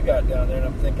 and then you got down there, and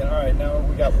I'm thinking, all right, now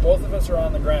we got both of us are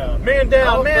on the ground. Man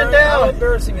down, man down! How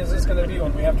embarrassing is this going to be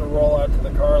when we have to roll out to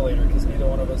the car later, because neither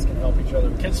one of us can help each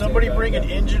other? Can somebody bring an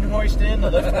engine hoist in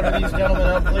to lift one of these gentlemen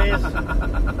up, please?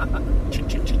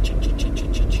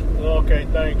 Okay,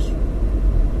 thanks.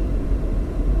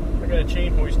 I got a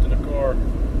chain hoist in the car.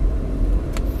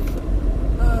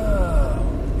 Oh,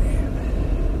 man.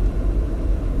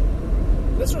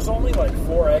 This was only like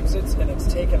 4 exits, and it's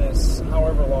taken us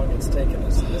however long it's taken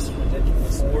us. This is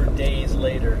ridiculous. 4 days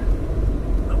later.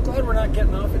 I'm glad we're not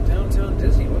getting off at downtown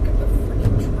Disney. Look at the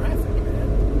freaking traffic,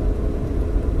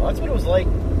 man. Well, that's what it was like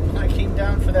when I came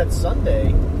down for that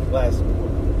Sunday last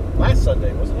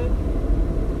Sunday, wasn't it?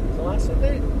 Was the last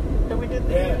Sunday that we did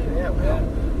that? Yeah.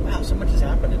 Wow, so much has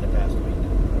happened in the past week.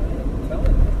 I'm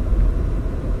telling you.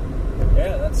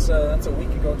 Yeah, that's a week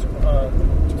ago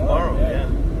tomorrow. Yeah.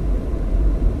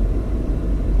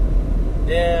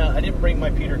 Yeah, I didn't bring my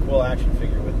Peter Quill action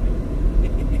figure with me. I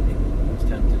was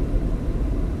tempted.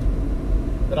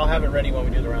 But I'll have it ready when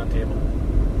we do the round table.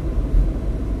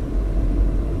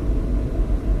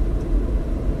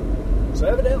 So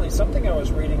evidently, something I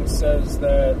was reading says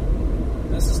that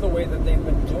this is the way that they've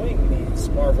been doing these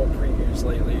Marvel previews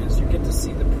lately, is you get to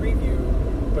see the preview,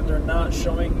 but they're not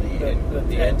showing the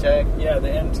end tag? Yeah,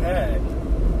 the end tag.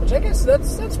 Which I guess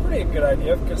that's pretty good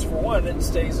idea, because for one, it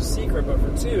stays a secret, but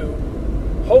for two,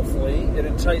 hopefully it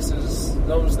entices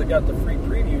those that got the free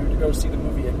preview to go see the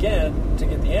movie again to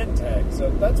get the end tag. So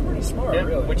that's pretty smart,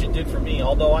 really. Which it did for me.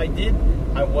 Although I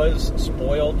was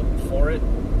spoiled for it.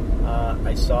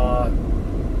 I saw,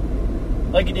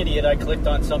 like an idiot, I clicked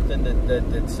on something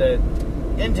that said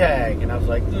end tag, and I was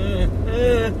like,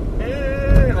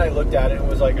 and I looked at it and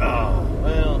was like, oh,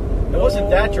 well, it wasn't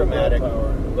that dramatic,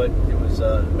 but it was.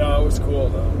 No, it was cool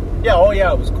though.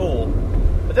 Yeah, it was cool.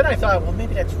 But then I thought, well,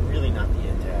 maybe that's really not the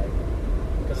end tag,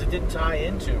 because it didn't tie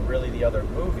into really the other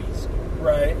movies.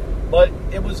 Right. But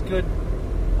it was good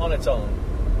on its own.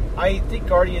 I think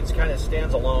Guardians kind of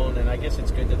stands alone, and I guess it's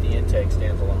good that the end tag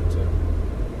stands alone too.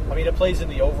 I mean, it plays in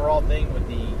the overall thing with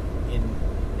the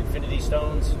Infinity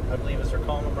Stones, I believe, as they're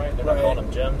calling them, right? They're not calling them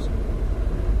gems.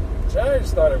 So I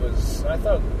just thought it was. I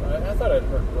thought I'd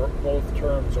heard both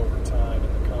terms over time,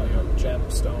 and the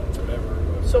gemstones, whatever.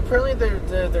 So apparently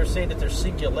they're saying that they're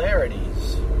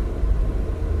singularities.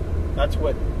 That's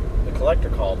what the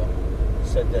Collector called them.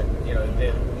 Said that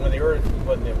when the Earth,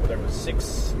 when there was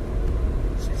six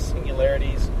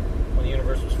singularities when the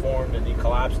universe was formed, and he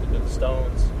collapsed into the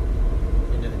stones,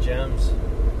 into the gems.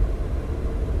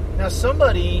 Now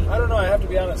somebody, I don't know. I have to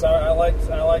be honest. I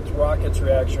liked Rocket's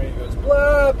reaction when he goes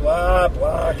blah blah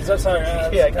blah, because that's how.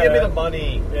 Give me the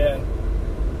money. Yeah.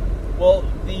 Well,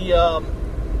 the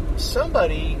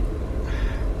somebody,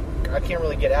 I can't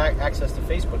really get access to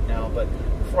Facebook now, but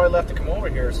before I left to come over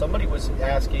here, somebody was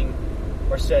asking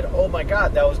or said, "Oh my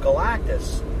God, that was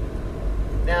Galactus."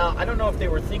 Now, I don't know if they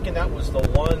were thinking that was the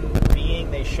one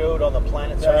being they showed on the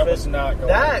planet That surface. was not going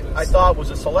That, like I this. thought,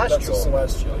 was a celestial. That's a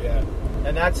celestial, yeah.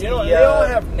 And that's You know, the... they all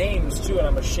have names, too, and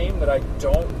I'm ashamed that I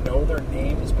don't know their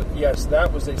names, but yes,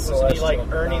 that was a Wasn't celestial. he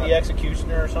like Ernie the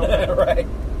Executioner or something? Right.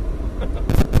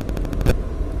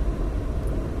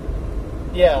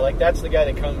 Yeah, like that's the guy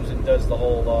that comes and does the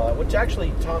whole... which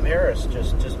actually Tom Harris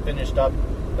just finished up.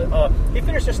 He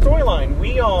finished a storyline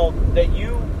that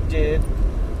you did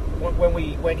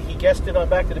when he guested on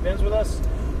Back to the Bins with us.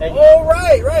 And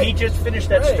right. He just finished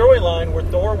that storyline where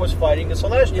Thor was fighting the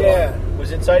Celestial. Yeah.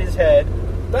 Was inside his head.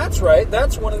 That's right.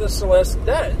 That's one of the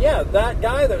that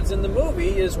guy that was in the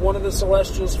movie is one of the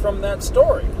Celestials from that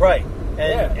story. Right.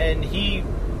 And he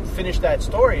finished that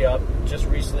story up just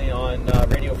recently on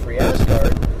Radio Free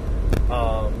Asgard.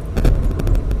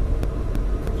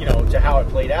 To how it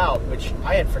played out, which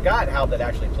I had forgot how that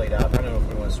actually played out. I don't know if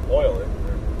we want to spoil it.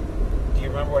 Do you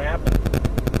remember what happened?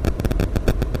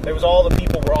 There was all the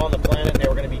people were on the planet and they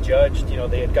were going to be judged.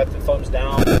 They had got the thumbs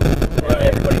down. And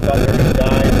everybody thought they were going to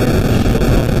die.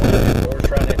 And we were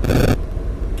trying to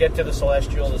get to the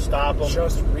Celestial to stop them.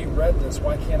 Just reread this.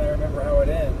 Why can't I remember how it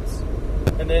ends?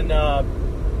 And then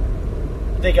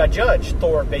they got judged.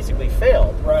 Thor basically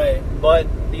failed. Right. But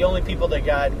the only people that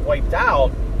got wiped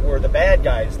out were the bad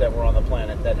guys that were on the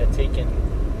planet that had taken,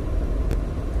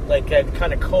 had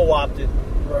kind of co-opted,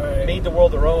 made the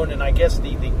world their own, and I guess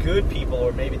the good people,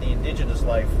 or maybe the indigenous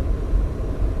life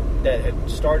that had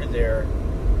started there,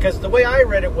 because the way I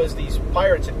read it was these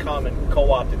pirates had come and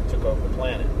co-opted and took over the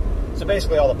planet. So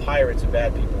basically all the pirates and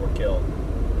bad people were killed.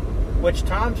 Which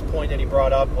Tom's point that he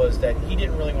brought up was that he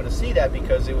didn't really want to see that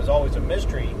because it was always a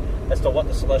mystery as to what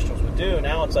the Celestials would do.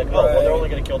 Now it's like, well, they're only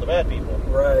going to kill the bad people.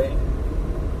 Right.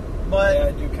 But yeah,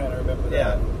 I do kind of remember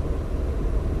that.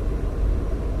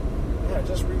 Yeah, I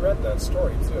just reread that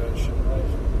story too. I should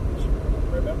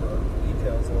remember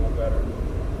details a little better.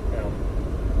 Yeah.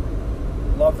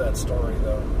 Love that story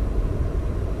though.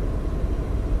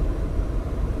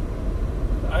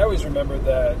 I always remember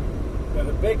that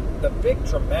the big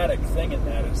dramatic thing in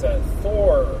that is that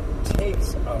Thor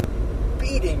takes a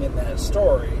beating in that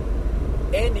story,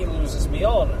 and he loses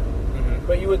Mjolnir.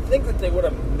 But you would think that they would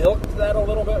have milked that a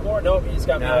little bit more. Nope, he's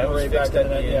got Mjolnir right back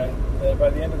in it. Yeah.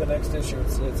 By the end of the next issue,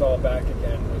 it's all back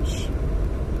again, which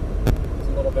is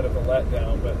a little bit of a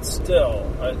letdown, but still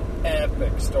an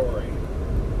epic story.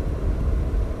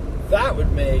 That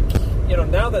would make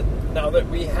now that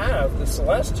we have the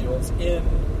Celestials in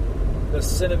the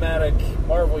cinematic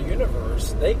Marvel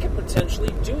universe, they could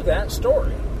potentially do that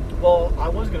story. Well, I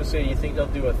was going to say, do you think they'll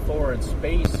do a Thor in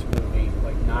space movie,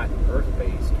 like not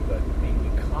Earth-based, but maybe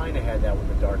kind of had that with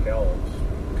the Dark Elves,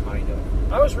 kind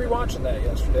of. I was rewatching that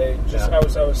yesterday. I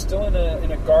was still in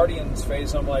a Guardians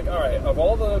phase. I'm like, all right, of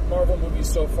all the Marvel movies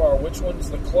so far, which one's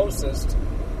the closest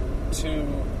to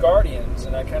Guardians?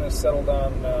 And I kind of settled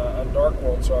on Dark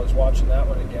World, so I was watching that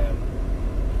one again.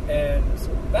 And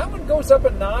that one goes up a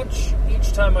notch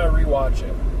each time I rewatch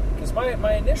it. Because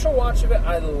my initial watch of it,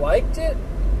 I liked it,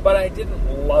 but I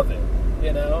didn't love it,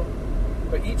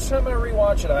 But each time I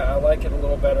rewatch it, I like it a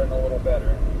little better and a little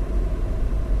better.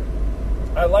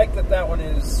 I like that one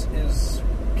is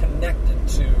connected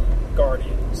to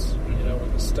Guardians,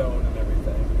 with the stone and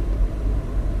everything.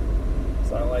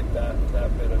 So I like that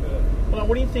bit of it. Well,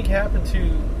 what do you think happened to...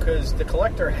 Because the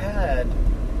Collector had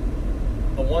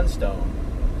the one stone,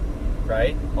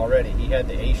 right? Already. He had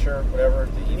the Aesir, whatever.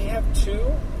 Did he have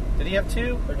two? Did he have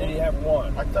two? Or did he have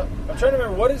one? I'm trying to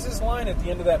remember, what is his line at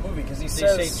the end of that movie? Because he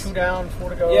says... Did he say 2 down, 4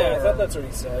 to go? Yeah, I thought that's what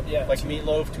he said. Yeah, like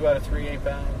Meatloaf, 2 out of 3 ain't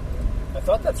bound? I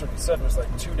thought that's what he said, was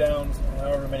like 2 down,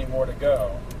 however many more to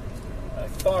go. I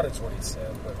thought it's what he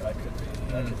said, but I could be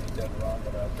dead wrong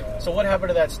about that. So what happened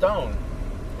to that stone?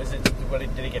 Did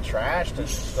it get trashed? It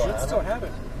should still have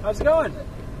it. How's it going?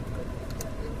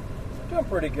 Doing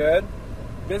pretty good.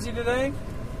 Busy today?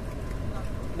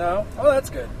 No? Oh, that's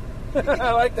good.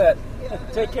 I like that.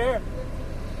 Take care.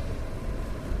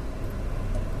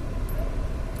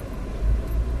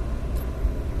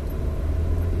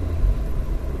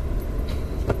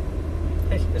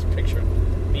 This picture,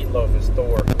 Meatloaf is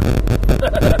Thor.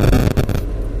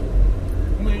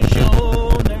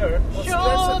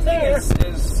 That's the thing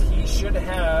is he should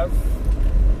have.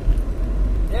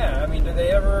 Yeah, I mean, do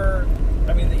they ever?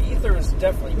 I mean, the ether is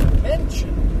definitely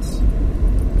mentioned.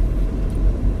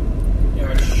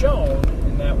 It's shown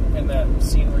in that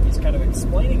scene where he's kind of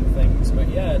explaining things. But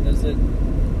yeah, does it?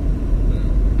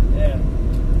 Yeah.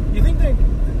 You think they?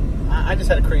 I just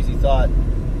had a crazy thought.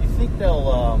 You think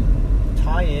they'll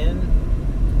tie in?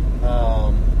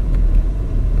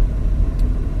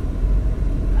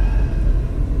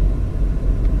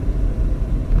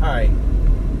 right.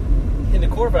 In the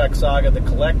Korvac saga, the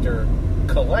Collector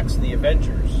collects the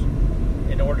Avengers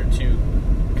in order to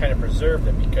kind of preserve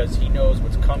them because he knows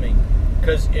what's coming.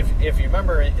 Because if you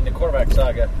remember in the Korvac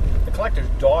saga, the Collector's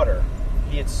daughter,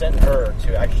 he had sent her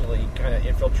to actually kind of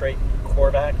infiltrate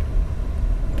Korvac.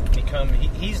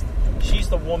 She's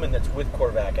the woman that's with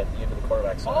Korvac at the end of the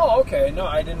Korvac saga. Oh, okay. No,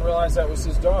 I didn't realize that was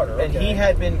his daughter. And he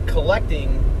had been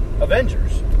collecting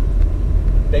Avengers.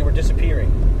 They were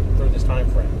disappearing through this time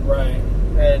frame. Right.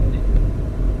 And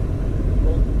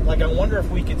I wonder if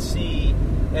we could see,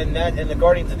 and the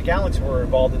Guardians of the Galaxy were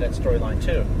involved in that storyline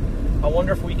too. I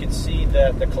wonder if we could see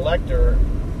that the Collector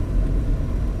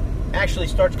actually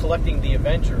starts collecting the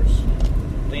Avengers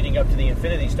leading up to the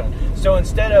Infinity Stone. So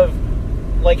instead of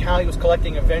like how he was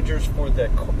collecting Avengers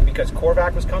because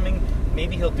Korvac was coming,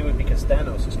 maybe he'll do it because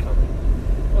Thanos is coming.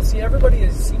 Well, see, everybody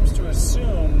seems to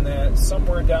assume that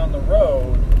somewhere down the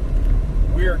road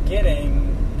we're getting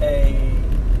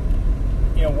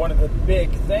one of the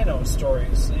big Thanos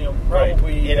stories.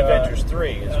 Probably in Avengers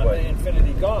 3 is what the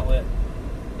Infinity Gauntlet.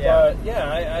 Yeah. But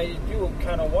I do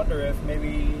kind of wonder if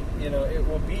maybe it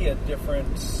will be a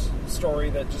different story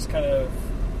that just kind of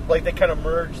like they kind of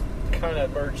merged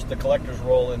the Collector's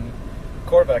role in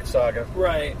Korvac saga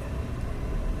right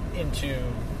into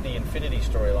the Infinity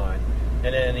storyline,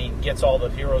 and then he gets all the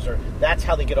heroes. That's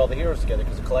how they get all the heroes together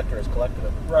because the Collector has collected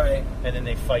them. Right. And then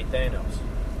they fight Thanos.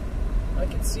 I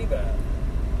can see that.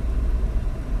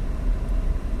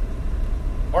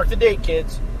 Mark the date,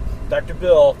 kids. Dr.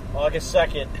 Bill, August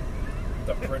 2nd.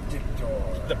 The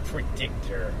Predictor. The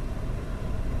Predictor.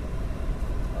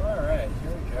 All right,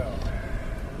 here we go.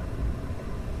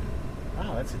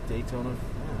 Wow, that's a Daytona. Oh,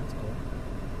 that's cool.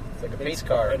 It's like a pace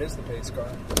car. It is the pace car.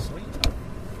 Sweet.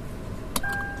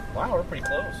 Wow, we're pretty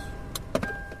close.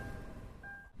 We're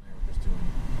just doing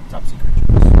top secret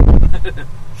jokes.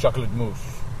 Chocolate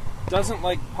mousse. Doesn't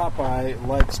like Popeye,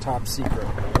 likes Top Secret.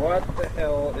 What the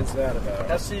hell is that about?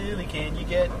 How silly can you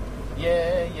get?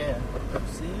 Yeah. How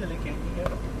silly can you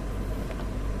get?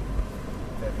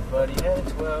 If everybody had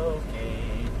a 12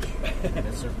 gauge, and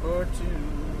a surfboard too.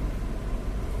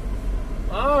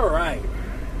 All right.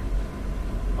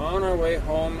 On our way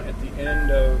home at the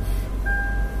end of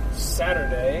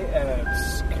Saturday at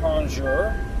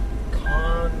Conjure.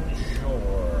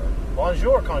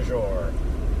 Bonjour, Conjure.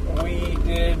 We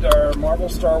did our Marvel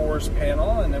Star Wars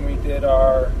panel, and then we did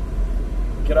our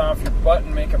Get Off Your Butt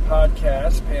and Make a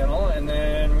Podcast panel, and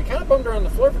then we kind of bummed around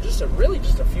the floor for just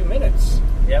a few minutes.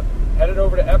 Yep. Headed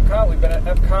over to Epcot. We've been at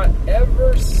Epcot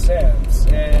ever since,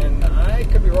 and I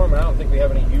could be wrong, but I don't think we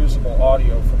have any usable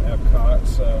audio from Epcot,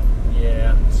 so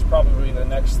yeah, it's probably the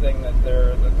next thing that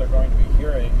they're going to be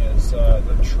hearing is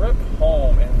the trip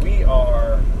home, and we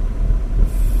are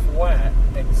flat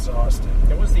exhausted.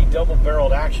 It was the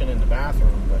double-barreled action in the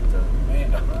bathroom, but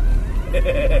man,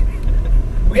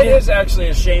 it is actually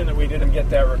a shame that we didn't get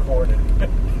that recorded.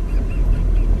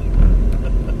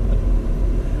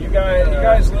 You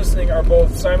guys listening are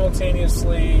both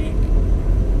simultaneously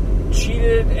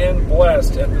cheated and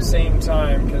blessed at the same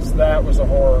time, because that was a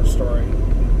horror story.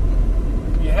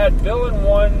 You had Bill in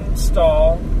one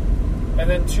stall, and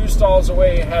then 2 stalls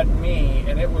away you had me,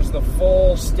 and it was the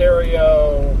full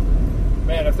stereo.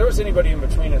 Man, if there was anybody in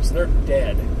between us, they're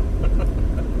dead.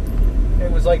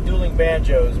 It was like dueling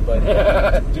banjos, but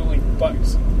dueling butt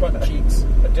cheeks.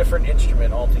 A different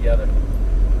instrument altogether.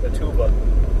 The tuba.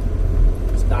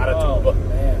 It's not a tuba.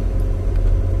 Man.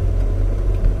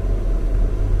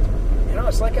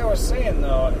 It's like I was saying,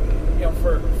 though,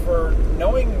 for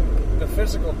knowing the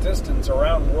physical distance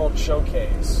around World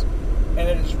Showcase, and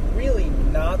it is really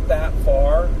not that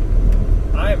far,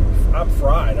 I'm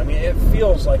fried. I mean, it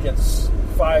feels like it's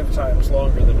 5 times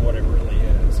longer than what it really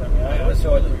is. I mean, I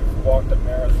feel like we've walked a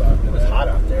marathon. It was hot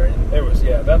out there. It was,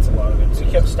 yeah, that's a lot of it.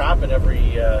 We kept stopping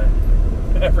every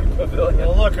pavilion.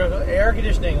 Well, look, air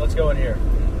conditioning, let's go in here.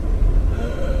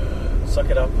 Suck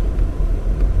it up.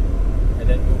 And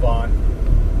then move on.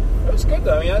 It was good,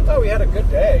 though. I mean, I thought we had a good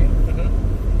day.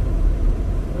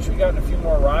 Mm-hmm. Wish we gotten a few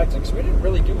more rides, because we didn't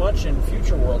really do much in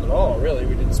Future World at all, really.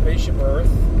 We did Spaceship Earth,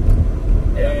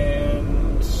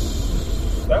 and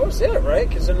that was it, right?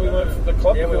 Because then we went for the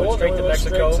Club we went straight to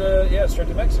Mexico. Straight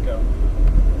to Mexico.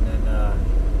 And then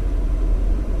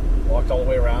walked all the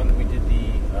way around. We did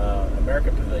the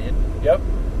American Pavilion. Yep.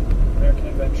 American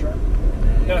Adventure.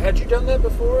 Now, had you done that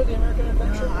before, the American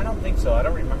Adventure? No, I don't think so. I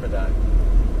don't remember that.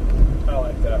 I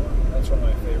like that one. That's one of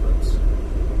my favorites.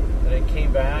 And then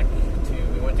came back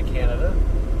we went to Canada.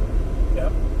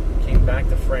 Yep. Came back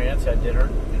to France, had dinner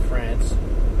in France.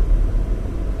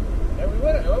 Yeah, we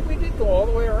We did go all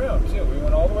the way around too. We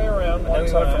went all the way around. Well,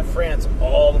 we went from France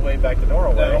all the way back to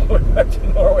Norway. All the way back to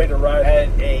Norway to ride at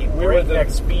a breakneck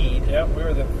speed. Yeah, we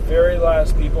were the very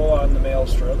last people on the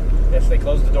Maelstrom. Yes, they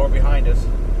closed the door behind us.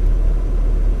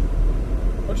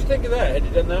 What'd you think of that? Had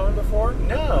you done that one before?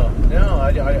 No.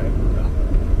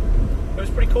 It was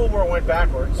pretty cool where it went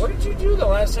backwards. What did you do the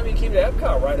last time you came to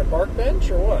Epcot? Ride a park bench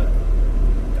or what?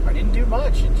 I didn't do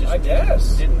much. It just I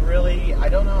guess didn't really. I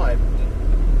don't know.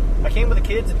 I came with the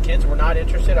kids, and the kids were not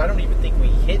interested. I don't even think we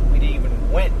didn't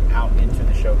even went out into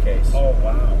the showcase. Oh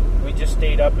wow! We just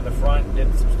stayed up in the front,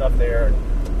 did some stuff there,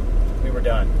 and we were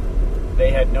done. They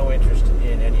had no interest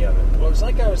in any of it. Well, it's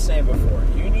like I was saying before.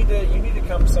 You need to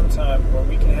come sometime where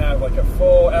we can have like a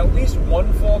full, at least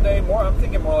one full day. More, I'm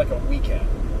thinking more like a weekend.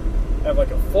 Have like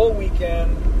a full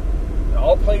weekend.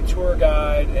 I'll play tour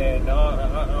guide, and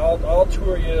I'll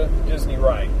tour you Disney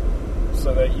right,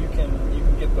 so that you can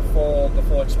get the full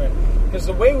experience. Because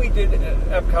the way we did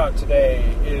Epcot today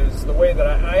is the way that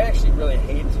I actually really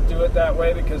hate to do it that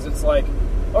way, because it's like,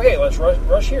 okay, let's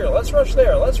rush here, let's rush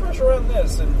there, let's rush around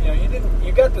this, and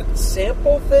you got to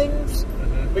sample things,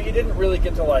 but you didn't really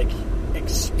get to like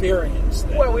experience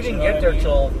things. Well, we didn't get there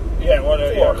till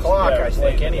 4 o'clock, I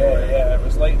think. Anyway, yeah, it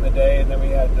was late in the day, and then we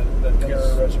had the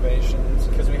dinner reservations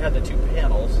because we had the 2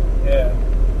 panels. Yeah,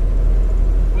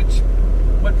 which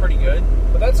went pretty good.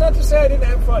 But that's not to say I didn't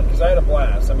have fun, because I had a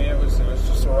blast. I mean, it was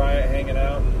just a riot hanging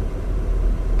out.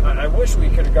 I wish we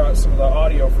could have got some of the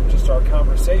audio from just our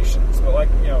conversations, but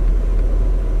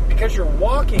because you're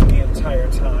walking the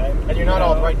entire time, and you're not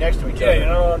all right next to each other. Yeah, you're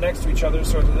not all next to each other,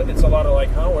 so it's a lot of like,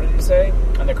 huh? What did you say?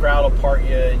 And the crowd will part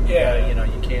you, and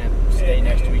you can't stay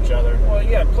next to each other. Well,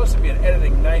 yeah. Plus, it'd be an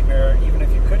editing nightmare, even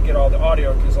if you could get all the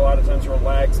audio, because a lot of times there were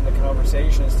lags in the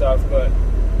conversation and stuff. But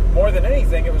more than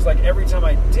anything, it was like every time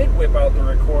I did whip out the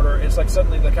recorder, it's like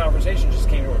suddenly the conversation just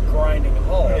came to a grinding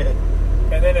halt.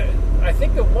 And then I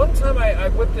think the one time I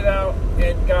whipped it out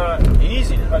and got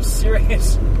a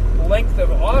serious length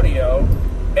of audio,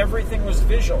 everything was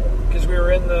visual, because we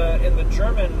were in the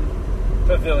German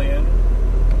pavilion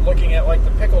looking at like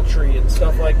the pickle tree and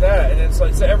stuff like that, and it's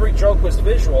like, so every joke was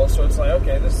visual, so it's like,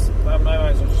 okay, I might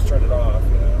as well just turn it off,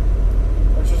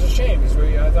 which was a shame, because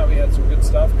I thought we had some good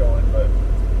stuff going, but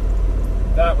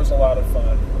that was a lot of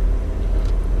fun.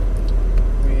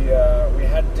 We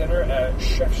had dinner at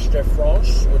Chef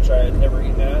Stefran's, which I had never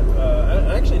eaten at.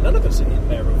 Actually, none of us had eaten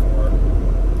there before,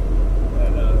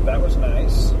 and that was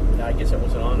nice. Yeah, I guess it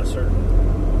wasn't on a certain,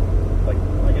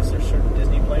 I guess there's certain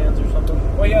Disney plans or something.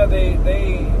 Well, yeah,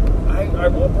 I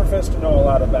won't profess to know a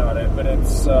lot about it, but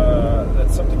it's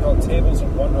something called Tables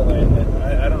in Wonderland, and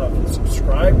I don't know if you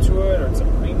subscribe to it or it's a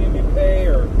premium you pay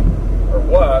or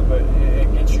what, but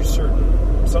it gets you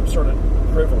some sort of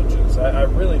privileges. I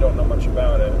really don't know much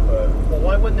about it, but well,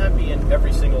 why wouldn't that be in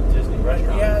every single Disney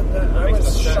restaurant? Yeah, I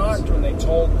was shocked when they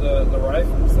told the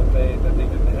Rifles that they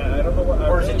didn't have. I don't know what.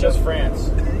 Or is it just France?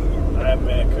 I mean,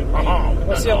 it could be.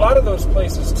 Well, see, a lot of those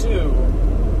places too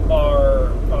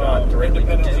are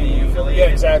independently affiliated.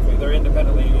 Yeah, exactly. They're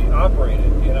independently operated.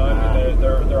 I mean,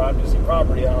 they're on Disney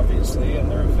property, obviously, and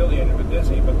they're affiliated with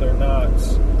Disney, but they're not.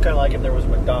 Kind of like if there was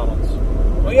McDonald's.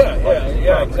 Well,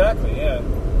 yeah, exactly, yeah.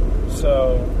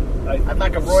 So, I'd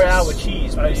like a Royale with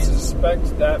cheese, please. I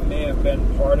suspect that may have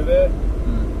been part of it.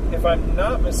 If I'm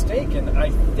not mistaken, I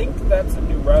think that's a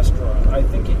new restaurant. I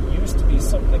think it used to be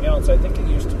something else. I think it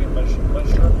used to be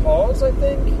Monsieur Paul's, I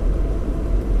think.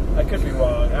 I could be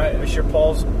wrong. Monsieur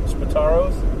Paul's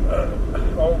Spataro's?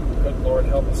 Oh, good Lord,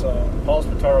 help us all. Paul's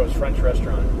Spataro's French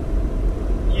restaurant.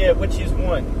 Yeah, which is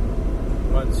one?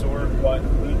 Mansour? What?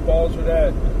 Meatballs with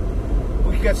that?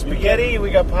 We got spaghetti, we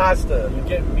got pasta. You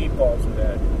get meatballs with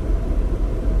that.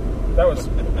 That was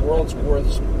the world's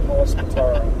worst Paul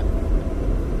Spataro.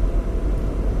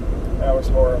 That was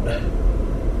horrible.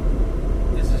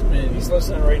 This has been He's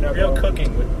listening right now. Real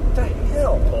cooking with what the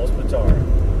hell? Paul Spataro.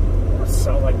 It doesn't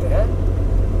sound like that.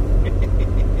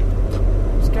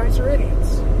 These guys are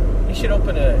idiots. He should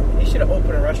open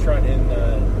a restaurant in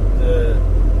the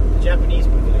Japanese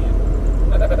pavilion.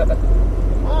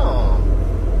 Oh,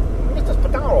 Mr.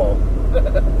 Spataro.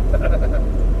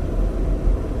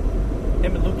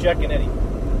 Him and Luke Giaconetti.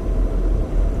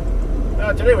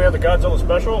 Today we have the Godzilla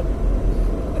special.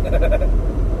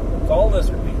 It's all this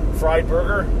would be. Fried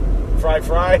burger, fried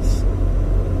fries.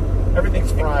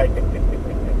 Everything's fried.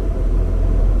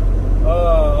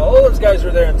 All those guys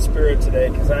were there in spirit today,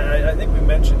 because I think we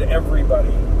mentioned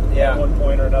everybody at one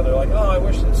point or another. Like, oh, I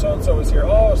wish that so-and-so was here.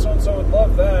 Oh, so-and-so would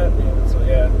love that.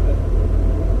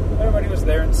 Everybody was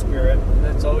there in spirit.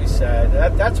 That's always sad.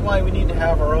 That's why we need to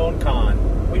have our own con.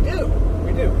 We do.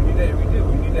 do.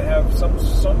 We need to have some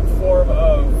form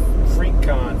of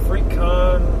FreakCon,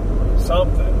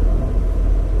 something.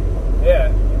 Yeah,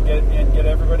 and get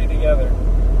everybody together.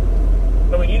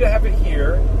 No, we need to have it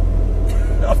here,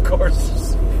 of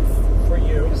course, for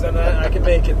you, because then I can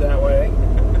make it that way.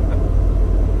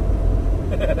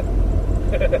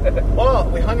 Well,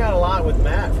 we hung out a lot with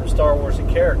Matt from Star Wars in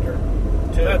Character,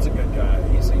 too. That's a good guy.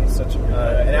 He's such a good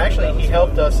guy. And actually, he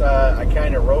helped us. I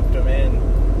kind of roped him in.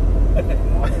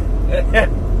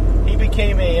 He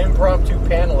became an impromptu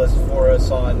panelist for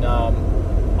us on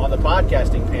the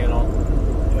podcasting panel.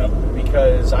 Yep.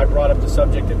 Because I brought up the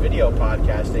subject of video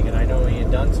podcasting, and I know he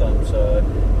had done some. So,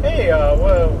 hey,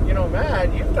 well,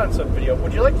 Matt, you've done some video.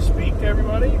 Would you like to speak to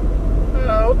everybody?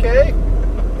 Okay.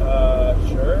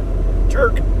 Sure.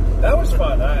 Jerk. That was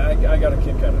fun. I got a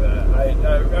kick out of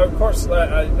that. Of course,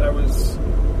 I was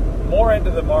more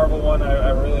into the Marvel one. I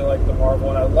really liked the Marvel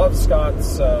one. I love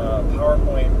Scott's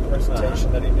PowerPoint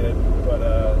presentation that he did, but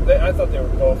I thought they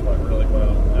both went really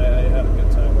well. I had a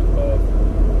good time with both.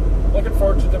 Looking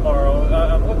forward to tomorrow.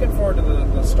 I'm looking forward to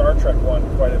the Star Trek one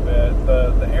quite a bit.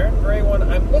 The Aaron Gray one,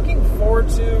 I'm looking forward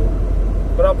to,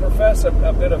 but I'll profess a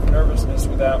bit of nervousness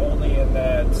with that, only in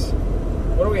that,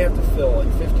 what do we have to fill,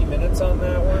 like 50 minutes on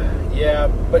that one? Yeah,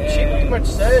 but she pretty much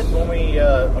said when we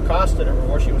accosted her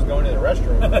before she was going to the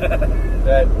restroom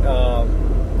that,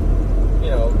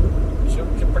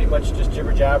 she'll pretty much just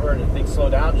jibber-jabber, and if things slow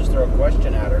down, just throw a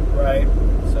question at her. Right.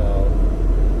 So,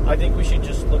 I think we should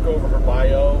just look over her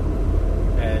bio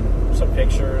and some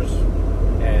pictures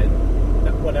and,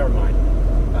 well, never mind.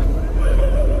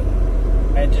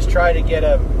 And just try to get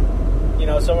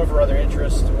some of her other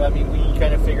interests. I mean, we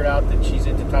kind of figured out that she's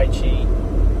into Tai Chi.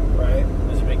 Right.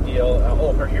 It's a big deal.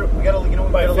 Her here, we gotta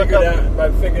look up.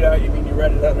 By figured out, you mean you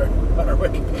read it on her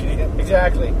Wikipedia?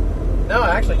 Exactly. No,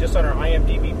 actually, just on her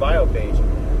IMDb bio page.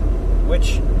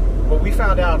 What we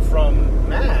found out from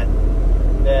Matt,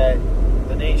 that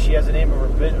she has the name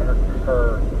of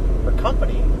her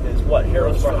company is what,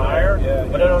 Heroes for Hire? Yeah.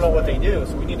 But I don't know what they do,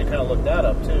 so we need to kind of look that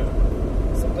up too.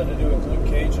 Something to do with Luke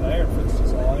Cage and Iron Fist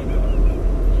is all I know.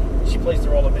 She plays the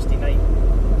role of Misty Knight.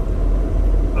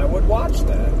 I would watch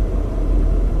that.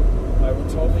 I would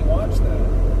totally watch that.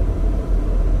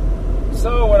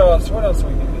 So what else? What else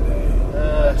we do today?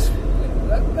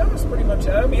 That was pretty much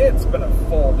it. I mean, it's been a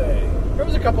full day. There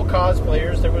was a couple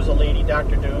cosplayers. There was a lady,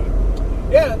 Dr. Doom.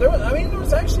 Yeah, there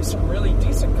was actually some really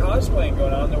decent cosplaying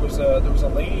going on. There was a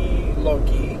lady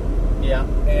Loki. Yeah.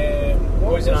 And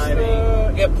Poison Ivy.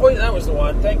 That was the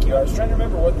one. Thank you. I was trying to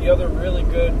remember what the other really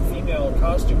good female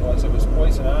costume was. It was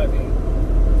Poison Ivy.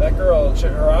 That girl,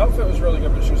 her outfit was really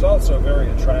good, but she was also very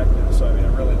attractive. So, I mean,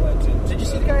 it really lent into. Did you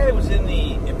see the guy that was in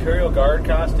the Imperial Guard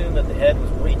costume that the head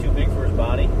was way too big for his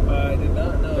body? I did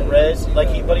not know. The red,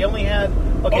 but he only had.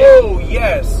 Okay. Oh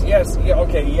yes, yeah,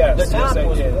 okay, yes. The top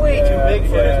was way too big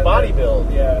for his body build.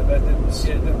 Yeah, that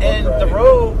didn't and look right. The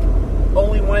robe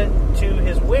only went to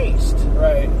his waist.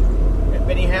 Right.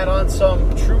 But he had on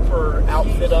some trooper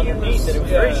outfit underneath it. It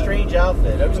was a very strange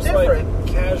outfit. It was different.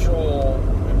 Like casual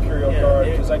Imperial Guard,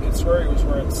 because I could swear he was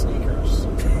wearing sneakers.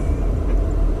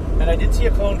 And I did see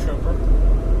a clone trooper.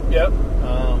 Yep.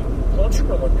 Clone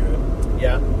trooper looked good.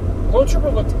 Yeah. Clone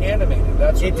Trooper looked animated.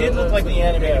 That's what it did look like the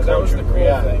animated. That was the Trooper,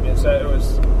 cool thing. Is that it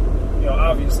was,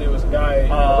 obviously it was a guy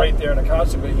right there in a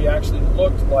costume, but he actually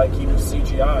looked like he was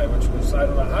CGI, which was, I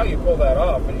don't know how you pull that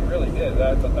off, but he really did.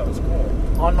 I thought that was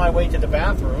cool. On my way to the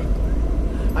bathroom,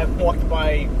 I walked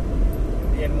by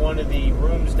in one of the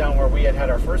rooms down where we had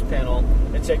our first panel.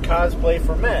 It said cosplay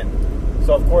for men,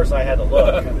 so of course I had to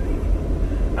look.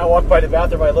 I walked by the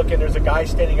bathroom. I look and there's a guy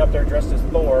standing up there dressed as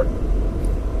Thor,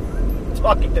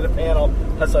 talking to the panel.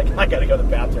 I was like, I gotta go to the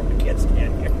bathroom. I can't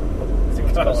stand here. See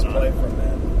what's Cosplay for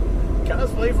men.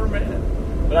 Cosplay for men.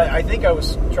 But I think I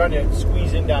was trying to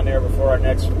squeeze in down there before our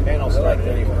next panel started.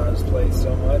 I cosplay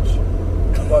so much.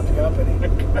 I bought the company.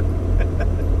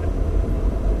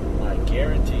 I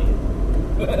guarantee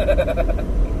it.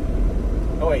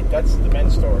 Oh wait, that's the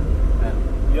men's store.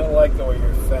 You don't like the way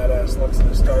your fat ass looks in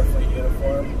a Starfleet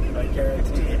uniform. I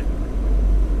guarantee it.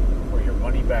 For your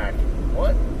money back.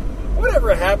 What?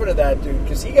 Whatever happened to that dude?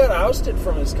 Because he got ousted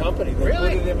from his company. They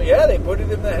booted him. Yeah, they booted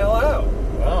him the hell out.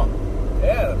 Wow.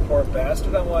 Yeah, the poor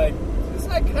bastard. I'm like, isn't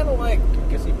that kind of like?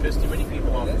 Because he pissed too many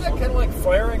people off. Isn't that kind of like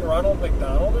firing Ronald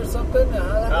McDonald or something?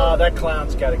 Oh, that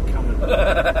clown's got it coming. All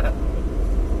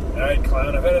right,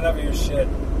 clown. I've had enough of your shit.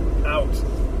 Out.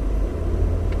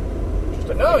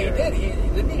 But no, he did. He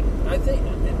didn't. I think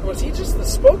was he just the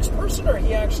spokesperson, or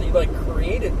he actually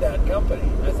created that company?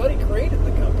 I thought he created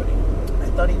the company. I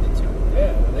thought he did too.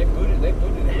 Yeah, they booted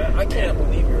him out. I can't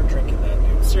believe you were drinking that,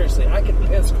 dude. Seriously, I can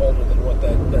piss colder than what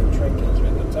that drink is,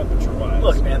 man, the temperature-wise.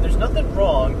 Look, man, there's nothing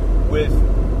wrong with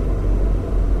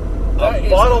a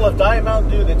bottle of Diet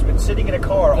Mountain Dew that's been sitting in a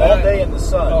car all day in the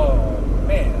sun. Oh,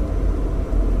 man.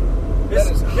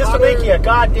 This will make you a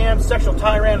goddamn sexual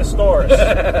tyrannosaurus.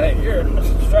 Here,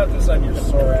 strap this on your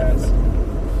sore ass.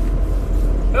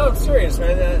 No, I'm serious,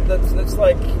 man. That's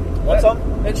like... What's up?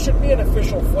 It should be an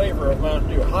official flavor of Mountain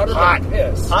Dew. Hotter than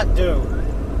piss. Hot Dew.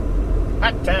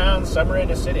 Hot town, summer in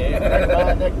the city.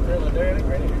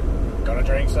 Gonna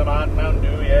drink some hot Mountain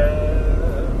Dew,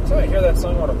 yeah. So I hear that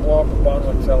song, I want to blow up a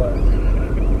Bonwood cellar.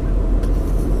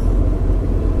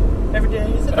 Every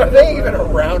day is Are they even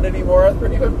around anymore? Are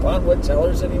there even Bonwood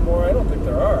Tellers anymore? I don't think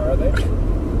there are they?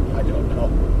 I don't know.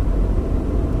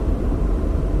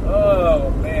 Oh,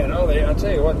 man. I'll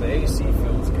tell you what, the AC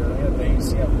feels good. I got the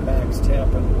AC on max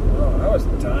temp, and I was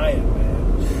dying,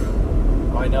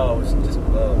 man. I know. I was just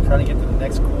trying to get to the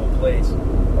next cool place.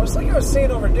 I was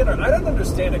saying over dinner, I don't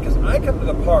understand it, because I come to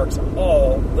the parks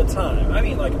all the time. I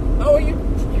mean, like,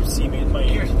 you see me in my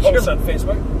posts on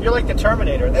Facebook. You're like the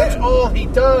Terminator. That's all he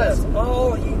does. That's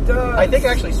all he does. I think I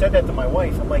actually said that to my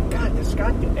wife. I'm like, God, does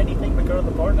Scott do anything but go to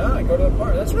the park? No, I go to the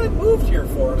park. That's what I moved here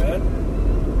for, man.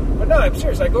 But no, I'm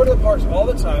serious. I go to the parks all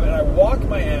the time, and I walk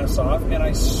my ass off, and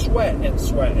I sweat and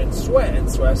sweat and sweat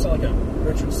and sweat. I sound like a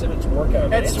Richard Simmons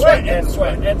workout. And sweat and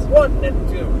sweat. And one and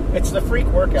two. It's the freak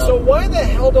workout. So why the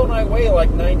hell don't I weigh like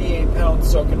 98 pounds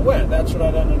soaking wet? That's what I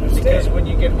don't understand. Because when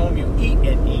you get home, you eat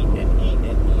and eat and eat and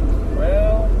eat.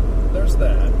 Well, there's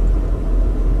that.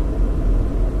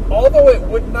 Although it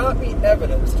would not be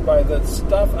evidenced by the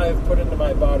stuff I've put into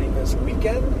my body this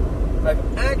weekend,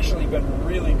 I've actually been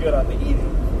really good on the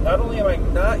eating. Not only am I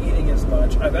not eating as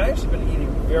much, I've actually been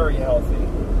eating very healthy.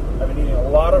 I've been eating a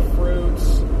lot of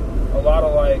fruits, a lot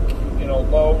of low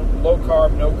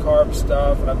carb, no carb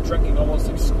stuff. I'm drinking almost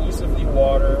exclusively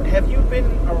water. Have you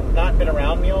not been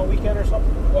around me all weekend or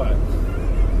something? What?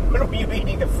 When were you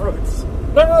eating the fruits?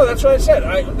 No, that's what I said.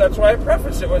 That's why I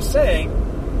prefaced it with saying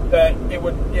that you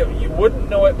wouldn't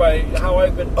know it by how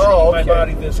I've been treating my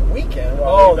body this weekend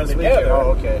while we've been together.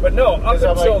 Okay. But no, up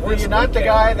until were you not the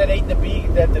guy that ate the big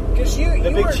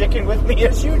chicken with me?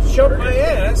 Because you jumped my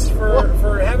ass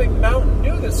for having Mountain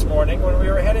Dew this morning when we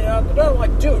were heading out the door. I'm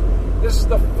like, dude, this is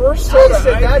the first soda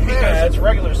I've had. Because it's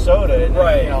regular soda, and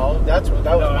right? That was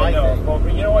my thing. Well,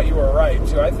 but you know what? You were right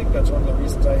too. I think that's one of the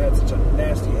reasons I had such a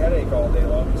nasty headache all day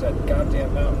long, is that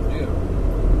goddamn Mountain Dew.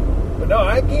 But no,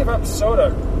 I gave up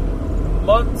soda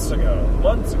months ago,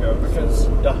 because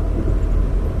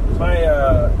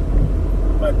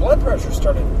my blood pressure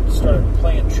started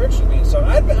playing tricks with me. So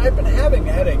I've been having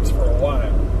headaches for a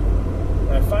while.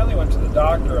 And I finally went to the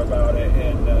doctor about it,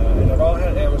 and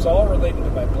it was all related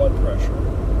to my blood pressure.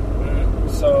 Mm-hmm.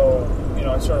 So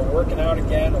I started working out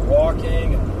again,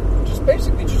 walking, and just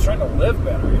basically just trying to live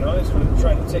better. I started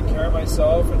trying to take care of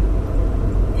myself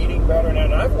and eating better,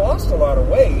 and I've lost a lot of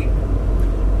weight.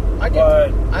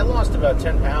 I lost about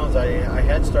 10 pounds. I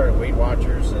had started Weight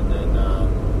Watchers, and then I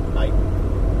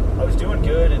was doing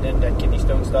good, and then that kidney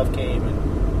stone stuff came, and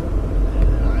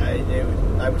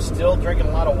I was still drinking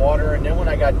a lot of water, and then when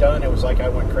I got done, it was like I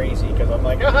went crazy, because I'm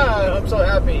like, I'm so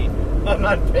happy. I'm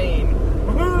not in pain.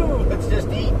 Woohoo! Let's just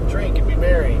eat, drink, and be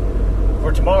merry.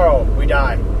 For tomorrow, we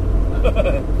die.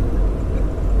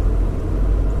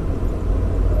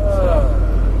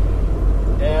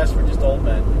 Yes, we're just old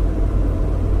men.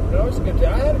 It was a good day.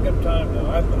 I had a good time,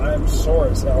 though. I'm sore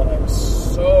as hell, and I'm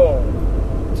so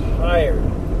tired.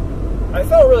 I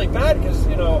felt really bad because,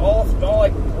 all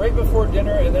like right before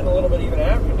dinner and then a little bit even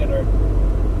after dinner,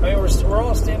 I mean, we're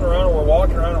all standing around and we're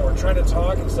walking around and we're trying to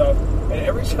talk and stuff, and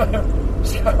every time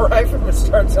Scott Reifman would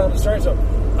start telling the story, so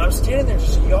I'm standing there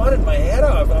just yawning my head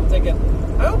off, and I'm thinking,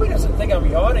 I hope he doesn't think I'm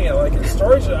yawning at like his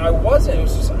stories. I wasn't. It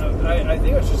was just, I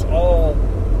think it was just all...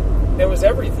 It was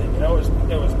everything, it was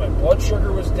my blood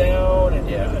sugar was down, and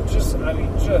just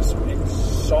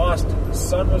exhausted. The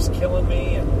sun was killing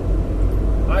me, and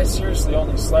I seriously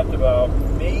only slept about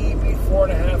maybe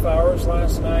 4.5 hours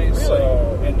last night. Really?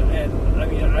 So, and I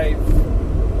mean,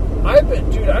 I've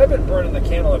been burning the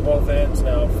candle at both ends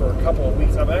now for a couple of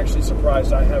weeks. I'm actually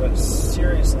surprised I haven't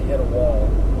seriously hit a wall.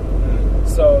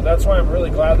 So that's why I'm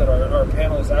really glad that our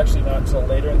panel is actually not until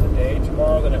later in the day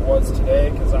tomorrow than it was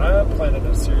today, because I'm planning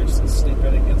to seriously sleep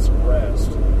in and get some rest.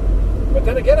 But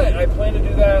then again, I planned to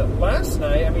do that last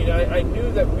night. I mean, I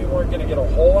knew that we weren't going to get a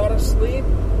whole lot of sleep,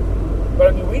 but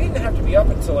I mean, we didn't have to be up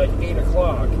until like 8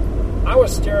 o'clock. I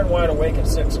was staring wide awake at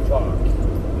 6 o'clock.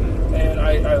 And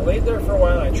I laid there for a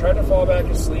while, and I tried to fall back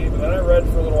asleep, and then I read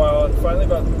for a little while, and finally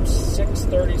about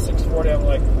 6:30, 6:40, I'm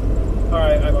like, all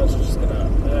right, I might as well just get up.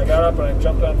 And I got up and I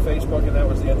jumped on Facebook and that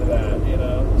was the end of that, you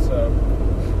know. So,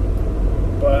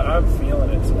 but I'm feeling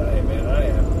it tonight, man. I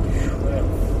am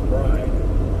fried.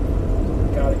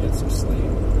 Gotta get some sleep.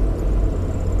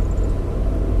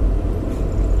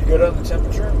 You good on the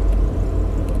temperature?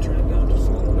 I'll turn it down just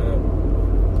a little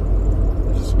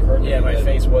bit. It just occurred to me my that-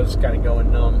 face was kind of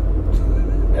going numb,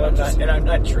 and I'm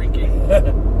not drinking.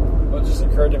 Well, it just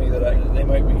occurred to me that they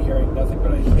might be hearing nothing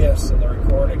but a hiss in the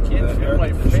recording. I can't feel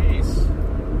my face.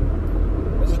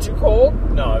 Is it too cold?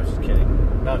 No, I was just kidding.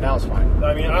 No, now it's fine.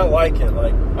 I mean, I like it,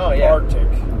 like Arctic.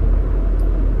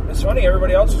 It's funny,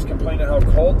 everybody else was complaining how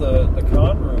cold the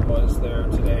con room was there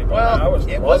today. But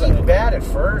It wasn't bad at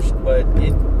first, but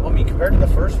compared to the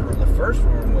first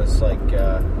room was like,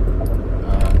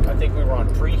 I think we were on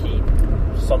preheat,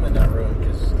 some in that room,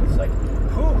 because it's like,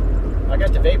 whew, I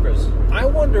got the vapors. I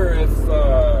wonder if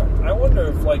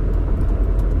like,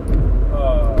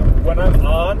 when I'm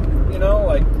on, you know,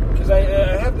 like, because I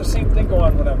have the same thing go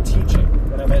on when I'm teaching,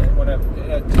 when I'm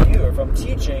to you, if I'm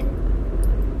teaching,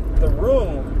 the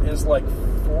room is like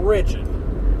frigid,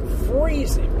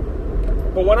 freezing.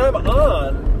 But when I'm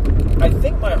on, I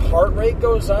think my heart rate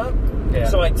goes up,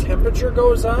 so my temperature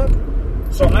goes up,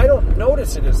 so I don't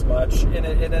notice it as much, and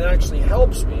it actually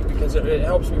helps me because it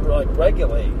helps me like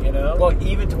regulate, you know. Well,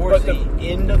 even towards the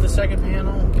end of the second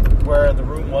panel, where the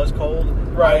room was cold,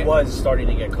 I was starting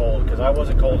to get cold because I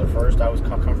wasn't cold at first. I was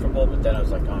comfortable, but then I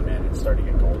was like, oh man, it's starting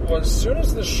to get cold. Well, as soon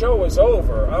as the show was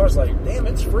over, I was like, damn,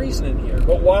 it's freezing in here.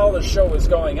 But while the show was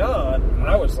going on,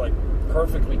 I was like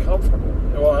perfectly comfortable.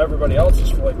 While everybody else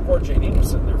just like poor JD was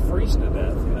sitting there freezing to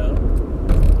death, you know.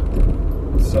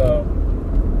 So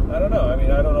I don't know. I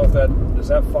mean, I don't know if does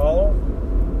that follow?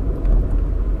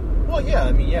 Well, yeah.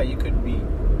 I mean, yeah, you could be,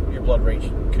 your blood rate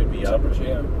could be up.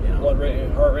 Yeah. Blood rate,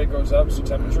 heart rate goes up, so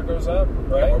temperature goes up,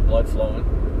 right? More blood flowing.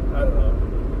 I don't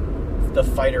know. The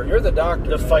fighter. You're the doctor.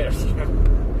 The fighter.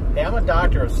 Hey, I'm a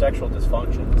doctor of sexual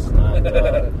dysfunctions, not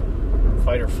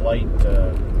fight or flight.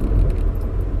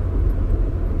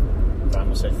 I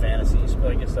almost said fantasies,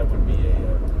 but I guess that would be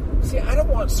a. See, I don't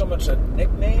want so much a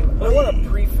nickname. I want a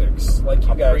prefix, like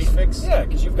you guys. Prefix? Yeah,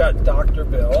 because you've got Dr.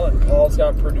 Bill, and Paul's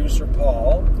got Producer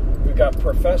Paul. We've got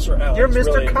Professor Alex. You're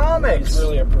Mr. Comics. He's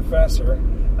really a professor.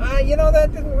 You know,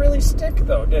 that didn't really stick,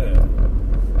 though, did it?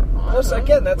 Plus,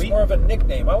 again, that's more of a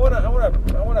nickname. I want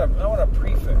a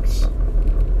prefix.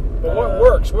 But what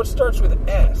works? What starts with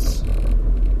S?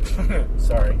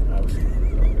 Sorry.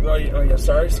 Oh, yeah,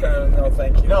 sorry, Scott? No,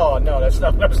 thank you. No, that's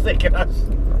not what I was thinking of.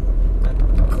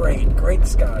 Great,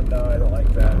 Scott. No, I don't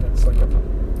like that. It's like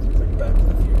Back to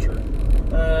the Future.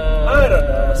 I don't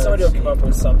know. Somebody will come up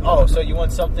with something. Oh, so you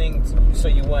want something? So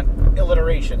you want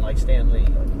alliteration, like Stan Lee,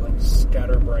 like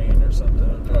Scatterbrain or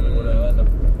something? Probably would end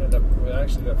up.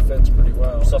 Actually, that fits pretty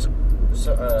well.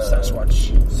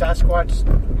 Sasquatch. Sasquatch.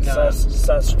 No.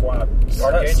 Sasquatch.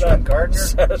 Gargantuan Gardener.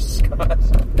 Sasquatch.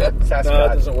 Sasquatch. No,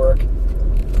 that doesn't work.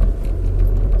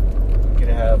 You could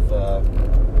have. Well,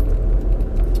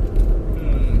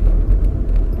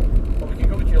 we could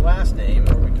go with your last name,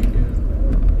 or we could do,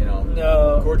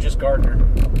 Gorgeous Gardener.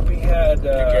 We had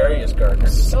Gregarious Gardener.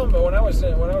 When I was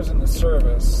in the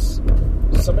service,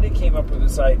 somebody came up with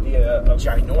this idea of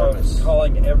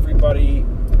calling everybody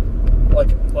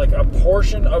like a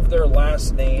portion of their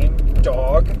last name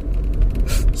dog.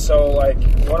 So like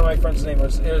one of my friends'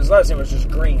 his last name was just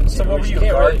Green. So what were you,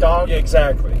 Guard Dog? Yeah,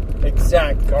 exactly.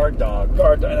 Guard Dog.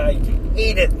 And I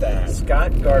hated that.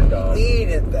 Scott Guard Dog.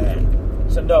 Hated that.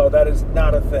 So no, that is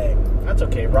not a thing. That's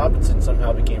okay. Robinson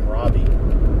somehow became Robbie.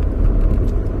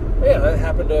 Yeah, that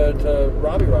happened to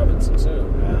Robbie Robinson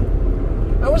too.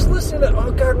 Yeah. I was listening to,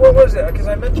 oh God, what was it? Because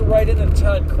I meant to write in and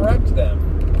correct them.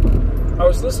 I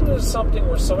was listening to something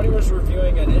where somebody was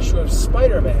reviewing an issue of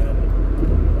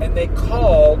Spider-Man, and they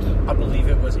called... I believe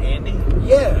it was Andy?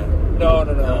 Yeah. No,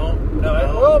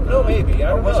 maybe. I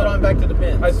don't know. Was it on Back to the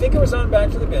Bins? I think it was on Back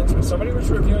to the Bins, but somebody was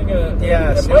reviewing it might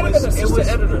have been assistant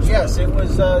editors. Yes, it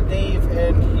was Dave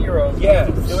and Hero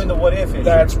doing the What If issue.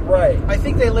 That's right. I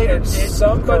think they later did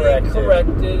somebody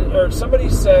corrected, or somebody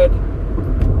said...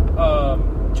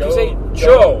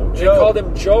 Joe. They called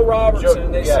him Joe Robertson,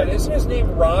 and they said, isn't his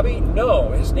name Robbie?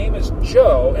 No, his name is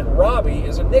Joe, and Robbie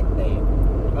is a nickname.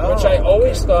 Which I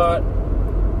always thought,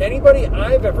 anybody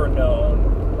I've ever known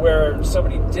where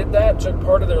somebody did that, took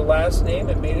part of their last name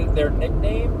and made it their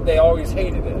nickname, they always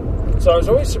hated it. So I was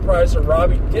always surprised that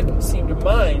Robbie didn't seem to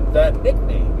mind that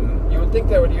nickname. You would think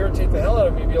that would irritate the hell out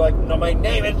of me. You'd be like, no, my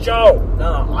name is Joe.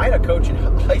 No, I had a coach in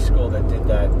high school that did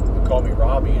that, who called me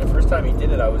Robbie. And the first time he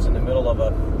did it, I was in the middle of a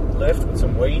lift with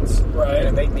some weights. Right. And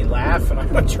it made me laugh, and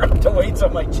I dropped the weights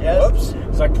on my chest. Whoops.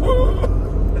 It's like,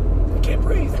 I can't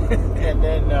breathe. And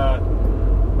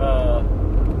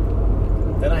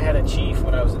then I had a chief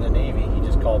when I was in the Navy. He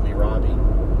just called me Robbie.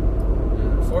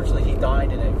 Unfortunately, he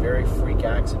died in a very freak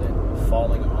accident,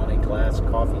 falling on a glass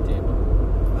coffee table.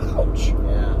 Ouch.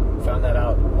 Yeah. Found that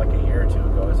out like a year or two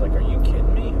ago. I was like, are you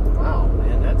kidding me? Wow,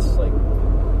 man, that's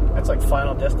like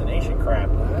Final Destination crap.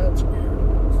 That's weird.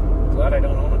 Glad I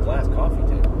don't own a glass coffee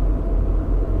table.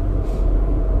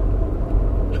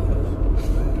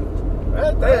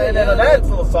 That's a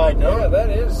little side note.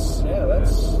 Yeah,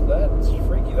 that's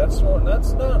freaky. That's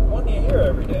not one you hear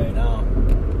every day. No.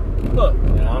 Look.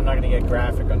 And I'm not going to get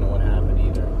graphic on what happened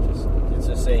either.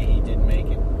 Just say he did make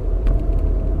it.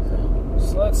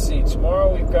 So let's see.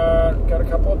 Tomorrow we've got a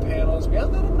couple of panels.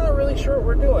 Beyond that, I'm not really sure what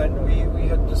we're doing. We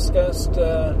had discussed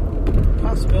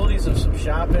possibilities of some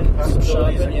shopping.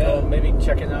 Possibilities of maybe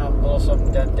checking out a little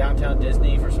something downtown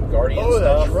Disney for some Guardian stuff. Oh,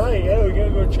 that's right. Yeah, we gotta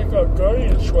go check out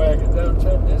Guardian swag at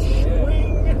downtown Disney.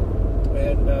 Swing.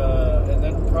 And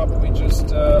then probably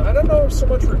just I don't know so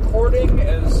much recording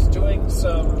as doing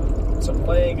some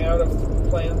laying out of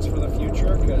plans for the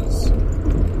future because.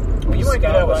 Well, you might do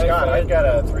that with Scott. I've got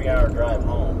a 3-hour drive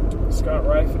home. Scott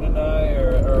Reifin and I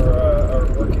are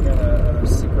working on a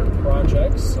secret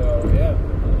project, so yeah.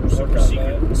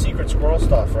 Secret squirrel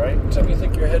stuff, right? Tell me you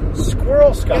think you're heading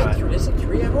Squirrel Scott. Yeah, is it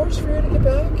 3 hours for you to get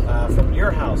back? From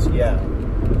your house, yeah.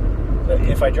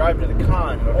 If I drive to the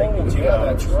con, it'll take me 2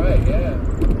 hours. That's right, yeah.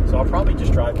 So I'll probably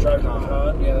just drive to the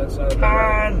con. Yeah, that's not a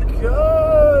bad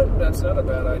idea. That's not a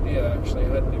bad idea, actually. I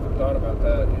hadn't even thought about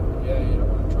that. Yeah, you don't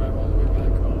want to drive all the way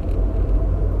back home.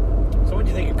 So what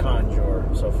do you think of Conjure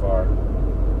so far?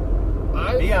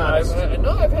 Be honest.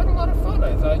 I've had a lot of fun.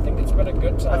 I think it's been a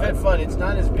good time. I've had fun. It's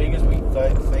not as big as we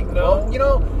think. No.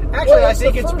 Well, actually, I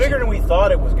think it's bigger than we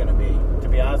thought it was going to be, to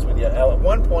be honest with you. At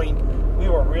one point, we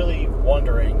were really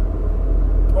wondering.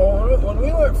 Well, when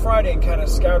we went Friday and kind of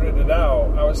scouted it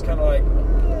out, I was kind of like, I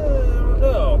don't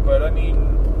know. But, I mean,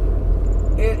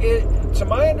 it to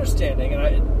my understanding,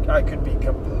 and I could be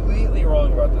completely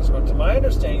wrong about this, but to my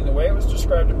understanding, the way it was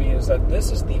described to me is that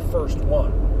this is the first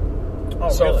one. Oh,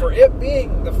 so really? for it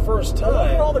being the first time...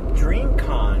 Look at all the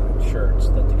DreamCon shirts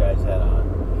that the guys had on.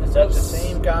 Is that the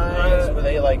same guys? Were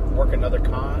they, work another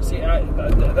con? See,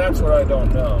 that's what I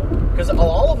don't know. Because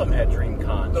all of them had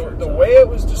DreamCon shirts the way it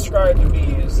was described to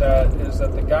me is that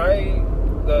the guy,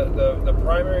 the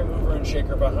primary mover and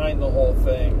shaker behind the whole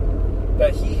thing,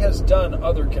 that he has done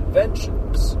other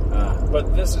conventions.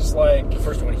 But this is the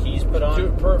first one he's put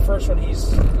on? First one he's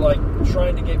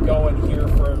trying to get going here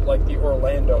for the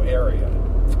Orlando area.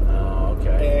 Oh,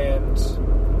 okay. And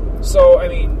so, I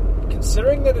mean,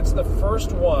 considering that it's the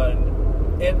first one,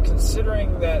 and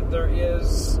considering that there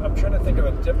is, I'm trying to think of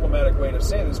a diplomatic way to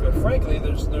say this, but frankly,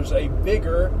 there's a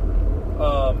bigger,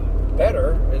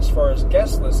 better, as far as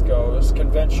guest list goes,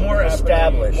 convention. More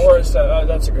established.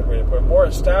 That's a good way to put it. More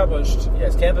established.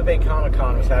 Yes, Tampa Bay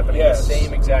Comic-Con was happening the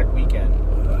same exact weekend.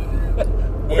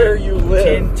 Where you live.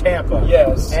 In Tampa.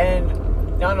 Yes.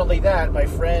 And not only that, my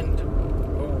friend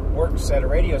who works at a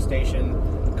radio station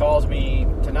calls me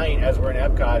tonight as we're in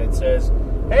Epcot and says,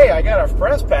 hey, I got a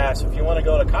press pass if you want to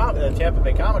go to the Tampa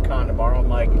Bay Comic-Con tomorrow. I'm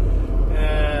like,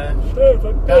 I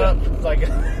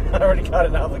already got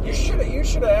an obligation. You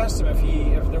should have asked him if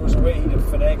there was a way he could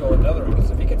finagle another one.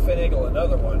 Because if he could finagle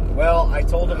another one, well, I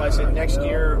told him. I said next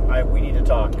year we need to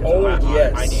talk.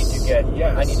 Yes, I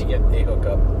need to get a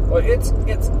hookup. Well, it's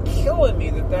killing me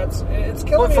it's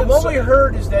killing me. But from what we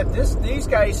heard is that these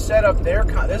guys set up their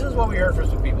con. This is what we heard from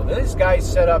some people. These guys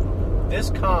set up this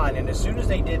con, and as soon as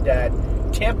they did that,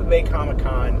 Tampa Bay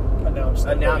Comic-Con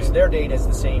announced their date as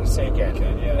the same weekend.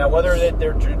 Yeah. Now, whether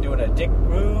they're doing a dick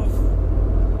move,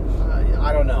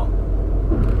 I don't know.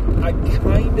 I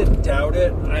kind of doubt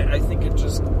it. I think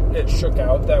it shook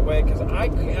out that way because I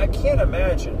can't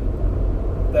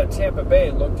imagine that Tampa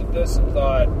Bay looked at this and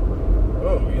thought,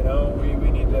 oh, we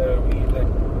need to.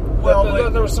 Well,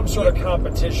 there was some sort of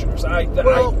competition. I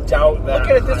doubt that. Look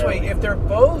at it this way: if they're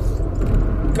both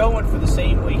going for the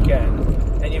same weekend,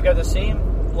 and you've got the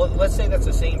same, let's say that's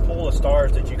the same pool of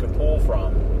stars that you can pull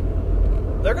from,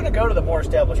 they're going to go to the more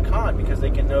established con because they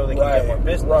can know they can get more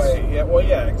business. Right. Yeah. Well,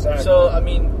 yeah. Exactly. So, I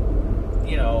mean,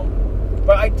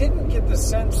 but I didn't get the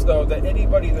sense though that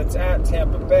anybody that's at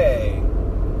Tampa Bay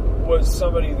was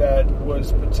somebody that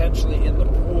was potentially in the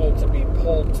pool to be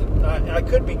pulled to. I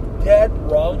could be dead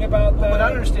wrong about that. What I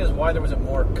don't understand is why there wasn't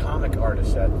more comic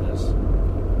artists at this.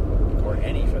 Or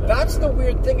any for that. That's the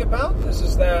weird thing about this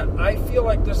is that I feel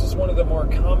like this is one of the more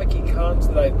comic-y cons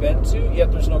that I've been to,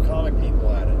 yet there's no comic people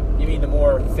at it. You mean the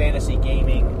more fantasy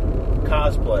gaming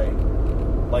cosplay?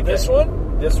 Like this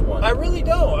one? this one. I really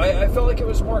don't. I felt like it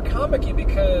was more comic-y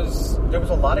because there was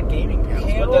a lot of gaming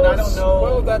panels, but then I don't know.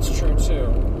 Well, that's true too.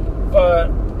 But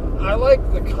I like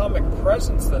the comic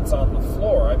presence that's on the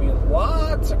floor. I mean,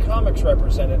 lots of comics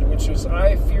represented, which was,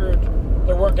 I feared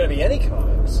there weren't going to be any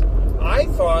comics. I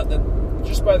thought that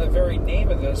just by the very name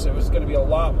of this, it was going to be a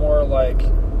lot more like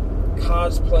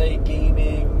cosplay,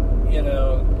 gaming, you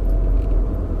know.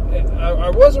 I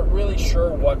wasn't really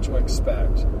sure what to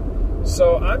expect.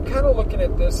 So I'm kind of looking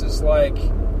at this as like,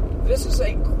 this is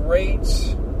a great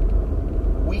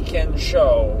weekend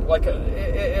show. Like,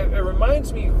 it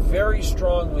reminds me very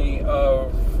strongly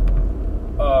of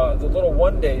the little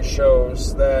one-day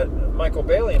shows that Michael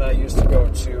Bailey and I used to go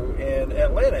to in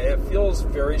Atlanta. It feels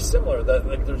very similar. That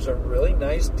like there's a really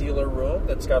nice dealer room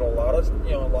that's got a lot of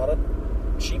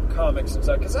cheap comics and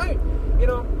stuff. Because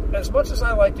as much as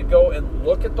I like to go and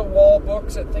look at the wall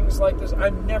books at things like this,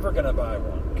 I'm never going to buy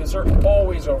one because they're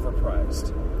always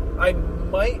overpriced. I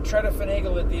might try to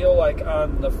finagle a deal like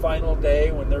on the final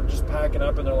day when they're just packing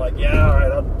up and they're like, yeah, all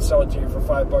right, I'll sell it to you for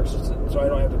 $5 so I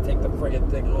don't have to take the friggin'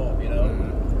 thing home, you know?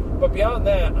 Mm-hmm. But beyond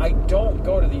that, I don't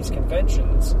go to these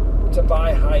conventions to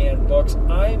buy high-end books.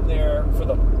 I'm there for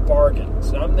the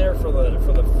bargains. I'm there for the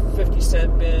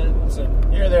 50-cent bins,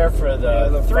 and you're there for the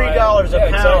 $3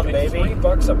 a pound, exactly, baby.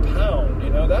 $3 a pound. You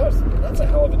know, that's a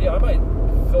hell of a deal. I might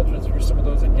filter through some of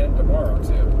those again tomorrow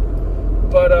too.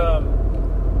 But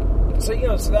so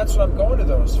that's what I'm going to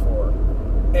those for.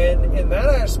 And in that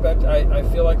aspect, I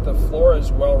feel like the floor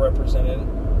is well represented.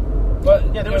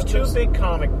 But yeah, there was two big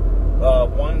comic.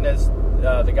 One is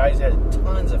the guys had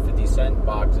tons of 50-cent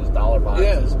boxes, dollar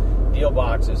boxes, deal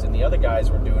boxes, and the other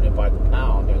guys were doing it by the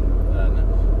pound and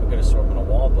a good assortment of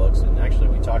wall books. And actually,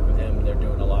 we talked with him. They're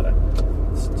doing a lot of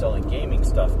selling gaming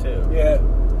stuff too. Yeah.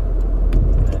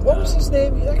 And, what was his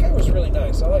name? That guy was really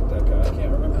nice. I like that guy. I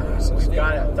can't remember his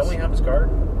name. Don't we have his card?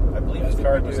 I believe his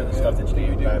card was in the stuff that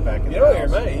you gave back in the house.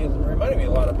 He reminded me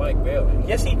a lot of Mike Bailey.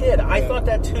 Yes, he did. I thought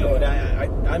that too. Yeah.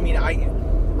 And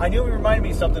I knew he reminded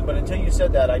me of something, but until you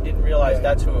said that, I didn't realize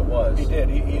that's who it was. He did.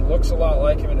 He looks a lot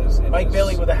like him in his... Mike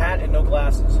Bailey with a hat and no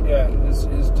glasses. Yeah, his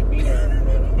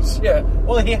demeanor. Yeah.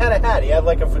 Well, he had a hat. He had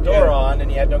like a fedora on, and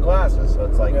he had no glasses. So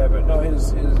it's like... Yeah, but no,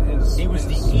 his he was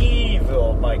the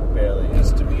evil Mike Bailey.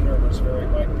 His demeanor was very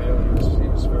Mike Bailey. He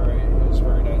was a very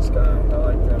nice guy. I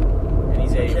liked him. And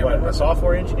he's a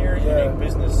software engineer? Yeah. A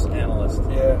business analyst.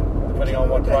 Yeah. Depending on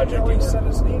what project he said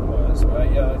his name was.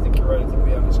 But yeah, I think you're right. I think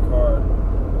we have his card.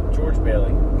 George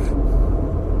Bailey.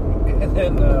 And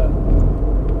then,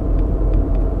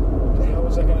 what the hell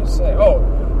was I going to say? Oh,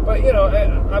 but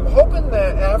I'm hoping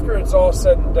that after it's all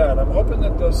said and done, I'm hoping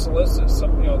that they'll solicit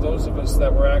some, those of us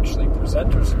that were actually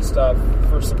presenters and stuff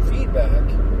for some feedback.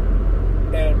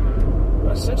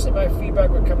 And essentially my feedback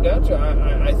would come down to,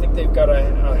 I think they've got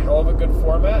a hell of a good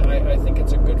format. I think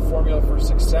it's a good formula for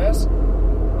success.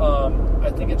 I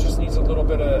think it just needs a little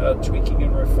bit of tweaking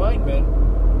and refinement.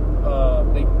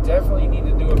 They definitely need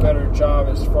to do a better job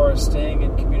as far as staying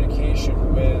in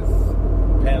communication with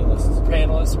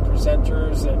panelists and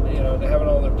presenters, and having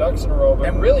all their ducks in a row.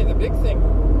 But really, the big thing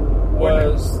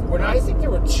was I think there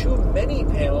were too many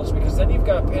panels, because then you've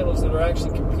got panels that are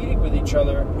actually competing with each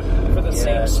other for the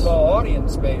same small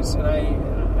audience base, and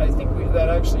I think we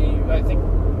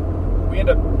end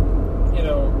up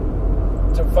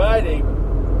dividing.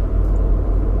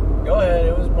 Go ahead.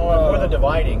 It was more than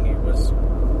dividing. It was.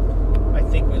 I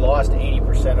think we lost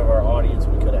 80% of our audience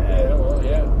we could have had. Yeah, well,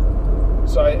 yeah.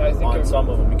 So I think on some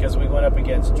of them, because we went up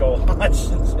against Joel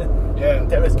Hodgson. Yeah,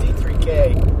 that was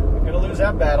D3K. We're going to lose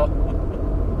that battle.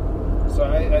 So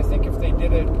I think if they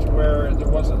did it to where there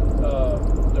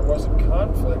wasn't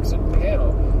conflicts in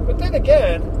panel, but then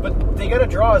again, but they got to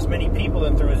draw as many people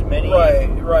in through as many.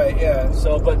 Right, yeah.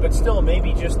 So, but still,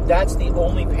 maybe just that's the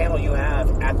only panel you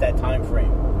have at that time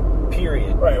frame.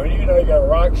 Period. Right. When you got a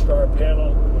Rockstar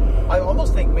panel. I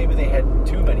almost think maybe they had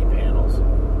too many panels.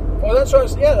 Well, that's what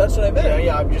I meant.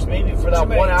 Yeah. Just maybe for that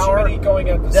 1 hour, too many going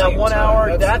at the that same 1 time.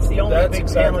 hour. That's the only big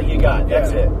panel you got. Yeah,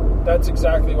 that's it. That's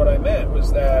exactly what I meant.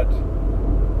 Was that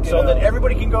so that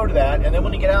everybody can go to that, and then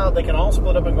when they get out, they can all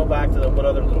split up and go back to what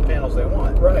other little panels they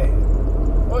want. Right.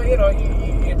 Well,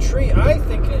 you treat. I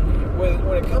think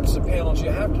when it comes to panels, you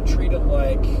have to treat them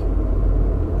like.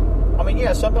 I mean,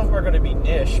 yeah, some of them are going to be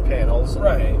niche panels,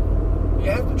 right? You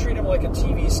have to treat them like a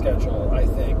TV schedule. I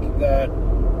think that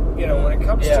when it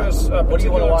comes to a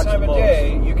particular time of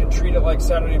day, you can treat it like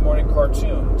Saturday morning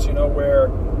cartoons.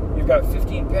 Where you've got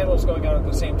 15 panels going on at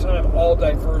the same time, all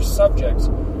diverse subjects.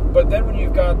 But then when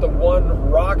you've got the one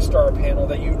Rockstar panel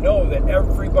that that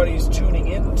everybody's tuning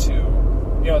into,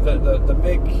 the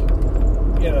big,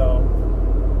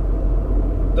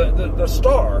 the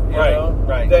star, you know,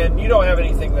 then you don't have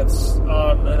anything that's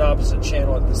on an opposite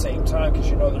channel at the same time because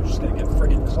you know they're just going to get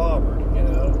friggin' clobbered, you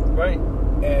know? Right.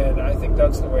 And I think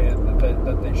that's the way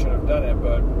that they should have done it.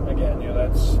 But again, you know,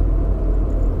 that's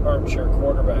armchair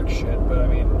quarterback shit. But I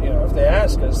mean, you know, if they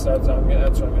ask us, that's what I'm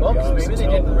going to be honest. Maybe they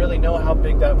didn't really know how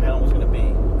big that panel was going to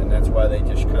be, and that's why they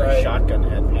just kind of shotgun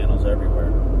had panels everywhere.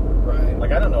 Right.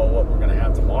 Like I don't know what we're going to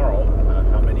have tomorrow.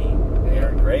 How many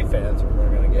Aaron Gray fans we're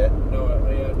going to get? No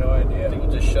idea. I think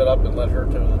we'll just shut up and let her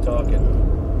do the talking.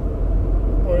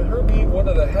 Well, her being one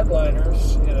of the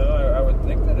headliners, you know, I would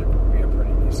think that it would be a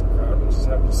pretty decent crowd. We'll just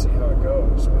have to see how it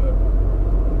goes.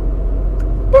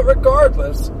 But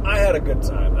regardless, I had a good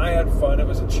time. I had fun. It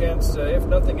was a chance to, if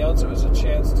nothing else, it was a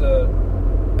chance to,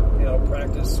 you know,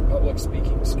 practice public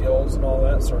speaking skills and all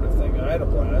that sort of thing. I had a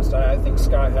blast. I think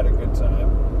Scott had a good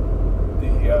time.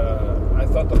 I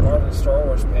thought the Marvel Star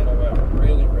Wars panel went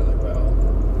really, really well.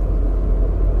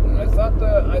 I thought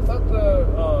the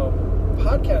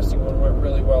podcasting one went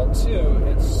really well too.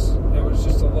 It was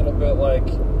just a little bit like,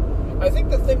 I think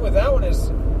the thing with that one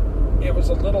is it was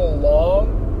a little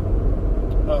long.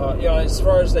 You know, as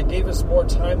far as they gave us more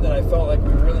time than I felt like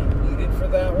we really needed for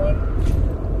that one.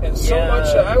 And so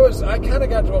much, I kind of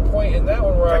got to a point in that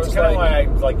one where I was kind of why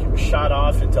I shot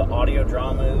off into audio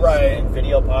dramas and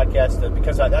video podcasts,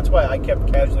 because that's why I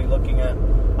kept casually looking at.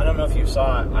 I don't know if you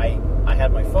saw it. I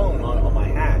had my phone on my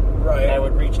hat, and I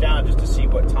would reach down just to see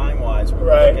what time-wise we were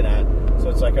looking at. So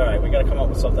it's like, all right, we got to come up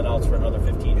with something else for another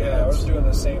 15 minutes. Yeah, I was doing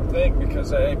the same thing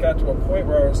because it got to a point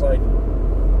where I was like,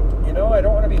 you know, I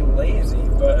don't want to be lazy,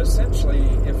 but essentially,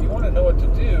 if you want to know what to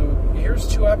do, here's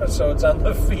 2 episodes on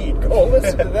the feed. Go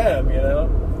listen to them, you know?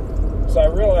 So I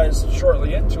realized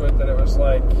shortly into it that it was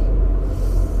like,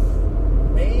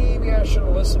 maybe I should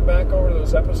have listened back over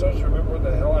those episodes to remember what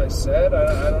the hell I said.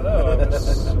 I don't know.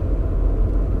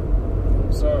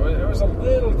 So it was a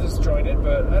little disjointed,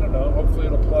 but I don't know. Hopefully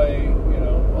it'll play, you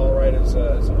know, all right as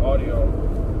an audio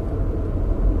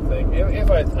thing.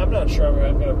 I'm not sure.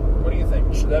 I'm gonna. What do you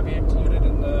think? Should that be included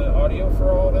in the audio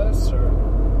for all this, or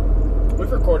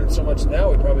we've recorded so much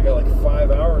now? We probably got like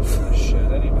 5 hours of this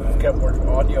shit anyway. We've got more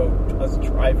audio us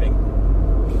driving.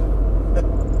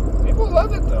 People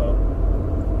love it though.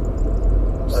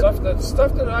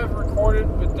 Stuff that I've recorded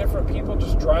with different people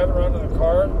just driving around in the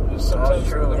car is sometimes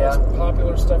the most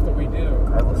popular stuff that we do.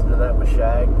 I listened to that with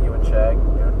Shag, you and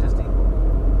Disney.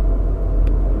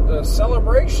 The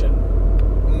Celebration.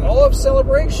 All of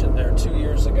Celebration there 2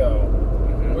 years ago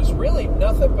was really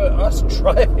nothing but us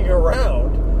driving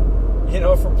around, you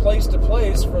know, from place to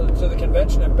place to the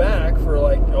convention and back for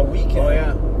like a weekend. Oh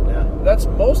yeah. That's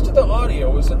most of the audio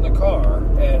was in the car,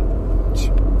 and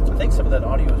I think some of that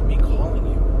audio was me calling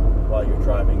you while you're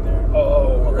driving there.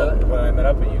 Oh, really? When I met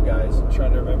up with you guys. I'm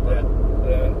trying to remember.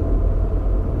 Yeah.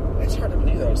 It's hard to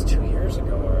believe that was 2 years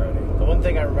ago already. The one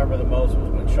thing I remember the most was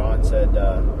when Sean said,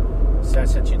 I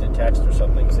sent you the text or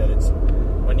something, said it's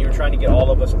when you were trying to get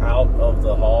all of us out of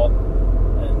the hall,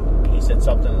 and he said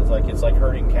something that's like, it's like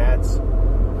herding cats.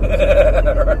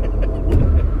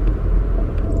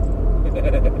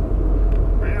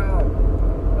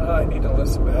 I need to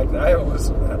listen back. I haven't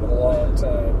listened to that in a long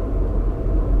time.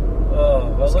 Oh,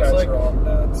 well, These guys are all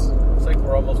nuts. Looks like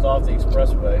we're almost off the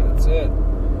expressway. That's it.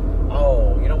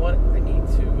 Oh, you know what? I need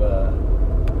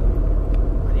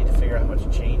to figure out how much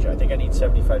change. I think I need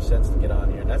 75 cents to get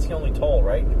on here. And that's the only toll,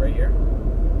 right? Right here?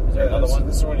 Is there another one?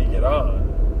 This is when you get on.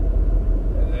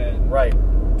 And then... Right.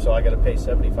 So I got to pay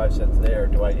 75 cents there.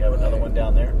 Do I have another one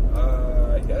down there?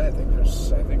 Yeah, I think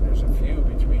there's a few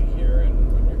between here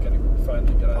and when you're going to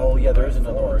finally get on. Oh, yeah, there is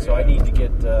another one. So I need to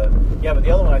get... yeah, but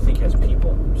the other one I think has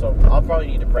people. So I'll probably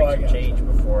need to break some change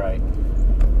before I...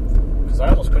 Because I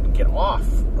almost couldn't get off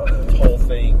of this whole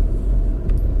thing.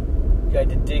 I had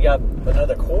to dig up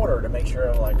another quarter to make sure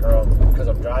I'm like, because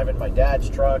I'm driving my dad's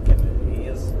truck and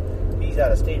he's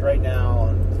out of state right now,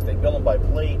 and if they bill him by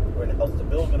plate, where the hell's the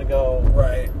bill going to go?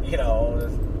 Right. You know,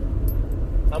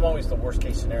 I'm always the worst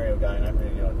case scenario guy,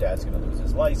 and Dad's going to lose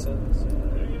his license. He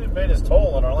didn't pay his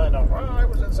toll in Orlando. Well, I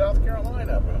was in South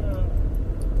Carolina.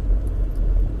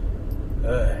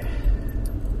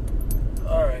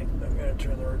 All right, I'm going to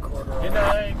turn the recorder on. Good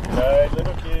night,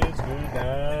 little kids. Good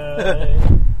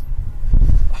night.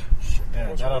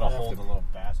 That ought to hold the little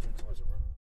bastards.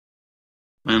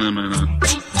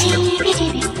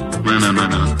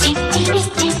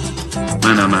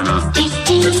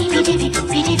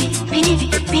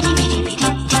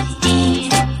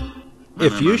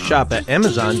 If you shop at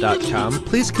Amazon.com,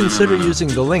 please consider using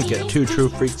the link at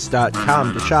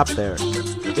twotruefreaks.com to shop there.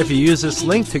 If you use this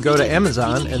link to go to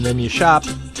Amazon and then you shop,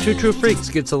 Two True Freaks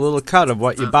gets a little cut of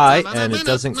what you buy, and it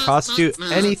doesn't cost you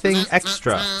anything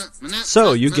extra.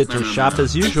 So you get to shop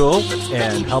as usual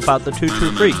and help out the Two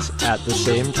True Freaks at the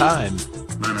same time.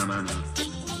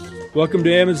 Welcome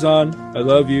to Amazon. I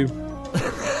love you.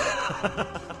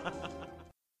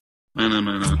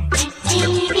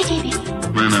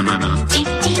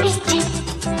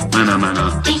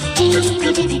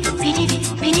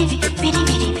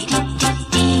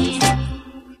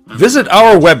 Visit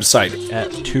our website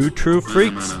at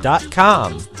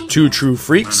twotruefreaks.com. Two True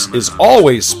Freaks is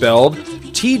always spelled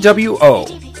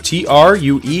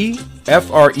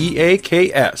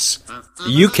TWOTRUEFREAKS.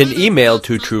 You can email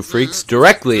Two True Freaks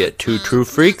directly at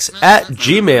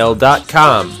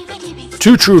twotruefreaks@gmail.com.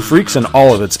 Two True Freaks and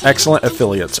all of its excellent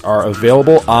affiliates are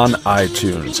available on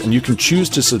iTunes, and you can choose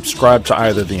to subscribe to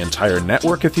either the entire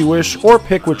network if you wish, or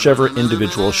pick whichever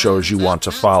individual shows you want to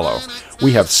follow.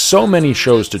 We have so many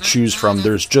shows to choose from,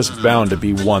 there's just bound to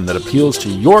be one that appeals to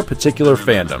your particular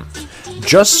fandom.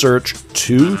 Just search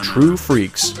Two True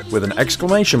Freaks with an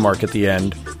exclamation mark at the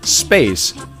end,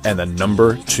 space, and the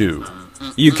number 2.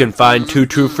 You can find Two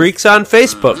True Freaks on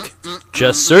Facebook.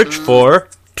 Just search for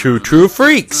Two True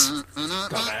Freaks.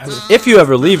 If you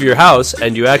ever leave your house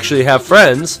and you actually have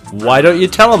friends, why don't you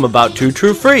tell them about Two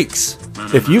True Freaks?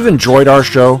 If you've enjoyed our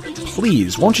show,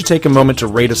 please, won't you take a moment to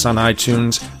rate us on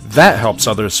iTunes? That helps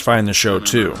others find the show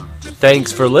too.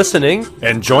 Thanks for listening,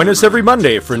 and join us every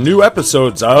Monday for new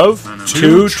episodes of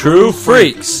Two True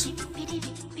Freaks.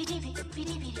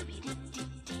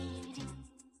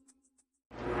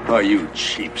 Oh, you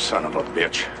cheap son of a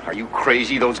bitch. Are you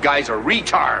crazy? Those guys are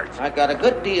retards. I got a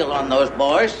good deal on those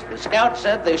boys. The scout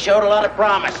said they showed a lot of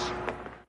promise.